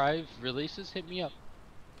Gear Strive releases, hit me up.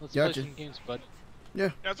 Let's Gotcha. play some games, bud. Yeah,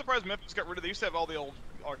 I'm surprised Memphis got rid of. They used to have all the old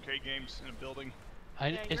arcade games in a building. Yeah,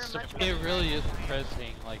 It's you're much it better really is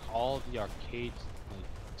depressing. Like all of the arcade like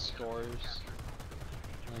stores,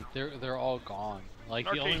 like they're all gone. Like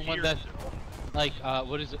the Arcade only one here that's still. like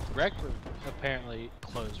what is it? Rec Room apparently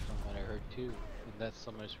closed from what I heard too, and that's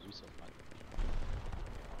the most recent one.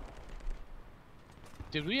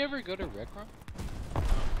 Did we ever go to Rec Room?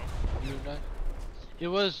 You and I? It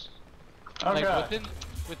was Oh like god.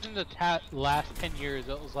 within the last 10 years,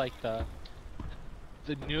 it was like the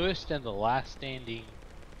newest and the last standing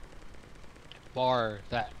bar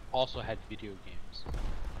that also had video games.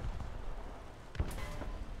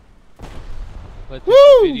 But the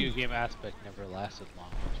Woo! video game aspect never lasted long,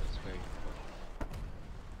 which was very important.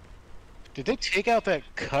 Did they take out that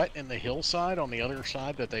cut in the hillside on the other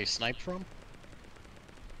side that they sniped from?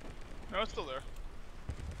 No, it's still there.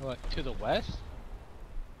 What, to the west?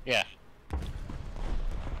 Yeah.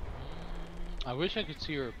 I wish I could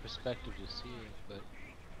see your perspective to see it, but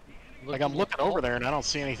Like I'm looking over there and I don't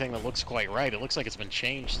see anything that looks quite right. It looks like it's been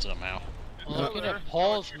changed somehow. Looking at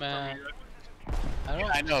Paul's map,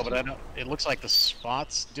 I know, but I don't. It looks like the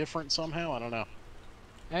spot's different somehow. I don't know.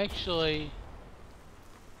 Actually,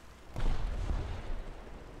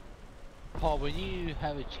 Paul, when you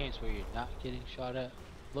have a chance where you're not getting shot at,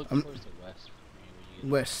 look towards the west. When you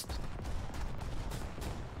get West.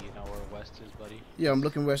 Do you know where west is, buddy? Yeah, I'm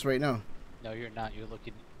looking west right now. No, you're not. You're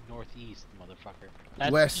looking northeast, motherfucker.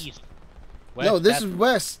 That's West. east. No, this that's is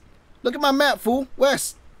west. Look at my map, fool.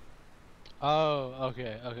 West. Oh,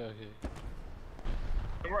 okay.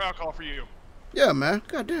 More alcohol for you. Yeah, man.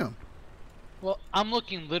 Goddamn. Well, I'm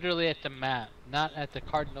looking literally at the map, not at the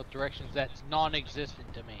cardinal directions. That's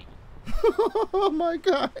non-existent to me. Oh my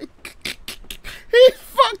god. He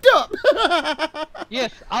fucked up.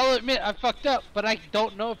 Yes, I'll admit I fucked up, but I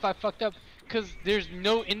don't know if I fucked up because there's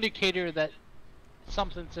no indicator that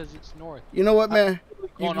something says it's north. You know what, man?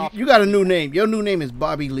 You got a new name. Your new name is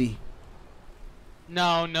Bobby Lee.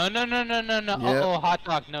 No. Yep. Uh-oh, hot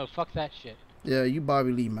dog. No, fuck that shit. Yeah, you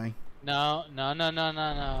Bobby Lee, man. No. All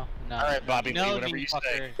right, Bobby, No, whatever you you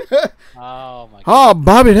say. fucker. Oh my god. Oh,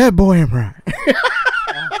 Bobby, that boy am right.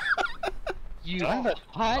 You Oh,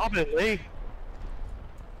 hot? Bobby Lee.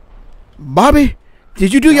 Bobby,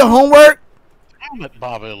 did you do your homework? Damn it,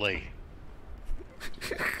 Bobby Lee.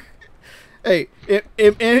 Hey,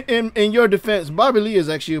 in your defense, Bobby Lee is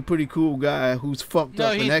actually a pretty cool guy who's fucked No,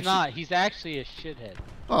 up. he's and actually, not. He's actually a shithead.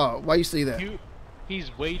 Oh, why you say that?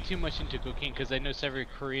 He's way too much into cocaine because I know several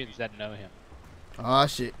Koreans that know him. Ah,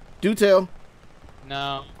 shit. Do tell.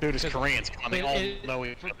 No. Dude, it's Koreans. Come on, they all know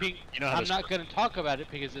it, each other. You know how I'm this not works. going to talk about it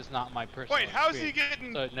because it's not my personal Wait, how's he experience,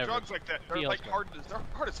 getting so it never drugs like that? They're feels like right. they're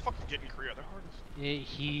hard as fuck to get in Korea. They're hard as.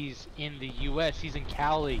 He's in the U.S. He's in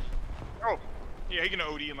Cali. Oh, yeah, he can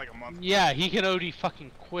OD in like a month. Yeah, he can OD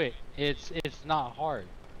fucking quick. It's not hard.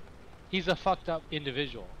 He's a fucked up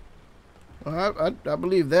individual. Well, I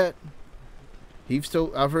believe that. He's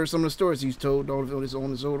told. I've heard some of the stories he's told on his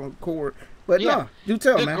own accord. But Yeah. no, do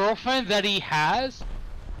tell, The man. girlfriend that he has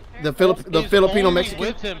The is Filipino only Mexican.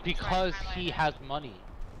 with him because he has money.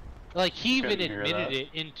 Like he even Couldn't hear admitted that. it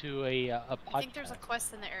into a podcast. I think there's a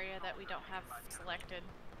quest in the area that we don't have selected.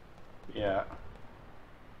 Yeah.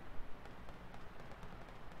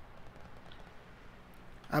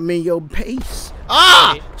 I'm in your pace.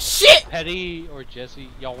 Ah, Hey. shit! Petty or Jesse,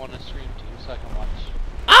 y'all want to stream too so I can watch?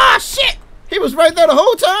 Ah, shit! He was right there the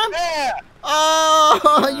whole time. Yeah!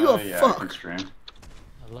 Oh, you a Yeah, I can fuck. stream.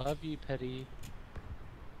 I love you, Petty.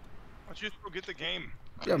 Why don't you just go get the game?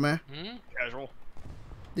 Yeah, man. Hmm? Casual.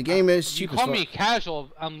 The game is You cheap as call fuck. me casual,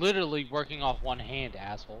 I'm literally working off one hand,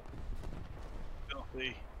 asshole.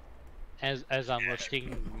 Filthy. As I'm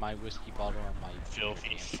lifting my whiskey bottle on my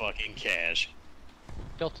Filthy fucking cash.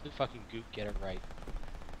 filtered fucking goop, get it right.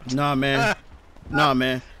 Nah, man. Nah,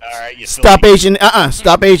 man. Alright, you Stop filthy. Asian.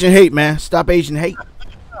 Stop Asian hate, man. Stop Asian hate.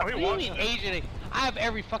 Oh, he What do you wants mean it. Asian hate? I have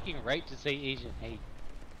every fucking right to say Asian hate.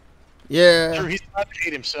 Yeah. True, he's not to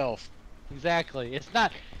hate himself. Exactly. It's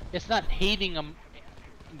not hating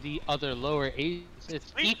the other lower Asians.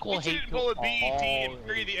 It's He equal hate shouldn't to pull a all BET and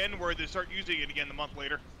carry Asians. the N-word and start using it again a month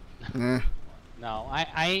later. Eh. No, I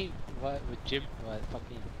ain't what with Jim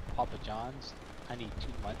fucking Papa John's. I need 2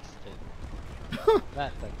 months to.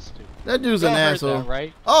 That's stupid. That dude's Y'all an heard asshole. that,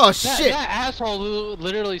 right? Oh That, shit. that asshole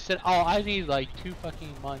literally said, "Oh, I need like 2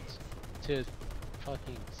 fucking months to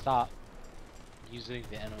fucking stop using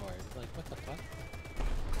the N-word." Like, what the fuck?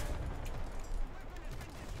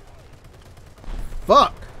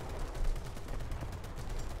 Fuck.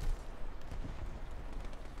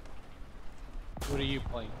 What are you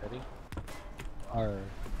playing, Betty? Our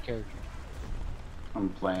character. I'm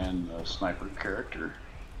playing a sniper character.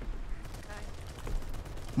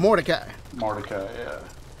 Mordecai. Mordecai, yeah.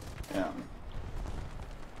 Yeah.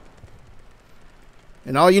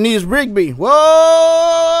 And all you need is Rigby.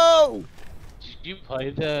 Whoa! Did you play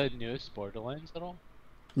the newest Borderlands at all?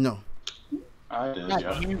 No. I did, Not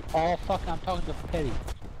yeah. you all fuck. I'm talking to Petty.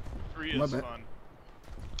 3 My is bad. fun.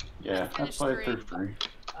 Yeah, I finished played three. through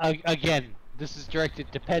 3. Again, this is directed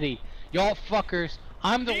to Petty. Y'all fuckers.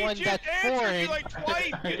 I'm the He one just that's answered foreign. you like twice,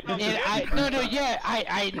 you dumb And bitch.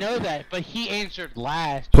 I know that, but he answered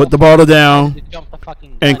last. Put the Y'all ball down to jump the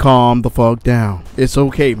fucking and gun. calm the fuck down. It's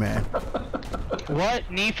okay, man. What,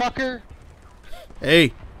 knee fucker?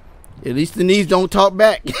 Hey, at least the knees don't talk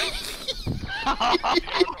back.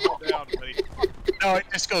 Hold down, buddy. No, it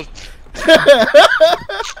just goes.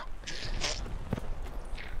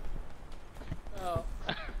 Oh.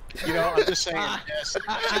 You know, I'm just saying. Yes,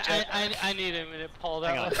 I need a minute, Paul.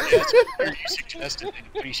 hang That on. was... Yes, you suggested that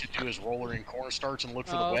what he should do is roll her in cornstarch and look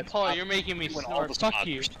for the wet Paul, spot. you're making me When all snort. the Fuck spots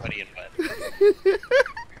you. are sweaty and wet.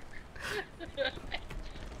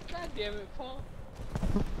 God damn it, Paul.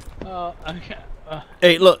 Okay.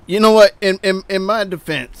 Hey, look. You know what? In my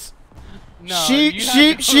defense, No, she you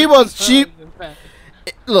have she no was she. defense.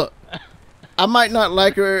 Look, I might not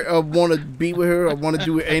like her or want to be with her or want to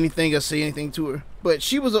do anything or say anything to her, but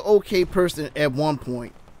she was an okay person at one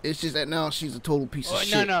point. It's just that now she's a total piece of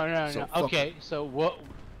shit. No. So, fuck Okay, so what?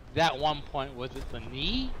 That one point, was it the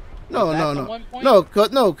knee? No, Was that no, the no, one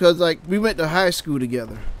point? no, cause like we went to high school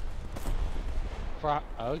together,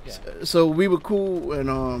 Okay. so we were cool,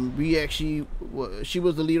 and we actually she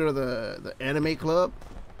was the leader of the anime club,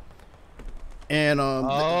 and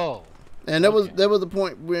Oh. and there was okay. there was a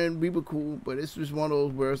point when we were cool, but it's just one of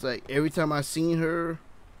those where it's like every time I seen her,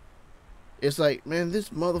 it's like, man, this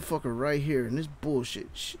motherfucker right here and this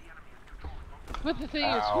bullshit. But the thing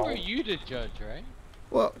is, who are you to judge, right?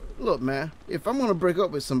 Well, look, man, if I'm gonna break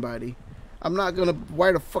up with somebody, I'm not gonna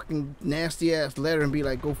write a fucking nasty ass letter and be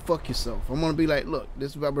like, go fuck yourself. I'm gonna be like, look,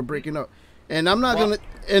 this is why we're breaking up. And I'm not gonna,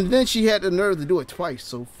 and then she had the nerve to do it twice,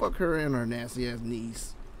 so fuck her and her nasty ass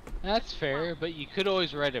knees. That's fair, but you could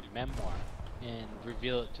always write a memoir and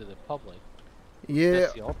reveal it to the public. Yeah.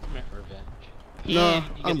 That's the ultimate revenge. No, And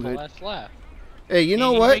you get I'm the good. last laugh. Hey, you And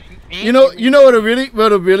know you what? make- and You know make-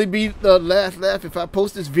 what'll really be the last laugh if I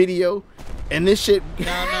post this video and this shit No.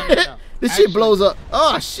 this shit Actually- blows up.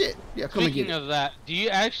 Oh shit. Yeah, come and get Speaking it. of that, do you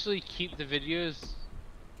actually keep the videos?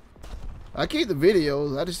 I keep the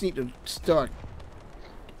videos. I just need to start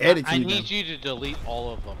editing I them. need you to delete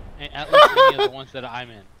all of them, at least any of the ones that I'm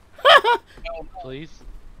in. Please.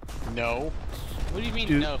 No. What do you mean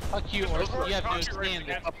Dude. no? Fuck you, Those or are you have to copyrights understand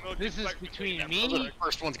against that the this is like, between them. Those are me the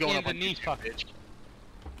first ones going and up on the knee YouTube, fucker. bitch.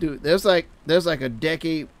 Dude, there's like a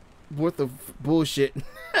decade worth of bullshit.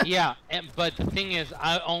 Yeah, but the thing is,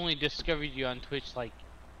 I only discovered you on Twitch like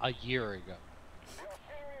a year ago.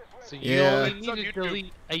 So you Yeah. only It's on need to YouTube.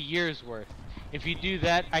 delete a year's worth. If you do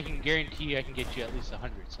that, I can guarantee you I can get you at least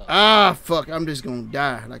 100 subs. Ah, fuck! I'm just gonna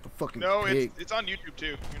die like a fucking No, pig. it's on YouTube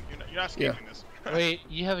too. You're not skipping this. Wait,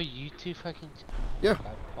 you have a YouTube fucking... Yeah.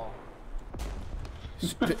 God, Paul.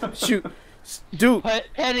 Shoot, dude.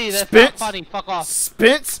 Petty, that's Spence- not funny. Fuck off.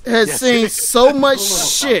 Spence has Yes. seen so much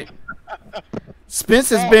shit. Spence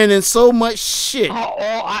has been in so much shit.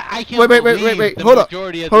 I can't Wait, believe the hold up,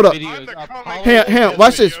 majority of hold the up. videos I'm the are comic probably Hang on,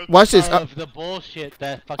 watch this, watch this. of the bullshit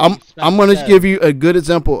that fucking I'm Spence gonna says. give you a good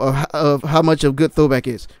example of how much of good throwback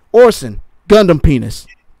is. Orson, Gundam penis.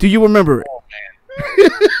 Do you remember it?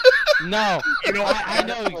 No, You know, I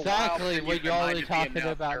know for a while, exactly then what you y'all are reminded me talking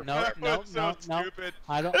enough about. there. No, That no, was no, so no. stupid.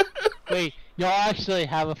 I don't. Wait, y'all actually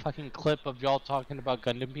have a fucking clip of y'all talking about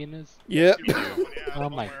Gundam penis? Yep. Yeah, Oh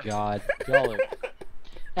my somewhere. god, y'all are.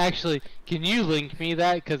 Actually, can you link me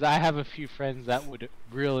that? Because I have a few friends that would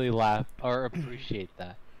really laugh or appreciate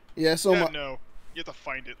that. Yeah. So Yeah, my, no, you have to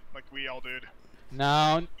find it like we all did.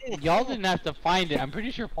 No, y'all didn't have to find it. I'm pretty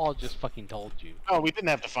sure Paul just fucking told you. Oh, we didn't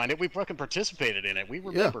have to find it. We fucking participated in it. We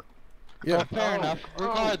remember. yeah. Well, fair enough.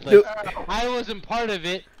 Regardless, Dude. I wasn't part of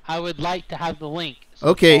it. I would like to have the link. So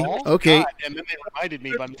Okay. Paul, Okay. God, and then they reminded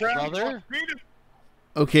me by my brother.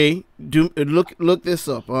 Okay. Do look this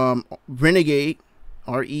up. Renegade,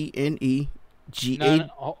 RENEGADE.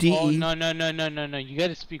 No. You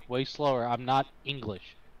gotta speak way slower. I'm not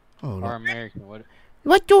English Oh, or no. American. What?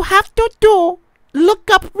 What you have to do?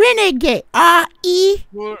 Look up Renegade. RENEGADE.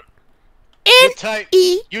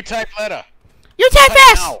 You type letter. You type Type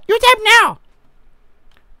fast. now. You type now.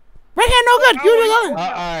 Right hand no good. You do the other.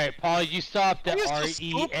 Alright, Paul, you stopped at You're so REN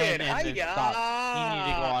stupid. and then stop. You need to go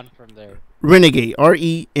Hiya. on from there. Renegade.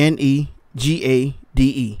 RENEGADE.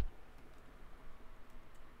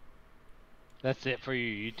 That's it for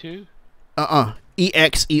your YouTube?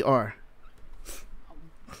 EXER.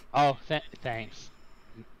 Oh, thanks.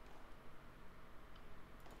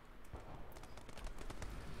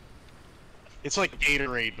 It's like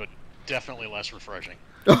Gatorade, but definitely less refreshing.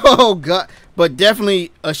 Oh god, but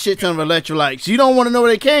definitely a shit ton of electrolytes. You don't want to know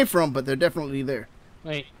where they came from, but they're definitely there.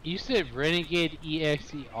 Wait, you said Renegade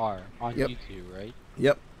EXER on Yep. YouTube, right?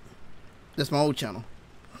 Yep, that's my old channel.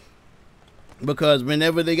 Because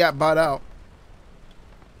whenever they got bought out,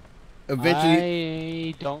 eventually,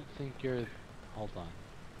 I don't think you're. Hold on.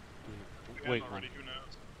 Wait one. Who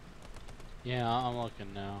knows? Yeah, I'm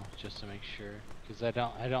looking now just to make sure, because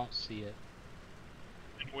I don't see it.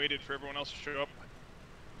 And waited for everyone else to show up.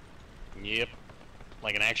 Yep.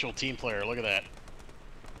 Like an actual team player. Look at that.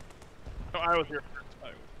 No, I was here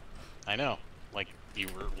first. I know. Like You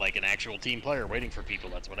were like an actual team player waiting for people.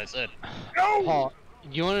 That's what I said. Paul,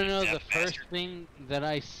 you want to know Yeah, the first bastard. thing that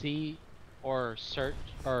I see or search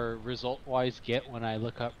or result-wise get when I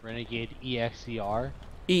look up Renegade EXER?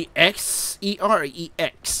 EXER,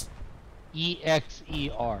 EX.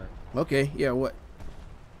 EXER. Okay, yeah, what?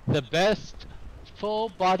 The best full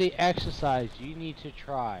body exercise you need to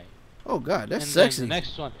try. Oh God, that's And sexy. then the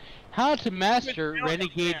next one, how to master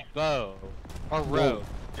Renegade Bow or Rogue.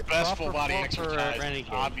 The best full body Proper exercise is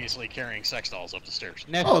Renegade. obviously carrying sex dolls up the stairs.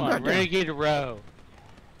 Next Oh, one, goddamn. Renegade Row.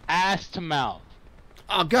 Ass to mouth.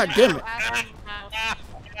 Oh God damn it.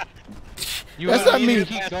 You That's want not me. to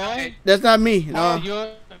keep going? That's not me. Oh, No. you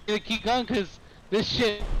want me to keep going? Because this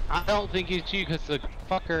shit, I don't think it's you because the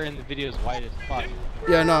fucker in the video is white as fuck.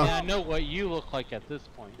 Yeah, And no. I know what you look like at this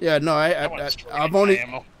point. Yeah, no. I've only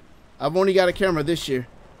ammo. got a camera this year.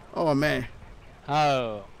 Oh man.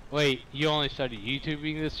 Oh, wait, you only started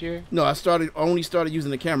YouTubing this year? No, I only started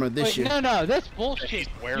using the camera this Wait, year. no, that's He's bullshit.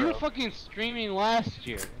 aware You were of. fucking streaming last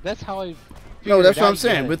year. That's how I. No, figured that's what out I'm you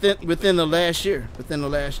saying. had it. Within the last year. Within the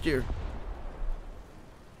last year.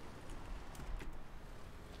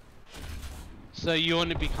 So you want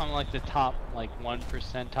to become like the top like 1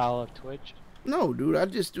 percentile of Twitch? No, dude, I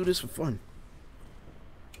just do this for fun.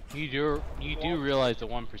 You do realize the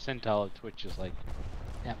 1 percentile of Twitch is like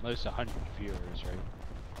at most 100 viewers, right?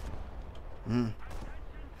 Mm.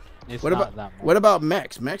 It's What not about that much. what about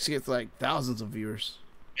Max? Max gets like thousands of viewers.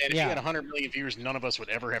 And if Yeah. you had 100 million viewers, none of us would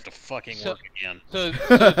ever have to fucking So- work again. So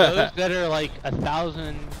those that are like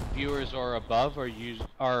 1,000 viewers or above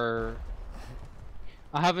are.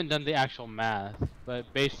 I haven't done the actual math,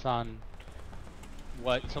 but based on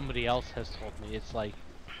what somebody else has told me, it's like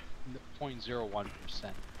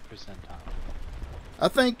 0.01% percentile. I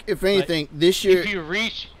think if But anything, this year. If you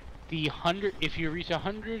reach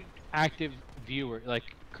 100 active viewers, like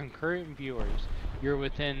concurrent viewers, you're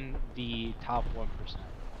within the top 1%.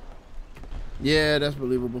 Yeah, that's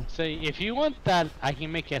believable. So if you want that, I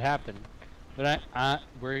can make it happen. But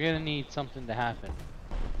we're gonna need something to happen.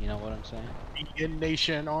 You know what I'm saying? Vegan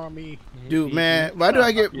Nation Army. Dude, man, why am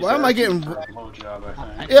I getting? Low job,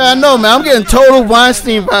 I think. Yeah, I know, man. I'm getting total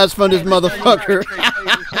Weinstein vibes from this motherfucker.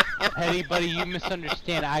 Hey, buddy, you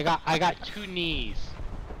misunderstand. I got 2 knees.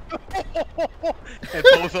 And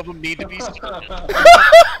both of them need to be surgeons.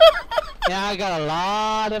 Yeah, I got a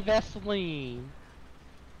lot of Vaseline.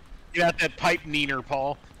 You got that pipe neener,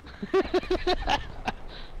 Paul.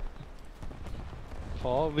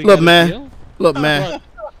 Paul, we Look, got a man. deal? Look, man.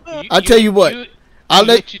 Look, I tell you what, I'll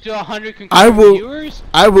let get you to 100 I concurrent will- viewers.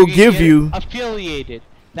 I will you can give get you. affiliated.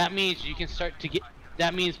 That means you can start to get.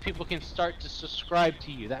 That means people can start to subscribe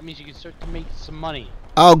to you. That means you can start to make some money.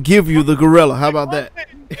 I'll give you the gorilla. How about that?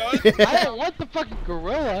 I don't want the fucking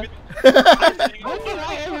gorilla. When did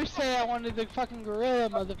I ever say I wanted the fucking gorilla,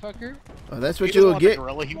 motherfucker? Oh, that's He what doesn't you'll want get. the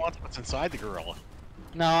gorilla, he wants what's inside the gorilla.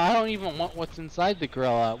 No, I don't even want what's inside the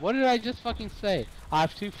gorilla. What did I just fucking say? I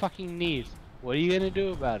have 2 fucking knees. What are you gonna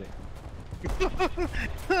do about it?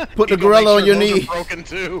 Put the You gonna gorilla on make your sure those knee. are broken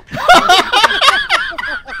too.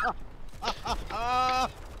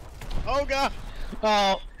 Oh god.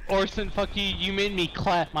 Oh, Orson, fuck you. You made me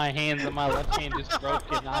clap my hands and my left hand is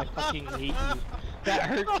broken. I fucking hate you. That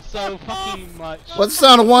hurt so fucking much. What's the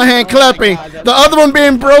sound of one hand Oh my clapping? God, that's- The other one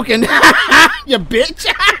being broken. You bitch.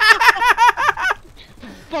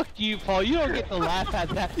 Fuck you, Paul. You don't get to laugh at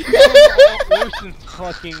that. That was Orson's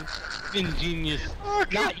fucking ingenious.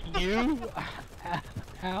 Not you.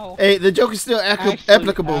 Ow. Hey, the joke is still Actually,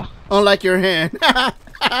 applicable, unlike your hand.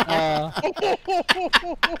 Uh,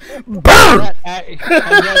 Boom! that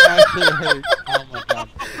actually hurt. Oh my god.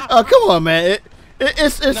 Oh, come on, man.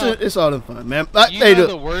 It's No. it's all in fun, man. You Hey, know look.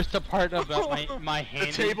 the worst part about my The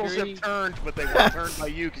hand tables injury? have turned, but they won't turn by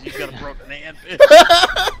you because you've got a broken hand.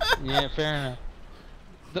 Yeah, fair enough.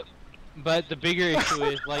 But the bigger issue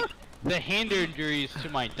is like the hand injury is to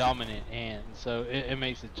my dominant hand, so it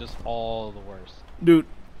makes it just all the worse. Dude.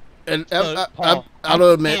 And So, Paul, I'll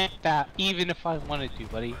admit. can't that even if I wanted to,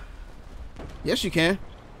 buddy. Yes, you can.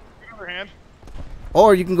 Other hand.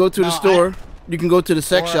 Or you can go to the No, store. You can go to the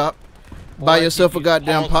sex Or- shop. Or Buy I yourself could a use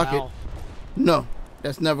goddamn Paul's pocket. mouth. No,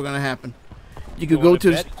 that's never gonna happen. You You could go wanna to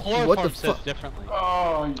the, bet? what Chloroform the says fuck? differently.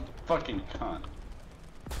 Oh, you fucking cunt.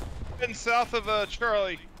 Been south of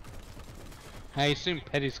Charlie. I assume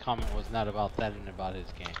Petty's comment was not about that and about his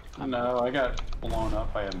game. No, I got blown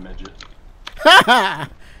up by a midget.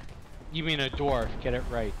 You mean a dwarf? Get it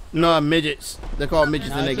right. No, midgets. They're called midgets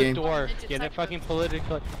No, in that it's a game. dwarf. Midgets Get are it fucking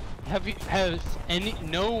political. Has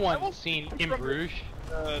no one seen In Bruges?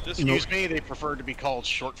 Excuse me, they prefer to be called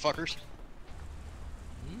short fuckers.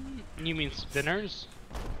 You mean spinners?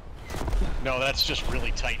 No, that's just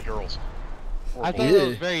really tight girls. Or I thought boys. it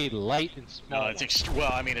was very light and small. No, it's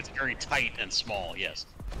well, I mean, it's very tight and small. Yes,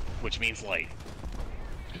 which means light.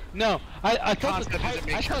 No, I thought concept is it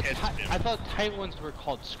makes your head spin. I thought tight ones were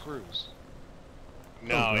called screws.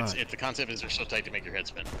 No, Oh, it's God. the concept is they're so tight to make your head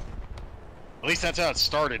spin. At least that's how it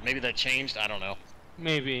started. Maybe that changed. I don't know.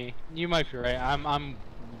 Maybe you might be right. I'm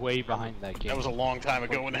way behind that game. That was a long time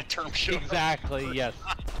ago when that term showed up. Exactly. Yes.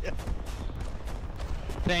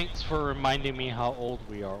 Thanks for reminding me how old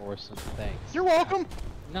we are, Orson. Thanks. You're welcome.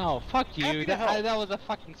 No, fuck you. Happy to help. That was a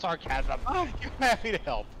fucking sarcasm. I'm happy to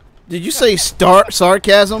help. Did you say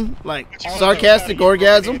sarcasm? Like sarcastic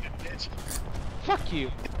orgasm? Fuck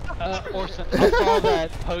you. Orson, I saw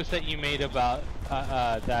that post that you made about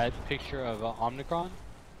that picture of Omnicron.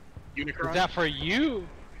 Unicron? Is that for you?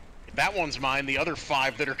 That one's mine. The other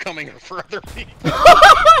 5 that are coming are for other people.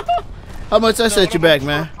 How much I set you back,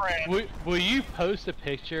 man? Will you post a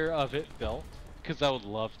picture of it built? Because I would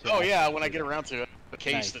love to. Oh yeah, when I get around to it. The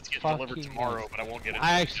case Nice. that's getting delivered Fucking tomorrow, nice. but I won't get it.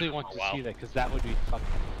 I actually want for a to while. see that because that would be fucking.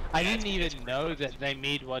 I Yeah, didn't it's even know that they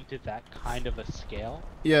made one to that kind of a scale.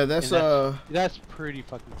 Yeah, that's And that's pretty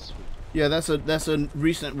fucking sweet. yeah, that's a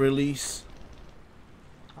recent release.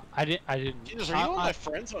 I didn't. Jesus, are you one of my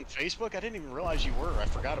friends on Facebook? I didn't even realize you were. I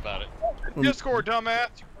forgot about it. Discord, dumbass.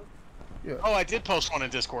 Oh, I did post one in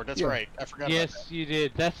Discord. That's Yeah. right. I forgot about Yes, you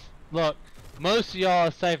did. That's look. Most of y'all,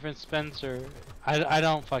 aside from Spencer, I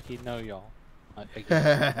don't fucking know y'all. I guess.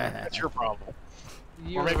 that. That's your problem.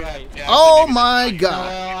 You're Or maybe right. yeah, Oh maybe my it's- No,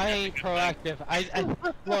 God. I ain't proactive. I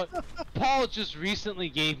look. Paul just recently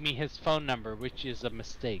gave me his phone number, which is a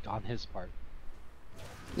mistake on his part.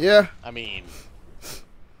 Yeah. I mean,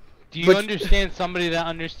 Do you But- understand somebody that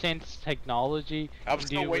understands technology? I was can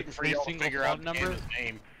still deal waiting with for a y'all to single figure out phone number? Gamma's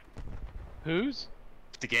name. Whose?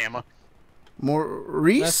 The Gamma.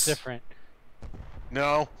 Maurice. That's different.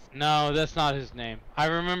 No. No, that's not his name. I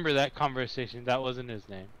remember that conversation. That wasn't his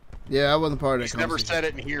name. Yeah, I wasn't part of that He's never conversation. said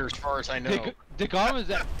it in here, as far as I know.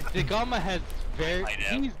 Degama has very.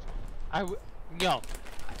 I know. No,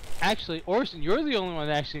 actually, Orson, you're the only one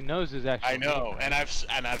that actually knows his actual. I know, name. and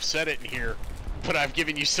I've said it in here, but I've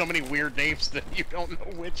given you so many weird names that you don't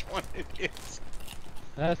know which one it is.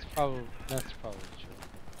 That's probably true.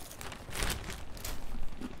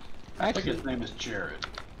 I think Actually, his name is Jared.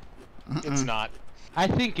 It's not. I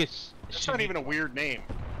think it's. It's not even a weird name.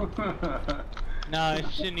 No,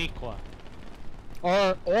 it's Shaniqua.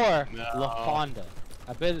 Or No. LaFonda.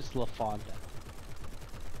 I bet it's LaFonda.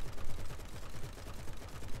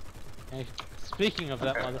 Hey, speaking of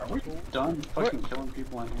that Okay, are we motherfucker, done fucking killing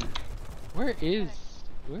people in here? where is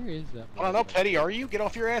that? I don't know, motherfucker? Petty, are you? Get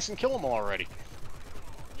off your ass and kill them already.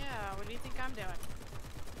 Yeah, what do you think I'm doing?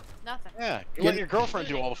 Nothing. Yeah, you let your girlfriend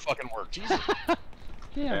do all the fucking work. Jesus.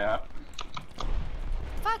 Yeah. Yeah.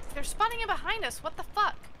 Fuck, they're spawning in behind us. What the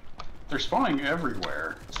fuck? They're spawning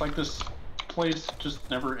everywhere. It's like this place just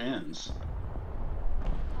never ends.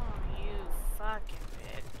 Oh, you fucking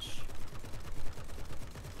bitch.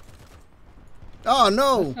 Oh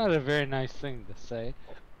no. That's not a very nice thing to say.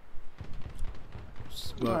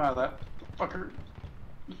 Well, Ah, that fucker.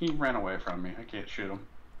 He ran away from me. I can't shoot him.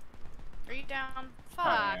 Are you down? Fuck.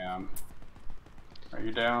 I am. Are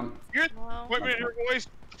you down? Well, Wait a minute, your voice.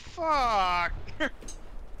 Fuck.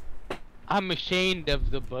 I'm ashamed of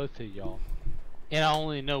the both of y'all. And I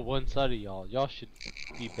only know one side of y'all. Y'all should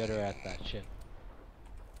be better at that shit.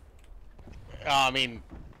 I mean,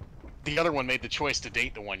 the other one made the choice to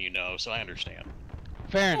date the one you know, so I understand.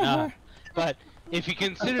 Fair enough. But if you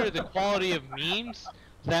consider the quality of memes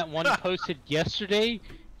that one posted yesterday,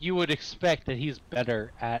 you would expect that he's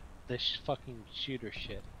better at this fucking shooter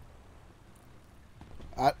shit.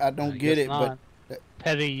 I don't get guess it, not. but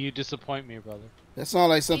Petty, you disappoint me, brother. that sounds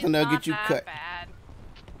like something he's that'll not get you that cut. Bad.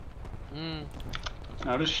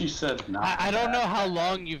 Notice she said not. I don't know how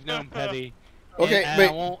long you've known Petty. Okay, and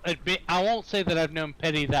wait. I won't say that I've known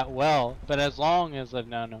Petty that well, but as long as I've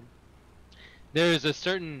known him, there is a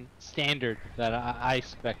certain standard that I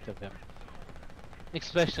expect of him,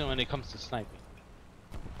 especially when it comes to sniping.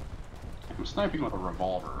 I'm sniping with a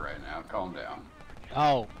revolver right now. Calm down.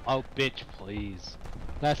 Oh, bitch, please.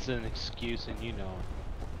 That's an excuse, and you know it.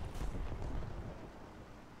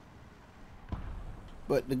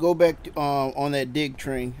 But to go back to, on that Dig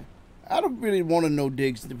train, I don't really want to know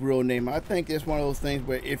Dig's real name. I think that's one of those things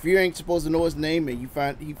where if you ain't supposed to know his name and he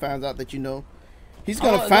finds out that you know, he's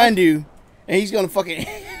gonna find you and he's gonna fucking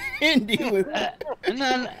end you.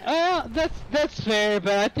 That's fair,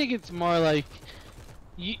 but I think it's more like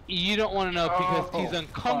you don't want to know because he's Oh,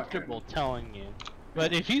 uncomfortable telling you.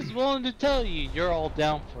 But if he's willing to tell you, you're all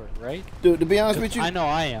down for it, right? Dude, to be honest with you, I know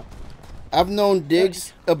I am. I've known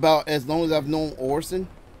Diggs about as long as I've known Orson.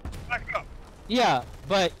 Back up. Yeah,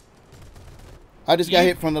 but I just got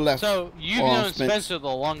hit from the left. so you've known Spencer the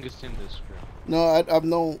longest in this group. No, I've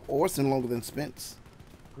known Orson longer than Spence.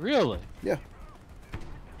 Really? Yeah.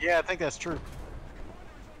 Yeah, I think that's true.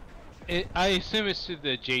 I assume it's through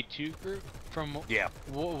the J2 group from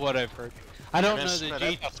what I've heard. I don't know the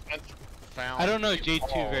J. I don't know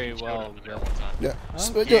J2 very well. Yeah.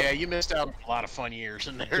 Okay. Yeah, you missed out on a lot of fun years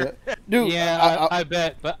in there. Yeah. Dude, Yeah, I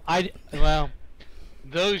bet, but well,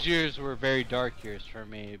 those years were very dark years for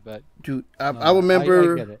me. But dude, I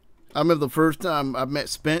remember. I get it. I remember the first time I met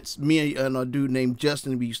Spence. Me and a dude named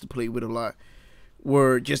Justin we used to play with a lot.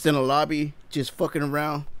 Were just in a lobby, just fucking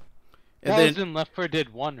around. And That was in Left 4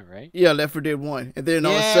 Dead 1, right? Yeah, Left 4 Dead 1. And then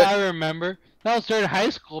all of a Yeah, sudden, I remember. That was during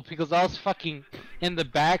high school because I was fucking in the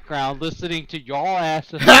background listening to y'all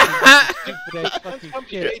asses stupid ass fucking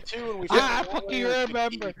shit. I fucking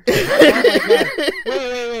remember. Oh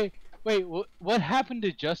my God. Wait, what happened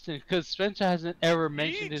to Justin? Because Spencer hasn't ever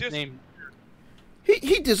mentioned his name.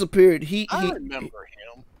 he disappeared. I remember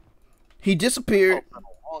him. He disappeared. For a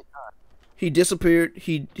long time. He disappeared.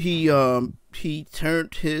 He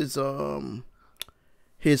turned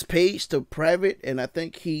his page to private, and I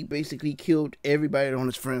think he basically killed everybody on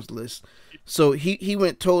his friends list. So he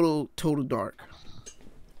went total dark.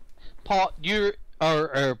 Paul,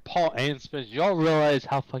 or Paul and Spencer, y'all realize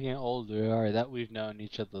how fucking old we are that we've known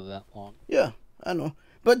each other that long. Yeah, I know.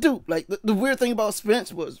 But dude, like the weird thing about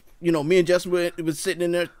Spence was, me and Justin was sitting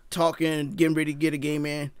in there talking, getting ready to get a game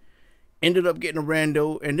in. Ended up getting a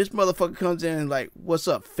rando, and this motherfucker comes in and like, "What's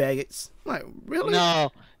up, faggots?" I'm like, really?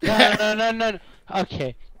 No.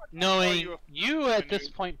 Okay, knowing you at this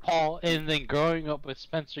point, Paul, and then growing up with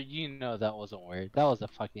Spencer, you know that wasn't weird. That was a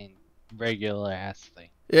fucking regular ass thing.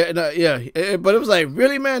 Yeah, but it was like,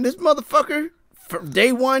 really, man, this motherfucker from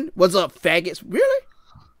day one, "What's up, faggots?" Really?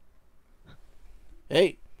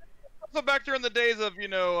 Hey. So back during the days of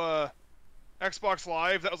Xbox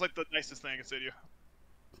Live, that was like the nicest thing I could say to you.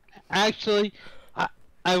 Actually,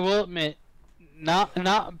 I will admit, not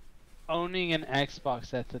owning an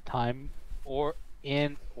Xbox at the time, or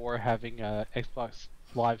having a Xbox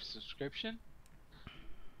Live subscription,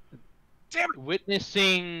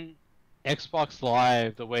 witnessing Xbox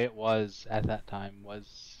Live the way it was at that time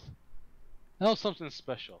was something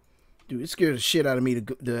special. Dude, it scared the shit out of me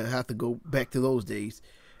to have to go back to those days.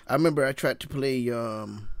 I remember I tried to play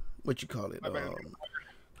what you call it,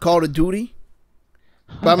 Call of Duty.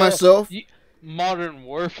 By myself. Modern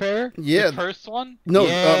Warfare. Yeah. The first one. No,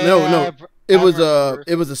 yeah, no. It was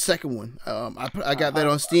a second one. I got that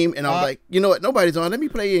on Steam, and I was like, you know what? Nobody's on. Let me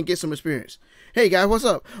play and get some experience. Hey guys, what's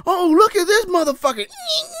up? Oh, look at this motherfucker.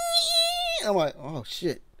 I'm like, oh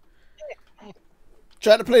shit.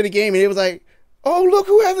 Tried to play the game, and it was like, oh, look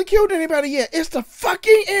who hasn't killed anybody yet. It's the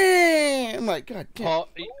fucking end. I'm like, God damn. Paul,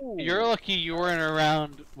 you're lucky you weren't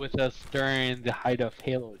around with us during the height of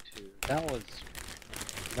Halo 2. That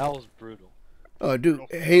was brutal. Oh, dude,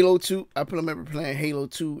 Halo 2. I remember playing Halo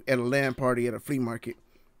 2 at a LAN party at a flea market.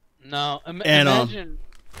 No, imagine.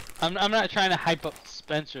 I'm not trying to hype up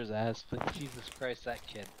Spencer's ass, but Jesus Christ, that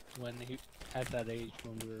kid when he at that age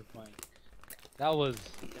when we were playing, that was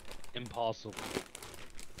impossible.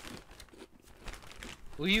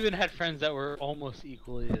 We even had friends that were almost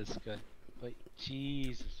equally as good, but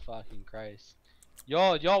Jesus fucking Christ,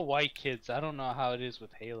 y'all white kids, I don't know how it is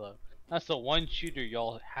with Halo. That's the one shooter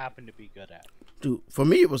y'all happen to be good at. Dude, for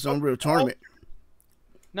me it was Unreal Tournament.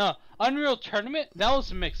 No, Unreal Tournament, that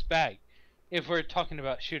was a mixed bag. If we're talking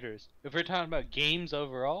about shooters, if we're talking about games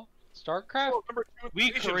overall, StarCraft,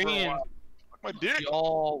 we Korean,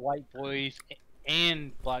 y'all white boys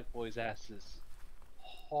and black boys asses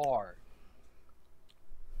hard.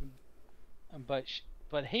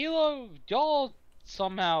 But Halo, y'all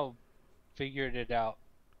somehow figured it out,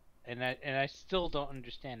 and I still don't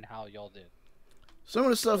understand how y'all did. Some of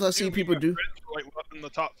the stuff I see people do. In the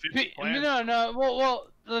top 50 No. Well,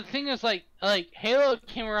 the thing is, like Halo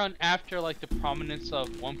came around after like the prominence of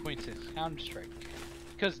 1.6 Counter-Strike,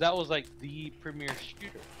 because that was like the premier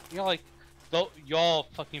shooter. You know, like y'all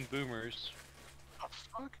fucking boomers.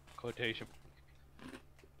 Quotation.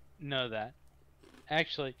 Know that.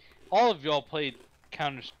 Actually, all of y'all played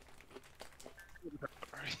Counter-Strike.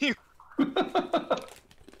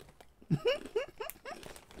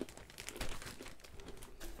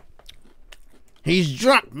 He's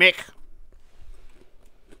drunk, Mick.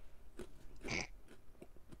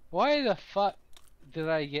 Why the fuck did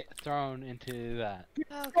I get thrown into that?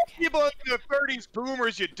 Okay. People in the 30s,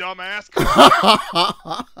 boomers, you dumbass.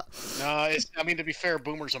 No, I mean, to be fair,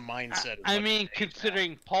 boomers a mindset. I mean,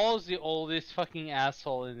 considering Paul's the oldest fucking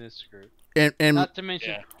asshole in this group. and Not to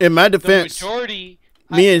mention, Yeah. in my the defense, majority.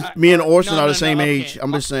 me and Orson no, are the no, same no, age. okay.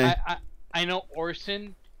 I'm just saying. I know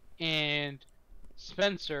Orson and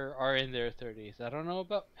Spencer are in their 30s. I don't know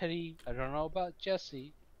about Petty. I don't know about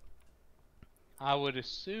Jesse. I would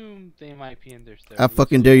assume they might be in their 30s. I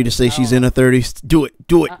fucking dare you to say she's in her 30s. Do it.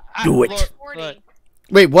 Do it. Do it. Look, 40.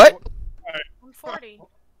 Wait, what? I'm 40.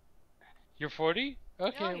 you're 40?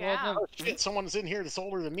 Okay, Oh, well yeah. then. Oh shit! Someone's in here that's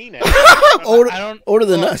older than me now. older, I don't, older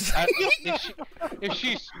than look, us. if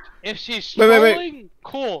she's Wait, wait, wait. trolling,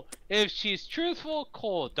 cool. If she's truthful,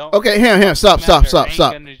 cool. Don't. Okay, hang on. Stop. matter. I ain't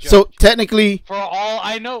So gonna judge. technically, For all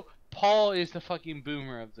I know, Paul is the fucking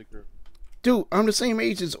boomer of the group. dude, I'm the same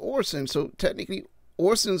age as Orson. So technically,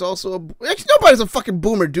 Orson's also actually nobody's a fucking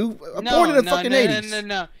boomer, dude. Born in the fucking 80s.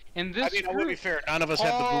 No. In this I mean, I will be group, fair. None of us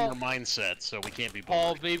have the Paul- boomer mindset, so we can't be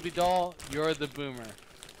Paul, boomer. baby doll, you're the boomer.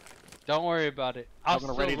 Don't worry about it. I'll Y'all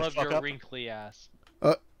gonna still ready to love fuck your up? wrinkly ass.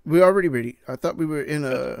 We're already ready. I thought we were in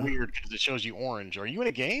That's a. weird because it shows you orange. Are you in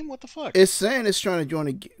a game? What the fuck? It's saying it's trying to join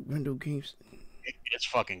the window games. It's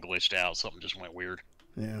fucking glitched out. Something just went weird.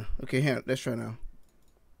 Yeah. Okay, hang on. Let's try now.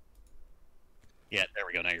 Yeah, there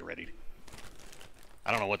we go. Now you're ready.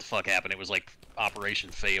 I don't know what the fuck happened. It was like operation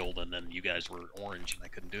failed, and then you guys were orange, and I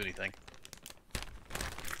couldn't do anything.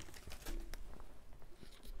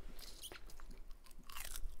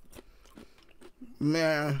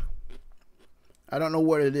 Man, I don't know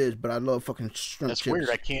what it is, but I love fucking shrimp That's chips. weird.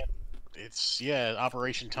 I can't. It's yeah.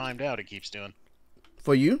 Operation timed out. It keeps doing.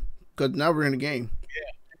 For you? Because now we're in the game.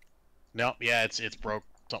 Nope. Yeah, it's broke.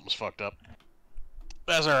 Something's fucked up.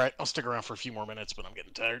 That's all right. I'll stick around for a few more minutes, but I'm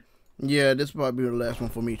getting tired. Yeah, this will probably be the last one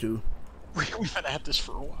for me too. We've been at this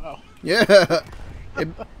for a while. Yeah,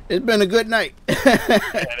 it's been a good night.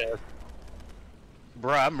 Bruh,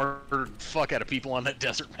 I murdered the fuck out of people on that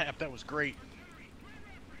desert map. That was great.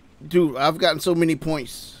 Dude, I've gotten so many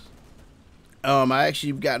points. I actually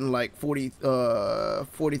have gotten like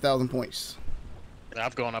 40,000 points. And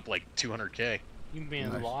I've gone up like 200k. You mean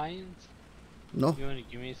Nice. lions? No, You want to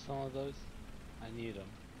give me some of those? I need them.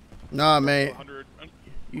 nah, man. 100,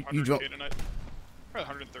 You 100K drunk? tonight. Probably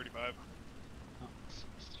 135. Oh,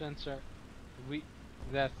 Spencer,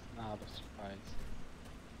 that's not a surprise.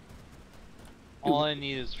 All I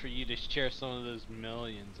need is for you to share some of those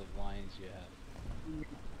millions of lions you have.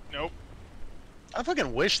 Nope. I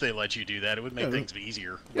fucking wish they let you do that. It would make Yeah. things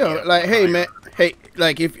easier. Yeah, Yeah, like, hey, higher. man. Hey,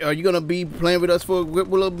 like, if are you gonna be playing with us for a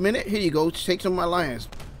little minute? Here you go. Take some of my lions.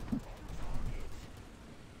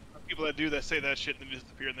 People that do that say that shit and then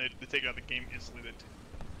disappear and they take it out of the game instantly.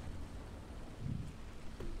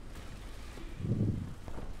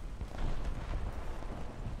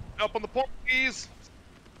 Help on the point, please.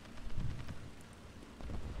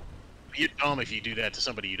 You're dumb if you do that to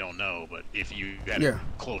somebody you don't know, but if you got Yeah.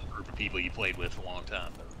 a close group of people you played with a long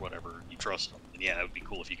time or whatever, you trust them, then yeah, it would be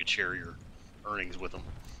cool if you could share your earnings with them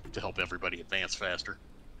to help everybody advance faster.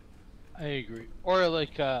 I agree. Or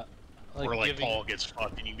like or like giving, Paul gets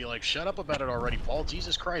fucked and you'd be like, shut up about it already, Paul.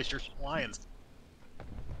 Jesus Christ, you're lions.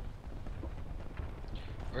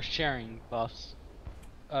 or sharing buffs,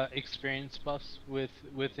 experience buffs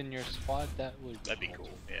within your squad. That'd be cool,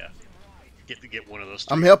 yeah. Get one of those.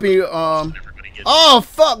 I'm three helping you. everybody gets Oh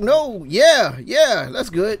fuck no! Yeah, that's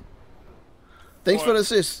good. Thanks for What? the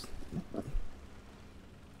assist.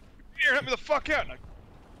 Here, help me the fuck out. And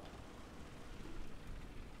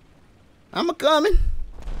I'm a coming.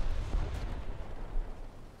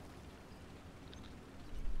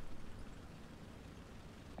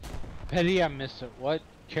 Petty, I missed it. What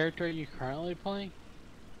character are you currently playing?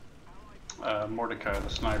 Mordecai the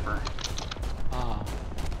sniper. Ah,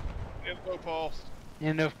 Info Paul.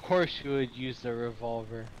 and of course you would use the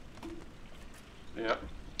revolver. Yep.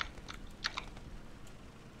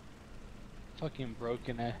 Fucking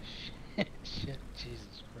broken ass shit. Shit,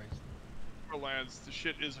 Jesus Christ. For lands, the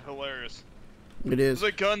shit is hilarious. It There's is.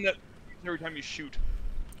 a gun that every time you shoot.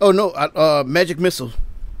 Oh no! Magic missile.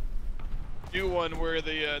 New one where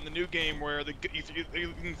the new game where you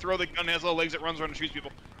can throw the gun, has little legs that runs around and shoots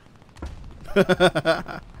people.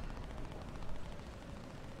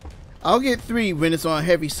 I'll get 3 when it's on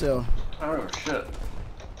heavy sale. Oh shit.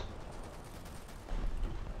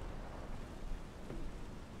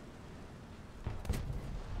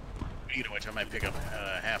 Speaking of which, I might pick up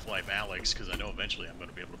Half-Life Alyx because I know eventually I'm going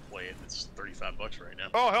to be able to play it. It's $35 right now.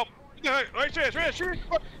 Oh help! Yeah, right there, shoot!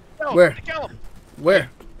 Where? Kill him! Where?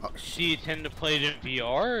 Oh, Do you tend to play it in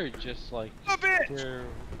VR or just like A bitch! pure-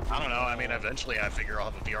 I don't know. I mean, eventually I figure I'll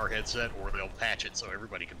have a VR headset or they'll patch it so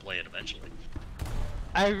everybody can play it eventually.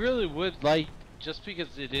 I really would like, just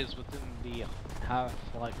because it is within the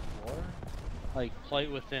Half-Life lore, like play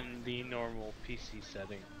within the normal PC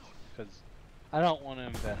settings. because I don't want to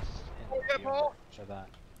invest in Yeah, Paul? for that.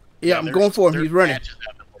 Yeah, I'm going for him. He's running. Patches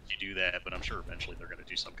that let you do that, but I'm sure eventually they're going to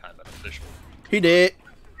do some kind of official. He did.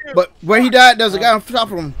 But where he died, there's a guy on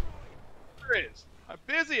top of him. There it is. I'm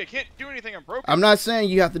busy. I can't do anything. I'm broken. I'm not saying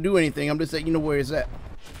you have to do anything. I'm just saying you know where it's at.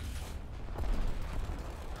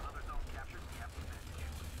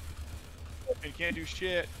 And can't do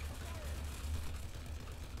shit.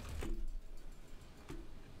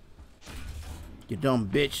 You dumb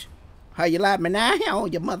bitch. How you like me now,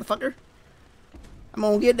 you motherfucker? I'm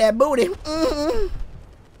gonna get that booty.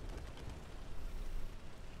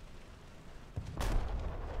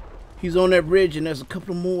 He's on that bridge and there's a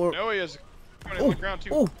couple more. No, he is. On the ground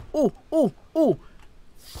too. Oh.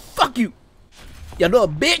 Fuck you. You little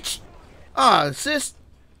bitch. Ah, sis.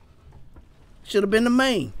 Should have been the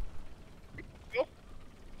main. Nope.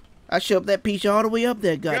 I shoved that piece all the way up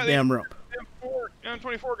that goddamn rump.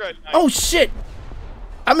 M24 guy. Oh shit.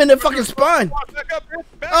 I'm in the fucking spawn. Back up,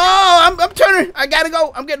 back up. Oh, I'm turning. I gotta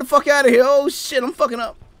go. I'm getting the fuck out of here. Oh shit, I'm fucking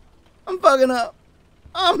up. I'm gonna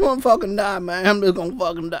fucking die, man. I'm just gonna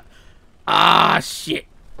fucking die. Ah, shit.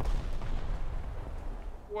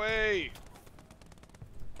 Way.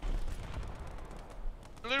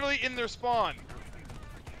 Literally in their spawn.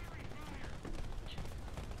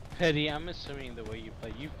 Petty, I'm assuming the way you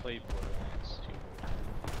played Borderlands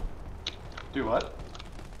 2. Do what?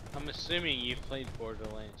 I'm assuming you played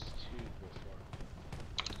Borderlands 2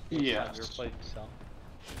 before. Yeah. Have you ever played Cell?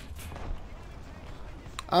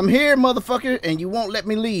 I'm here, motherfucker, and you won't let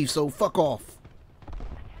me leave, so fuck off.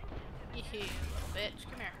 You little bitch.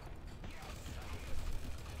 Come here.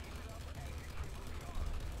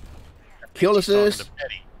 Kill He's talking assist. to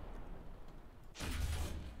Petty.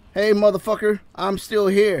 Hey, motherfucker, I'm still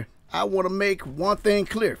here. I want to make one thing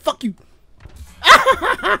clear. Fuck you.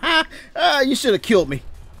 Ah, you should have killed me.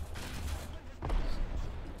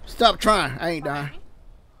 Stop trying. I ain't dying.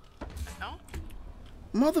 No?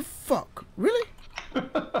 Motherfucker. Really? Yes,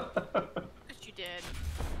 you did.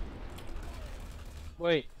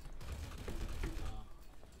 Wait.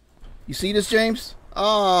 You see this, James?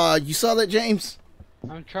 Ah, you saw that, James?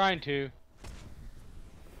 I'm trying to.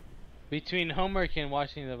 Between homework and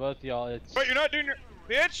watching the both of y'all, it's... But you're not doing your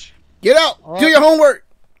bitch. Get out. Oh. Do your homework.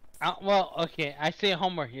 well, okay, I say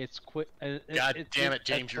homework, it's quit. God damn it,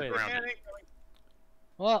 James, you're grounded.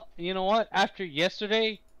 Well, you know what? After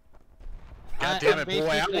yesterday, God damn it, boy,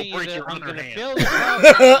 I will basically break either your I'm other gonna hand. fail this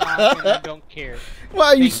out and I don't care. Why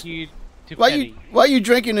are you? Thank you to Why Petty. you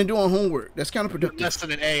drinking and doing homework? That's kind of productive. Less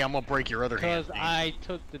than an A, I'm gonna break your other hand. Because I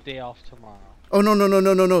took the day off tomorrow. Oh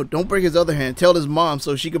no! Don't break his other hand. Tell his mom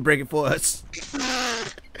so she can break it for us.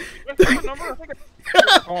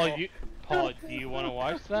 Paul, do you want to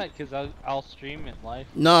watch that? Because I'll stream it live.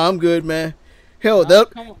 Nah, I'm good, man. Hell,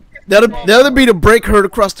 Come on. that'll be to break her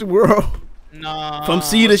across the world. No. From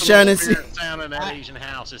sea to shining sea. Sound in that Asian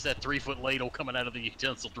house is that 3-foot ladle coming out of the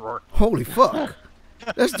utensil drawer. Holy fuck.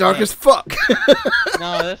 That's dark as fuck.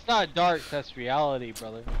 No, that's not dark. That's reality,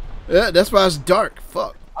 brother. Yeah, that's why it's dark.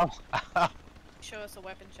 Fuck. Show us a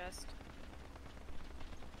weapon chest.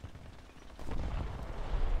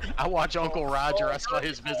 I watch Uncle Roger. I saw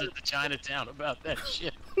his visit to Chinatown about that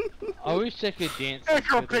shit. I wish I could dance. That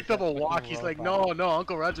girl as good picked as up a that walk. fucking He's like, robot. no,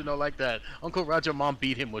 Uncle Roger don't like that. Uncle Roger, mom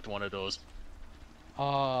beat him with one of those.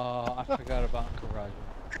 Oh, I forgot about Uncle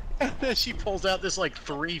Roger. Then she pulls out this like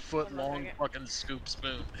 3-foot long fucking scoop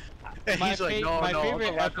spoon. And My, he's like, no, my no,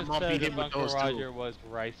 favorite Uncle Roger, mom beat episode him of with Uncle those Roger was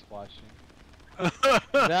rice washing. two.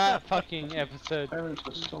 That fucking episode, There's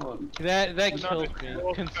still a... that kills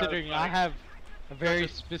me, considering I have very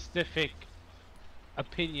specific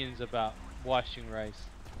opinions about washing rice.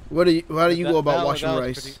 How do you go about That washing was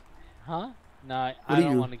rice? pretty- Huh? No, I What do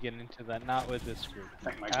don't you- want to get into that. Not with this group. I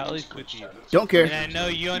think my At gun least switched with you. out. Don't care. And I know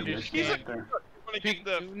you understand. There. Wanna get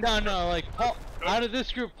the- No, like Paul. Out of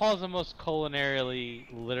this group, Paul's the most culinarily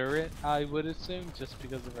literate, I would assume, just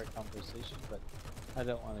because of our conversation. But I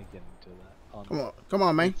don't want to get into that. Come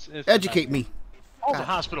on, man. It's Educate not- me. Paul's a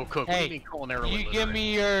hospital cook. What do Hey, you mean culinarily You give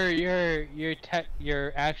literate? me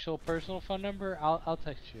your actual personal phone number. I'll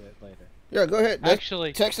text you it later. Yeah, go ahead.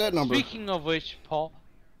 Actually, text that number. Speaking of which, Paul,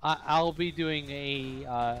 I'll be doing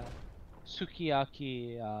a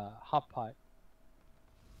sukiyaki hot pot.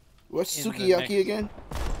 What's in the sukiyaki next- again?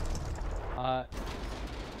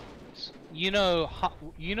 You know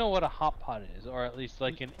what a hot pot is, or at least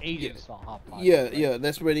like an Asian style hot pot. Yeah, right? yeah.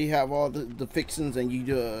 That's where they have all the fixings and you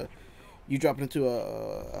drop it into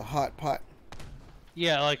a hot pot.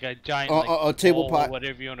 Yeah, like a giant a table bowl or pot.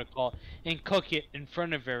 whatever you want to call it, and cook it in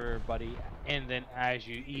front of everybody, and then as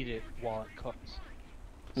you eat it while it cooks.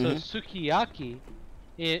 So Mhm. sukiyaki,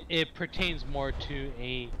 it pertains more to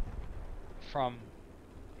a from,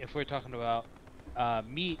 if we're talking about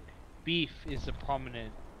meat, beef is a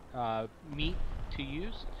prominent meat to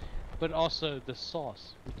use, but also the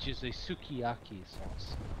sauce, which is a sukiyaki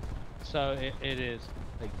sauce. So it is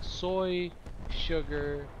like soy,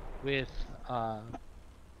 sugar with a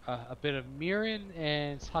bit of mirin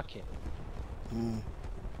and sake.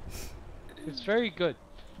 It's very good.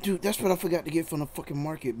 Dude, that's what I forgot to get from the fucking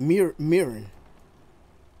market. Mirin.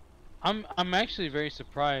 I'm actually very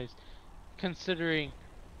surprised, considering,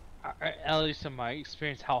 at least in my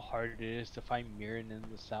experience, how hard it is to find mirin in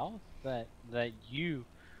the South. That you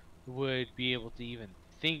would be able to even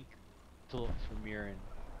think to look for mirin.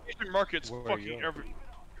 Asian market's Where fucking you're- every.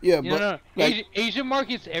 Yeah, No, but no, like, Asian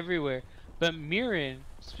markets everywhere, but mirin,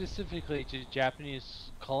 specifically to Japanese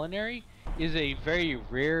culinary, is a very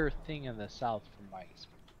rare thing in the South, from my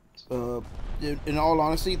experience. in all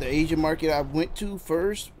honesty, the Asian market I went to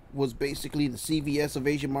first was basically the CVS of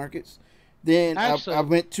Asian markets. Then Actually- I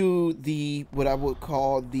went to the what I would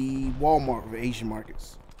call the Walmart of Asian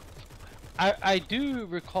markets. I do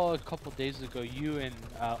recall a couple days ago you and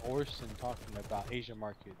Orson talking about Asian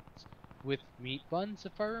markets with meat buns,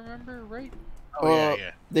 if I remember right. Oh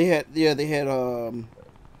yeah. They had Yeah, that's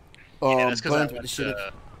because I buns with went, the shit.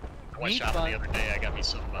 I went Meat shopping bun. the other day. I got me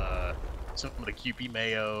some of the Kewpie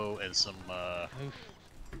mayo and some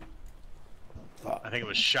I think it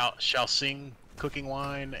was Shaoxing cooking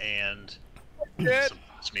wine and some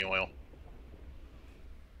sesame oil.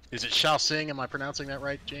 Is it Shaoxing? Am I pronouncing that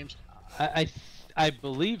right, James? I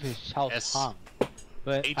believe it's Shaoxing,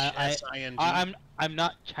 but HSING? I'm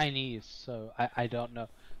not Chinese, so I don't know.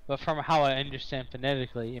 But from how I understand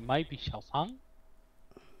phonetically, it might be Shaoxing.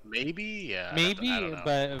 Maybe, yeah. Maybe, I don't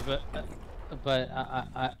know. but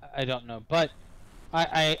I don't know. But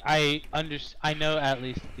I know at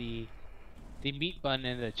least the meat bun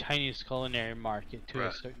in the Chinese culinary market to a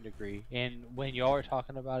Right. certain degree. And when y'all were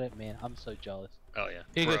talking about it, man, I'm so jealous. Oh yeah.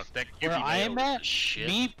 Because Bro, that where Kewpie I mayo am is at, the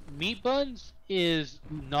shit. meat buns is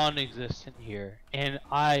non-existent here, and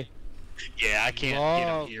I Yeah, I can't get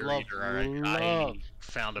them here love either. I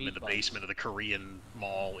found them in meat the buns. basement of the Korean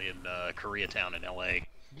mall in Koreatown in LA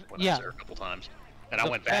when I Yeah. was there a couple times. And I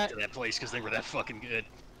The went back fact- to that place because they were that fucking good.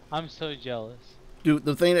 I'm so jealous. Dude,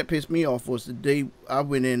 the thing that pissed me off was the day I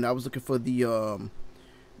went in. I was looking for the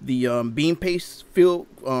bean paste filled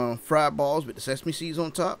fried balls with the sesame seeds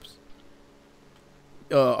on tops.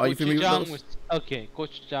 Are you familiar with those? Okay,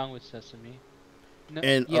 gochujang with sesame. No,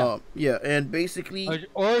 And yeah, and basically,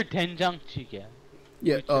 or doenjang jjigae.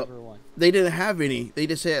 yeah, Whichever one. they didn't have any. They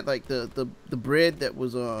just had like the bread that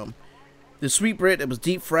was the sweet bread that was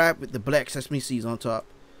deep fried with the black sesame seeds on top.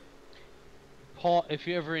 Paul, if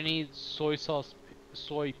you ever need soy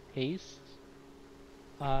paste,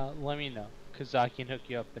 let me know, cause I can hook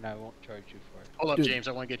you up and I won't charge you for it. Hold up, Dude. James.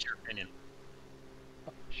 I want to get your opinion.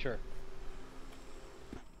 Sure.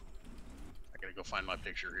 I gotta go find my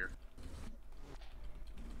picture here.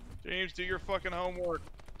 James, do your fucking homework.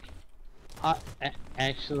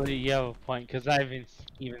 Actually, you have a point, cause I haven't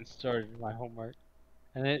even started my homework,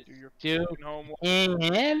 and it's Do your due fucking homework.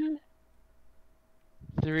 in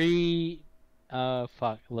 3. Fuck,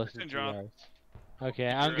 less than Listen, 3 John. hours. Okay,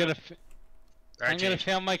 I'm You're gonna in. Alright, I'm gonna James.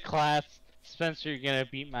 fail my class. Spencer, you're gonna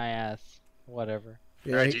beat my ass. Whatever.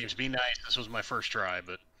 Yeah, Alright, he- James, be nice. This was my first try,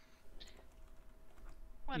 but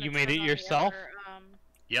When You it's made it on the yourself? other,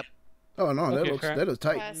 oh no, Okay, that looks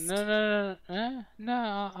tight. Yes. No.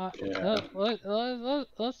 Yeah.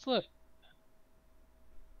 Let's look.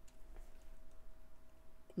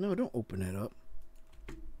 No, don't open that up.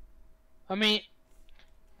 I mean,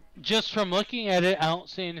 just from looking at it, I don't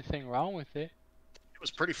see anything wrong with it. it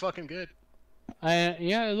was pretty fucking good.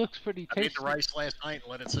 Yeah, it looks pretty I made tasty. the rice last night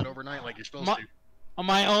and let it sit overnight like you're supposed My- to.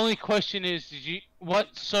 My only question is, what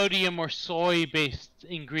sodium or soy-based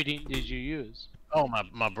ingredient did you use? Oh,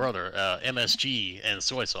 my brother, MSG and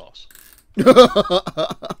soy sauce.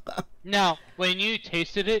 Now, when you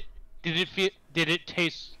tasted it, did it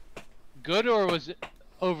taste good or was it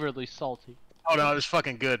overly salty? Oh no, it was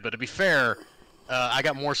fucking good. But to be fair, I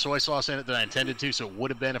got more soy sauce in it than I intended to, so it would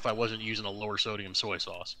have been if I wasn't using a lower sodium soy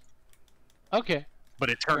sauce. Okay. But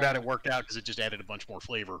it turned out it worked out because it just added a bunch more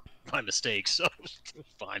flavor by mistake, so it was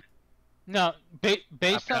fine. No,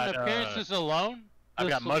 based on got, appearances alone, I've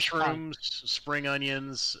this got looks fine. mushrooms, spring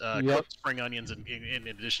onions, Yep. cooked spring onions in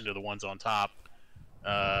addition to the ones on top,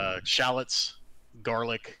 shallots,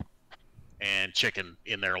 garlic, and chicken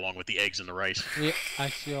in there along with the eggs and the rice. Yeah, I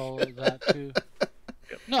see all of that too.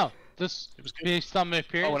 Yep. No, this It was good. based on my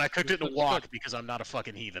appearance. Oh, and I cooked it in a looks wok good. because I'm not a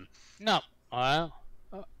fucking heathen. No,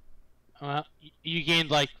 you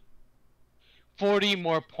gained like 40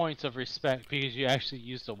 more points of respect because you actually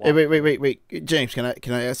used the Hey, water. wait, James, can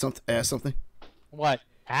I ask something? Ask something? What?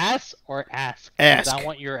 Ass or ask? 'Cause Ask. I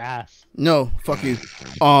want your ass. No, fuck you.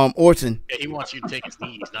 Orson. Yeah, he wants you to take his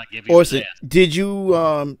knees, not give you his Orson, ass. did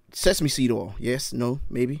you sesame seed oil? Yes, no,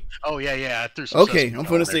 maybe. Oh yeah, yeah. There's some Okay, sesame I'm oil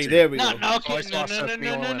gonna there, say too. there we No, go. no, okay, I no, saw no, sesame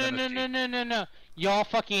no, oil no, in no, it, no, too. no, no, no, no. Y'all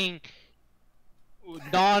fucking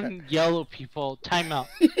non-yellow people, time out.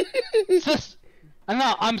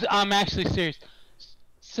 No, I'm actually serious.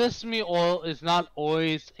 Sesame oil is not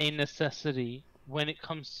always a necessity when it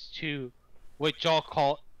comes to what y'all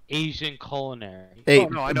call Asian culinary. Hey, Oh,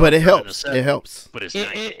 no, I know but it it's not a helps. It necessity. helps. But it's It,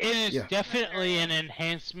 nice. it is Yeah. definitely an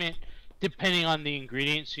enhancement depending on the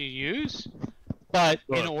ingredients you use. But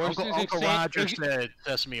in Look, Orson's Uncle example, Roger said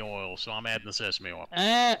sesame oil, so I'm adding the sesame oil.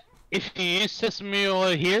 if you use sesame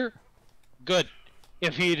oil here, good.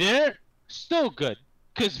 If you didn't, still good.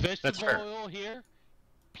 Because vegetable fair. oil here,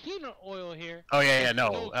 peanut oil here. Oh yeah, yeah, is no.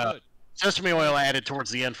 still good. Sesame oil added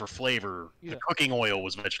towards the end for flavor. Yeah. The cooking oil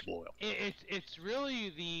was vegetable oil. It's really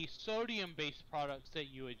the sodium-based products that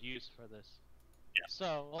you would use for this. Yeah.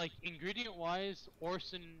 So, like, ingredient-wise,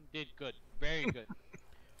 Orson did good. Very good.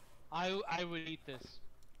 I would eat this.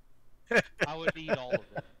 I would eat all of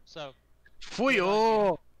it. So,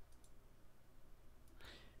 Fuyo.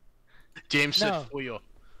 James said No. fuyo.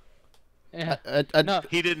 yeah. I, No,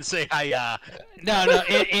 He didn't say hiya. no.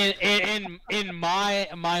 In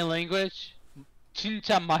my language,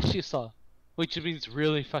 진짜 맛있어, which means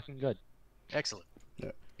really fucking good. Excellent.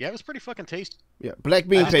 Yeah. Yeah, it was pretty fucking tasty. yeah, black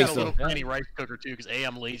bean I just got a paste little though. tiny rice cooker too, because A,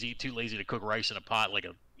 I'm lazy, too lazy to cook rice in a pot like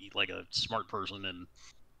a smart person, and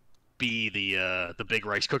B, the big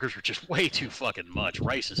rice cookers are just way too fucking much.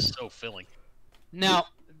 Rice is so filling. Now,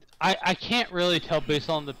 I can't really tell based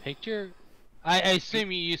on the picture. I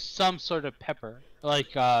assume you use some sort of pepper, like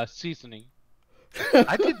seasoning.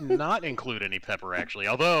 I did not include any pepper actually,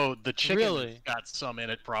 although the chicken Really? got some in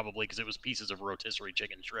it probably because it was pieces of rotisserie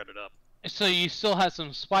chicken shredded up. So you still had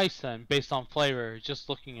some spice then, based on flavor, just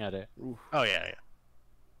looking at it. Oh yeah,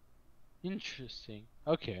 yeah. Interesting.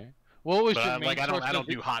 Okay. What was But your main like I source don't of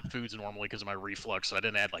do hot foods normally because of my reflux, so I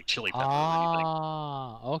didn't add like chili pepper or anything.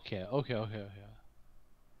 Ah, okay.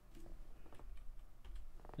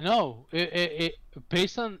 No, it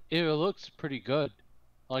based on it looks pretty good,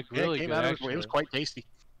 like Yeah, really it came good. out. Actually. It was quite tasty.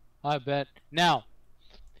 I bet. Now,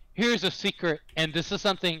 here's a secret, and this is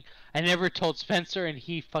something I never told Spencer, and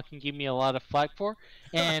he fucking gave me a lot of flack for.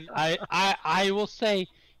 And I will say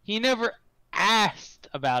he never asked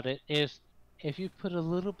about it. Is if you put a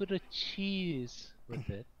little bit of cheese with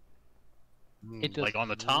it, it does Like on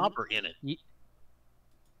the top or in it?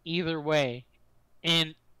 either way.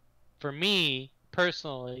 And for me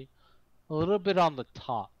personally, a little bit on the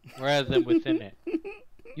top rather than within it.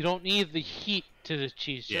 You don't need the heat to the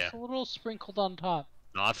cheese, just a little sprinkled on top.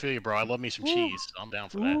 No, I feel you, bro. I love me some Ooh. cheese. I'm down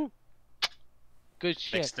for that. Ooh. Good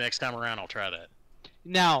shit. Next time around, I'll try that.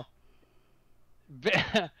 Now,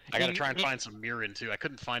 I gotta try and find some mirin too. I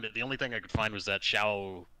couldn't find it. The only thing I could find was that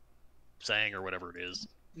Xiao Sang or whatever it is.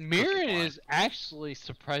 mirin is actually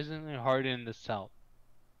surprisingly hard in the South,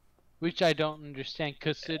 which I don't understand,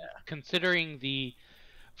 considering the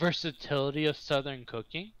versatility of Southern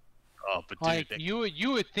cooking. Oh, but dude, Like that- you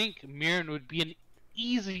would think mirin would be an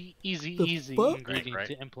easy ingredient Right.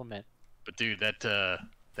 to implement. but dude, that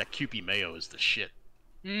Kewpie mayo is the shit.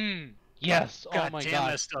 Yes. God Oh my damn,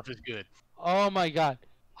 god. that stuff is good. Oh my god.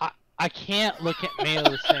 I can't look at mayo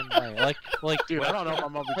the same way. Like Dude, I don't know if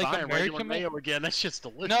I'm gonna be like buying regular American mayo again. That shit's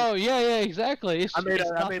delicious. No, yeah, exactly. It's, I made it's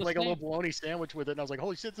I not made the like a same. little bologna sandwich with it, and I was like,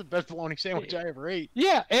 holy shit, it's the best bologna sandwich I ever ate.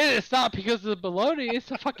 Yeah, and it's not because of the bologna. It's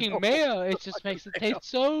the fucking No, mayo. It it's just fucking makes it mayo. taste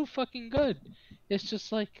so fucking good. It's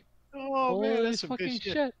just like Oh holy man, that's some fucking good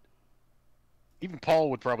shit. shit. Even Paul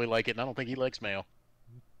would probably like it, and I don't think he likes mayo.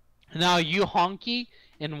 Now you honky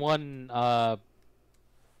in one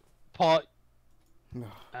Paul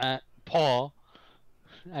Paul.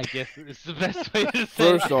 I guess it's the best way to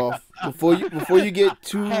say First it. off, before you get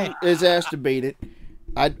too Hey. exacerbated,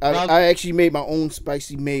 I actually made my own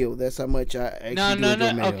spicy mayo. That's how much I actually do with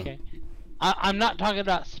the mayo. Okay. I'm not talking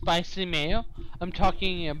about spicy mayo. I'm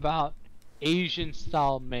talking about Asian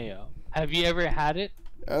style mayo. Have you ever had it?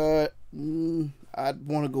 I'd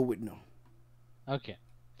want to go with no. Okay.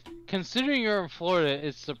 Considering you're in Florida,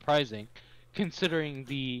 it's surprising. Considering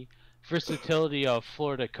the versatility of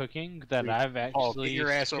Florida cooking that I've Paul, actually get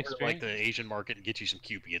your ass over to like experienced. the Asian market and get you some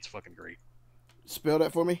Kewpie. It's fucking great. Spell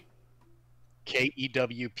that for me.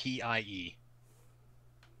 Kewpie.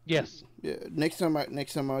 Yes. Yeah. Next time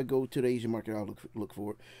I go to the Asian market, I'll look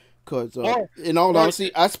for it. Cause Or- in all or-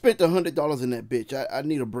 honesty, I spent $100 in that bitch. I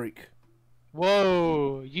need a break.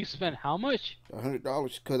 Whoa, you spent how much?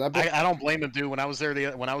 $100 because I bet. I don't blame him, dude. When I was there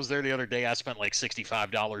the other day, I spent like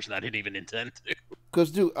 $65 and I didn't even intend to.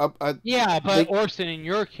 Because dude, Yeah, but they- Orson, in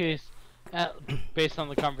your case, based on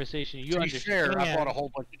the conversation, you To be understand. fair, I bought a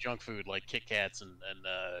whole bunch of junk food like Kit Kats and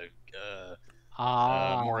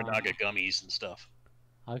Ah, Morinaga gummies and stuff.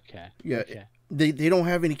 okay. Yeah, Okay. they don't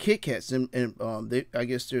have any Kit Kats, and they I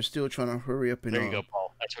guess they're still trying to hurry up and There you go,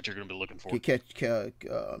 Paul. That's what you're gonna be looking for.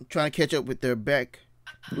 trying to catch up with their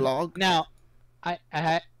backlog. Now,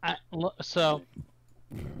 so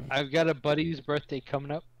I've got a buddy's birthday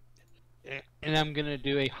coming up, and I'm gonna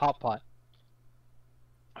do a hot pot.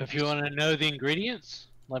 If you want to know the ingredients,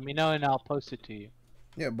 let me know and I'll post it to you.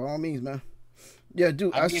 Yeah, by all means, man. Yeah,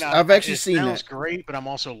 dude, I mean, I've actually seen It sounds that. great, but I'm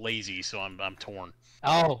also lazy, so I'm torn.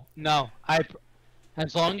 Oh no,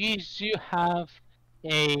 as long as you have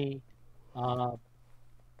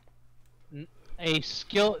a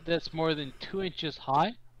skillet that's more than 2 inches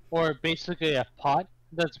high, or basically a pot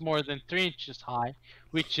that's more than 3 inches high,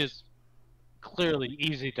 which is clearly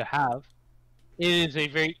easy to have, it is a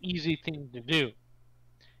very easy thing to do.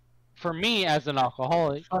 For me, as an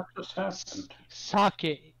alcoholic, What just happened?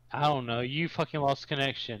 sake, I don't know, you fucking lost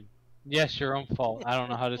connection. Yes, your own fault. I don't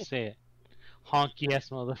know how to say it. Honky ass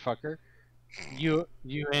motherfucker. You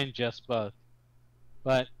and Jess both.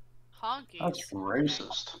 But Honky. That's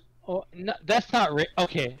racist. oh, no, that's not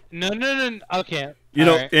okay. No. Okay. You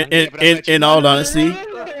know, alright, in all honesty,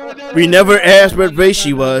 we never asked what race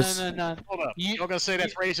she was. No. Hold up. You- You're gonna say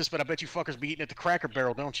that's racist, but I bet you fuckers be eating at the Cracker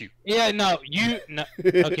Barrel, don't you? Yeah, no.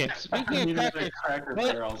 Okay. Speaking You of know, crackers, the Cracker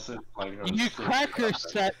what- Barrels, it's like a you six- crackers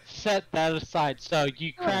set that aside. So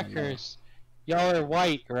you Oh, no. crackers, y'all are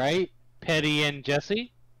white, right? Petty and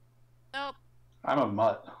Jesse, Nope. I'm a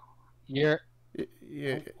mutt. you're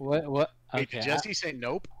Yeah, what? Wait, Okay. did Jesse say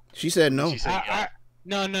nope? she said no. She said yeah.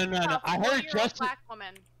 No. I heard 4-year-old Jesse. black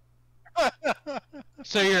woman.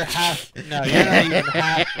 So you're half. No, you're not even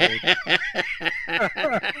half.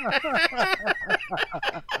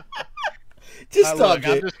 Just stop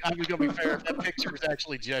Look, it. I'm just gonna be fair. If that picture is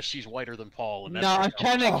actually Jess, she's whiter than Paul. And that's No, I'm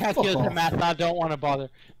trying to Oh, fuck calculate the off. math. I don't want to bother.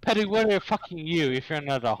 Petty, what are fucking you if you're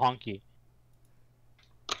not a honky?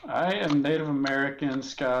 I am Native American,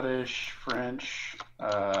 Scottish, French,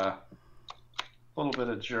 a little bit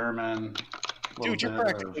of German. Little Dude, you're bit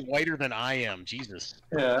practically whiter than I am. Jesus.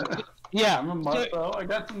 Yeah, Yeah. I'm a mutt though. I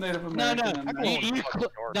got some Native No, American. in there.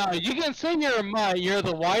 no, you can say you're a mutt. You're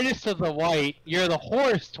the whitest of the white. You're the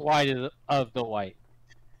hoarest white of the white.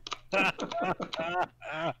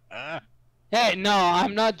 Hey, no,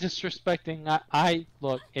 I'm not disrespecting. I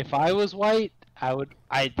look. If I was white,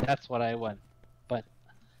 that's what I want. But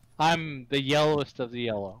I'm the yellowest of the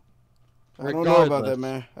yellow. I don't know about Regardless. that,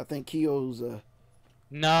 man. I think Keo's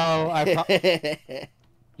No,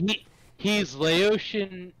 he's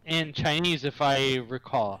Laotian and Chinese, if I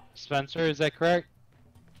recall. Spencer, is that correct?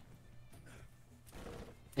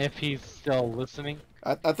 If he's still listening.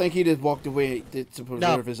 I think he just walked away to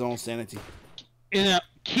preserve his own sanity. You know,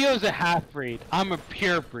 Keo's a half breed. I'm a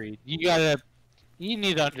pure breed. You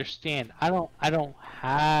need to understand. I don't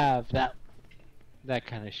have that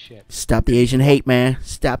kind of shit. Stop the Asian hate, man.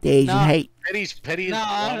 Stop the Asian No. hate. Petty is No.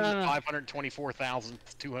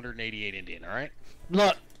 524,288 Indian. All right.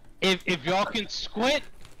 Look, if y'all can squint,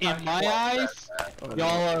 in my eyes,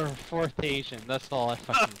 y'all are fourth Asian. That's all I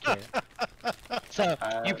fucking care. So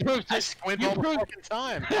you proved I it. squint You all the proved. fucking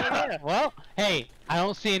time. Well, hey, I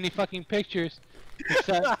don't see any fucking pictures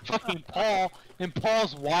except fucking Paul, and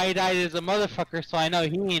Paul's wide-eyed as a motherfucker, so I know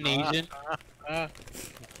he ain't Asian.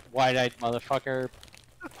 Wide-eyed motherfucker,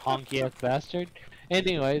 honky-ass bastard.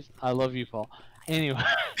 Anyways, I love you, Paul. Anyway.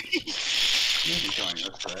 You're going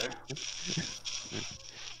this way.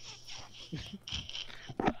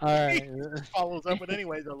 Alright. Follows up with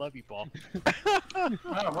anyways. I love you, Paul.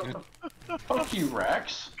 Wow, what the fuck you,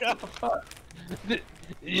 Rex? What the fuck?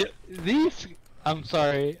 These, I'm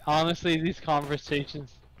sorry, honestly, these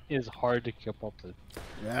conversations is hard to keep up with.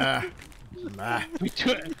 Nah.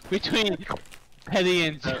 Between Petty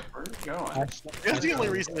and Where are you going? That's the only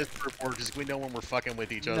reason this group works is we know when we're fucking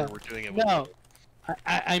with each other, No. we're doing it with No,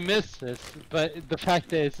 I miss this, but the fact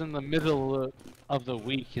that it's in the middle of the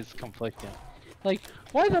week is conflicting. Like,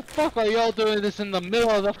 why the fuck are y'all doing this in the middle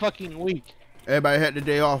of the fucking week? Everybody had the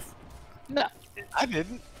day off. No, I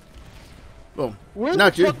didn't. Well, where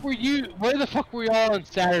Not the you. fuck were you? Where the fuck were y'all on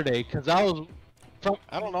Saturday? Cause I was from.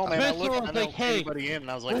 I don't know, man. I Spencer looked, was I know like, hey, everybody in,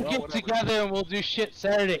 and I was like, we'll well, get whatever. together and we'll do shit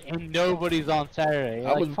Saturday, and nobody's on Saturday.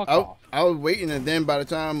 I Like, was fuck off. I was waiting, and then by the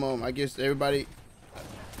time I guess everybody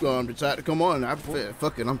decided to come on, I said,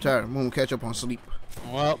 fuck it, I'm tired. I'm gonna catch up on sleep.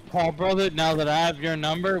 Well, Paul, brother, now that I have your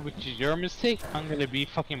number, which is your mistake, I'm gonna be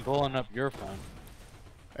fucking blowing up your phone.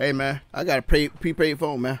 Hey man, I got a prepaid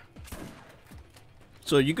phone, man.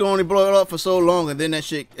 So you can only blow it up for so long, and then that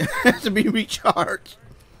shit has to be recharged.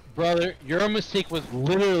 Brother, your mistake was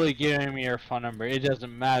literally giving me your phone number. It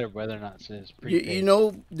doesn't matter whether or not it says prepaid. You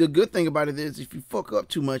know, the good thing about it is if you fuck up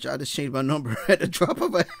too much, I just change my number at the drop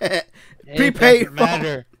of a hat. Prepaid It doesn't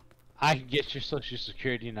matter. I can get your social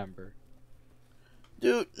security number.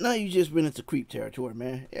 Dude, now you just went into creep territory,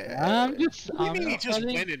 man. Yeah. What do you mean he just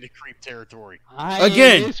went into creep territory?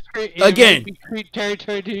 Again. It might be creep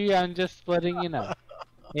territory to you, I'm just letting you know.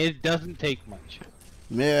 It doesn't take much.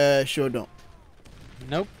 Yeah, sure don't.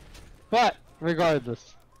 Nope. But,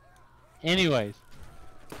 regardless. Anyways.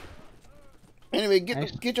 Anyway,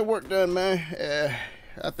 get your work done, man.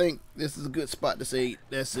 I think this is a good spot to say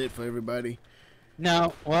that's it for everybody.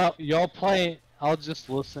 No, well, y'all play. I'll just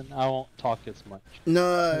listen. I won't talk as much.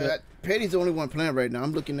 No, Petty's the only one playing right now.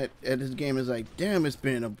 I'm looking at this game. It's like, damn, it's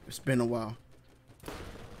been a while.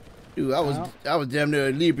 Dude, I was damn near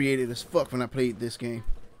inebriated as fuck when I played this game.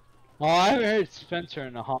 Well, I haven't heard Spencer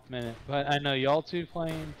in a hot minute, but I know y'all two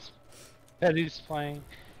playing. Petty's playing.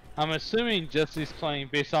 I'm assuming Jesse's playing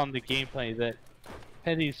based on the gameplay that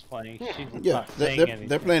Petty's playing. She's not saying anything.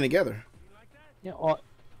 They're playing together. Yeah, well,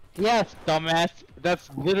 yes, dumbass. That's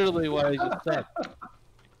literally what I just said.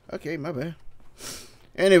 Okay, my bad.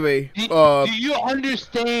 Anyway, do you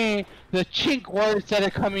understand the chink words that are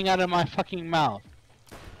coming out of my fucking mouth?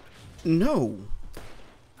 No.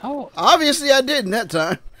 Oh. Obviously, I didn't that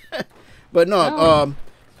time. But no,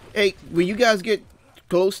 hey, when you guys get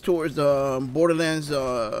close towards Borderlands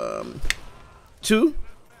 2,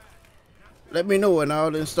 let me know and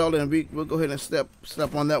I'll install it and we'll go ahead and step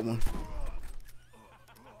on that one.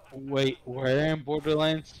 Wait, we're in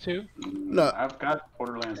Borderlands 2? No, I've got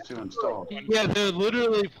Borderlands 2 installed. Yeah, they're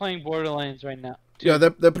literally playing Borderlands right now. Yeah,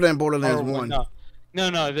 they're playing Borderlands 1.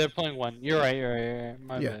 No, they're playing 1. You're right.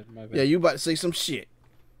 My bad. Yeah, you about to say some shit.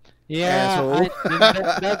 Yeah,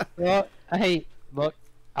 hey, look,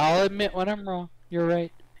 I'll admit when I'm wrong. You're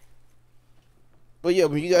right. But yeah,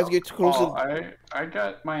 when you guys get too close I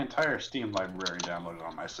got my entire Steam library downloaded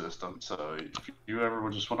on my system, so if you ever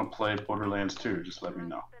would just want to play Borderlands 2, just let me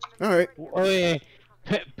know. Alright. Okay,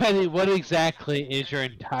 Petty, what exactly is your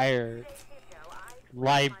entire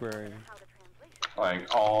library?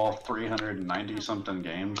 Like all 390 something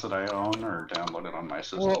games that I own are downloaded on my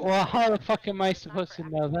system. Well, how the fuck am I supposed to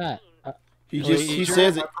know that? He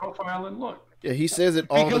says it. Profile and look. Yeah, he says it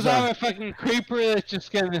all the time. Because I'm a fucking creeper that's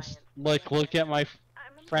just gonna like look at my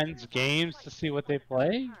friends' games to see what they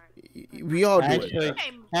play. We all do it.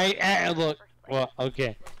 Hey, look. Well,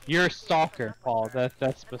 okay, you're a stalker, Paul.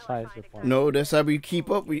 That's besides the point. No, that's how we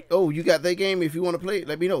keep up. You got that game. If you want to play it,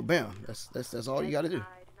 let me know. Bam. That's all you got to do.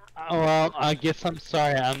 Well, I guess I'm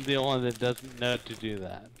sorry. I'm the one that doesn't know to do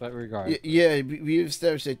that. But regardless. Yeah, we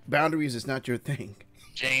established that boundaries is not your thing.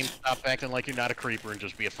 James, stop acting like you're not a creeper and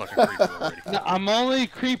just be a fucking creeper already. No, I'm only a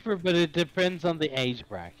creeper, but it depends on the age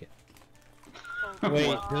bracket.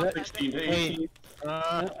 Wait, 16 to 18. No,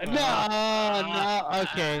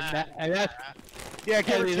 okay, that's... Yeah,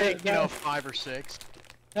 give or take, 5 or 6.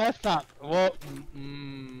 That's not, well,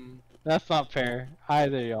 that's not fair,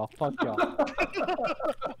 either, y'all. Fuck y'all.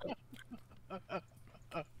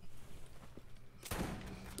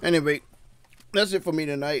 Anyway, that's it for me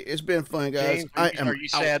tonight. It's been fun, guys. James, are you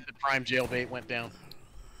sad that Prime Jailbait went down?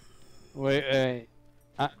 Wait,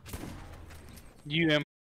 you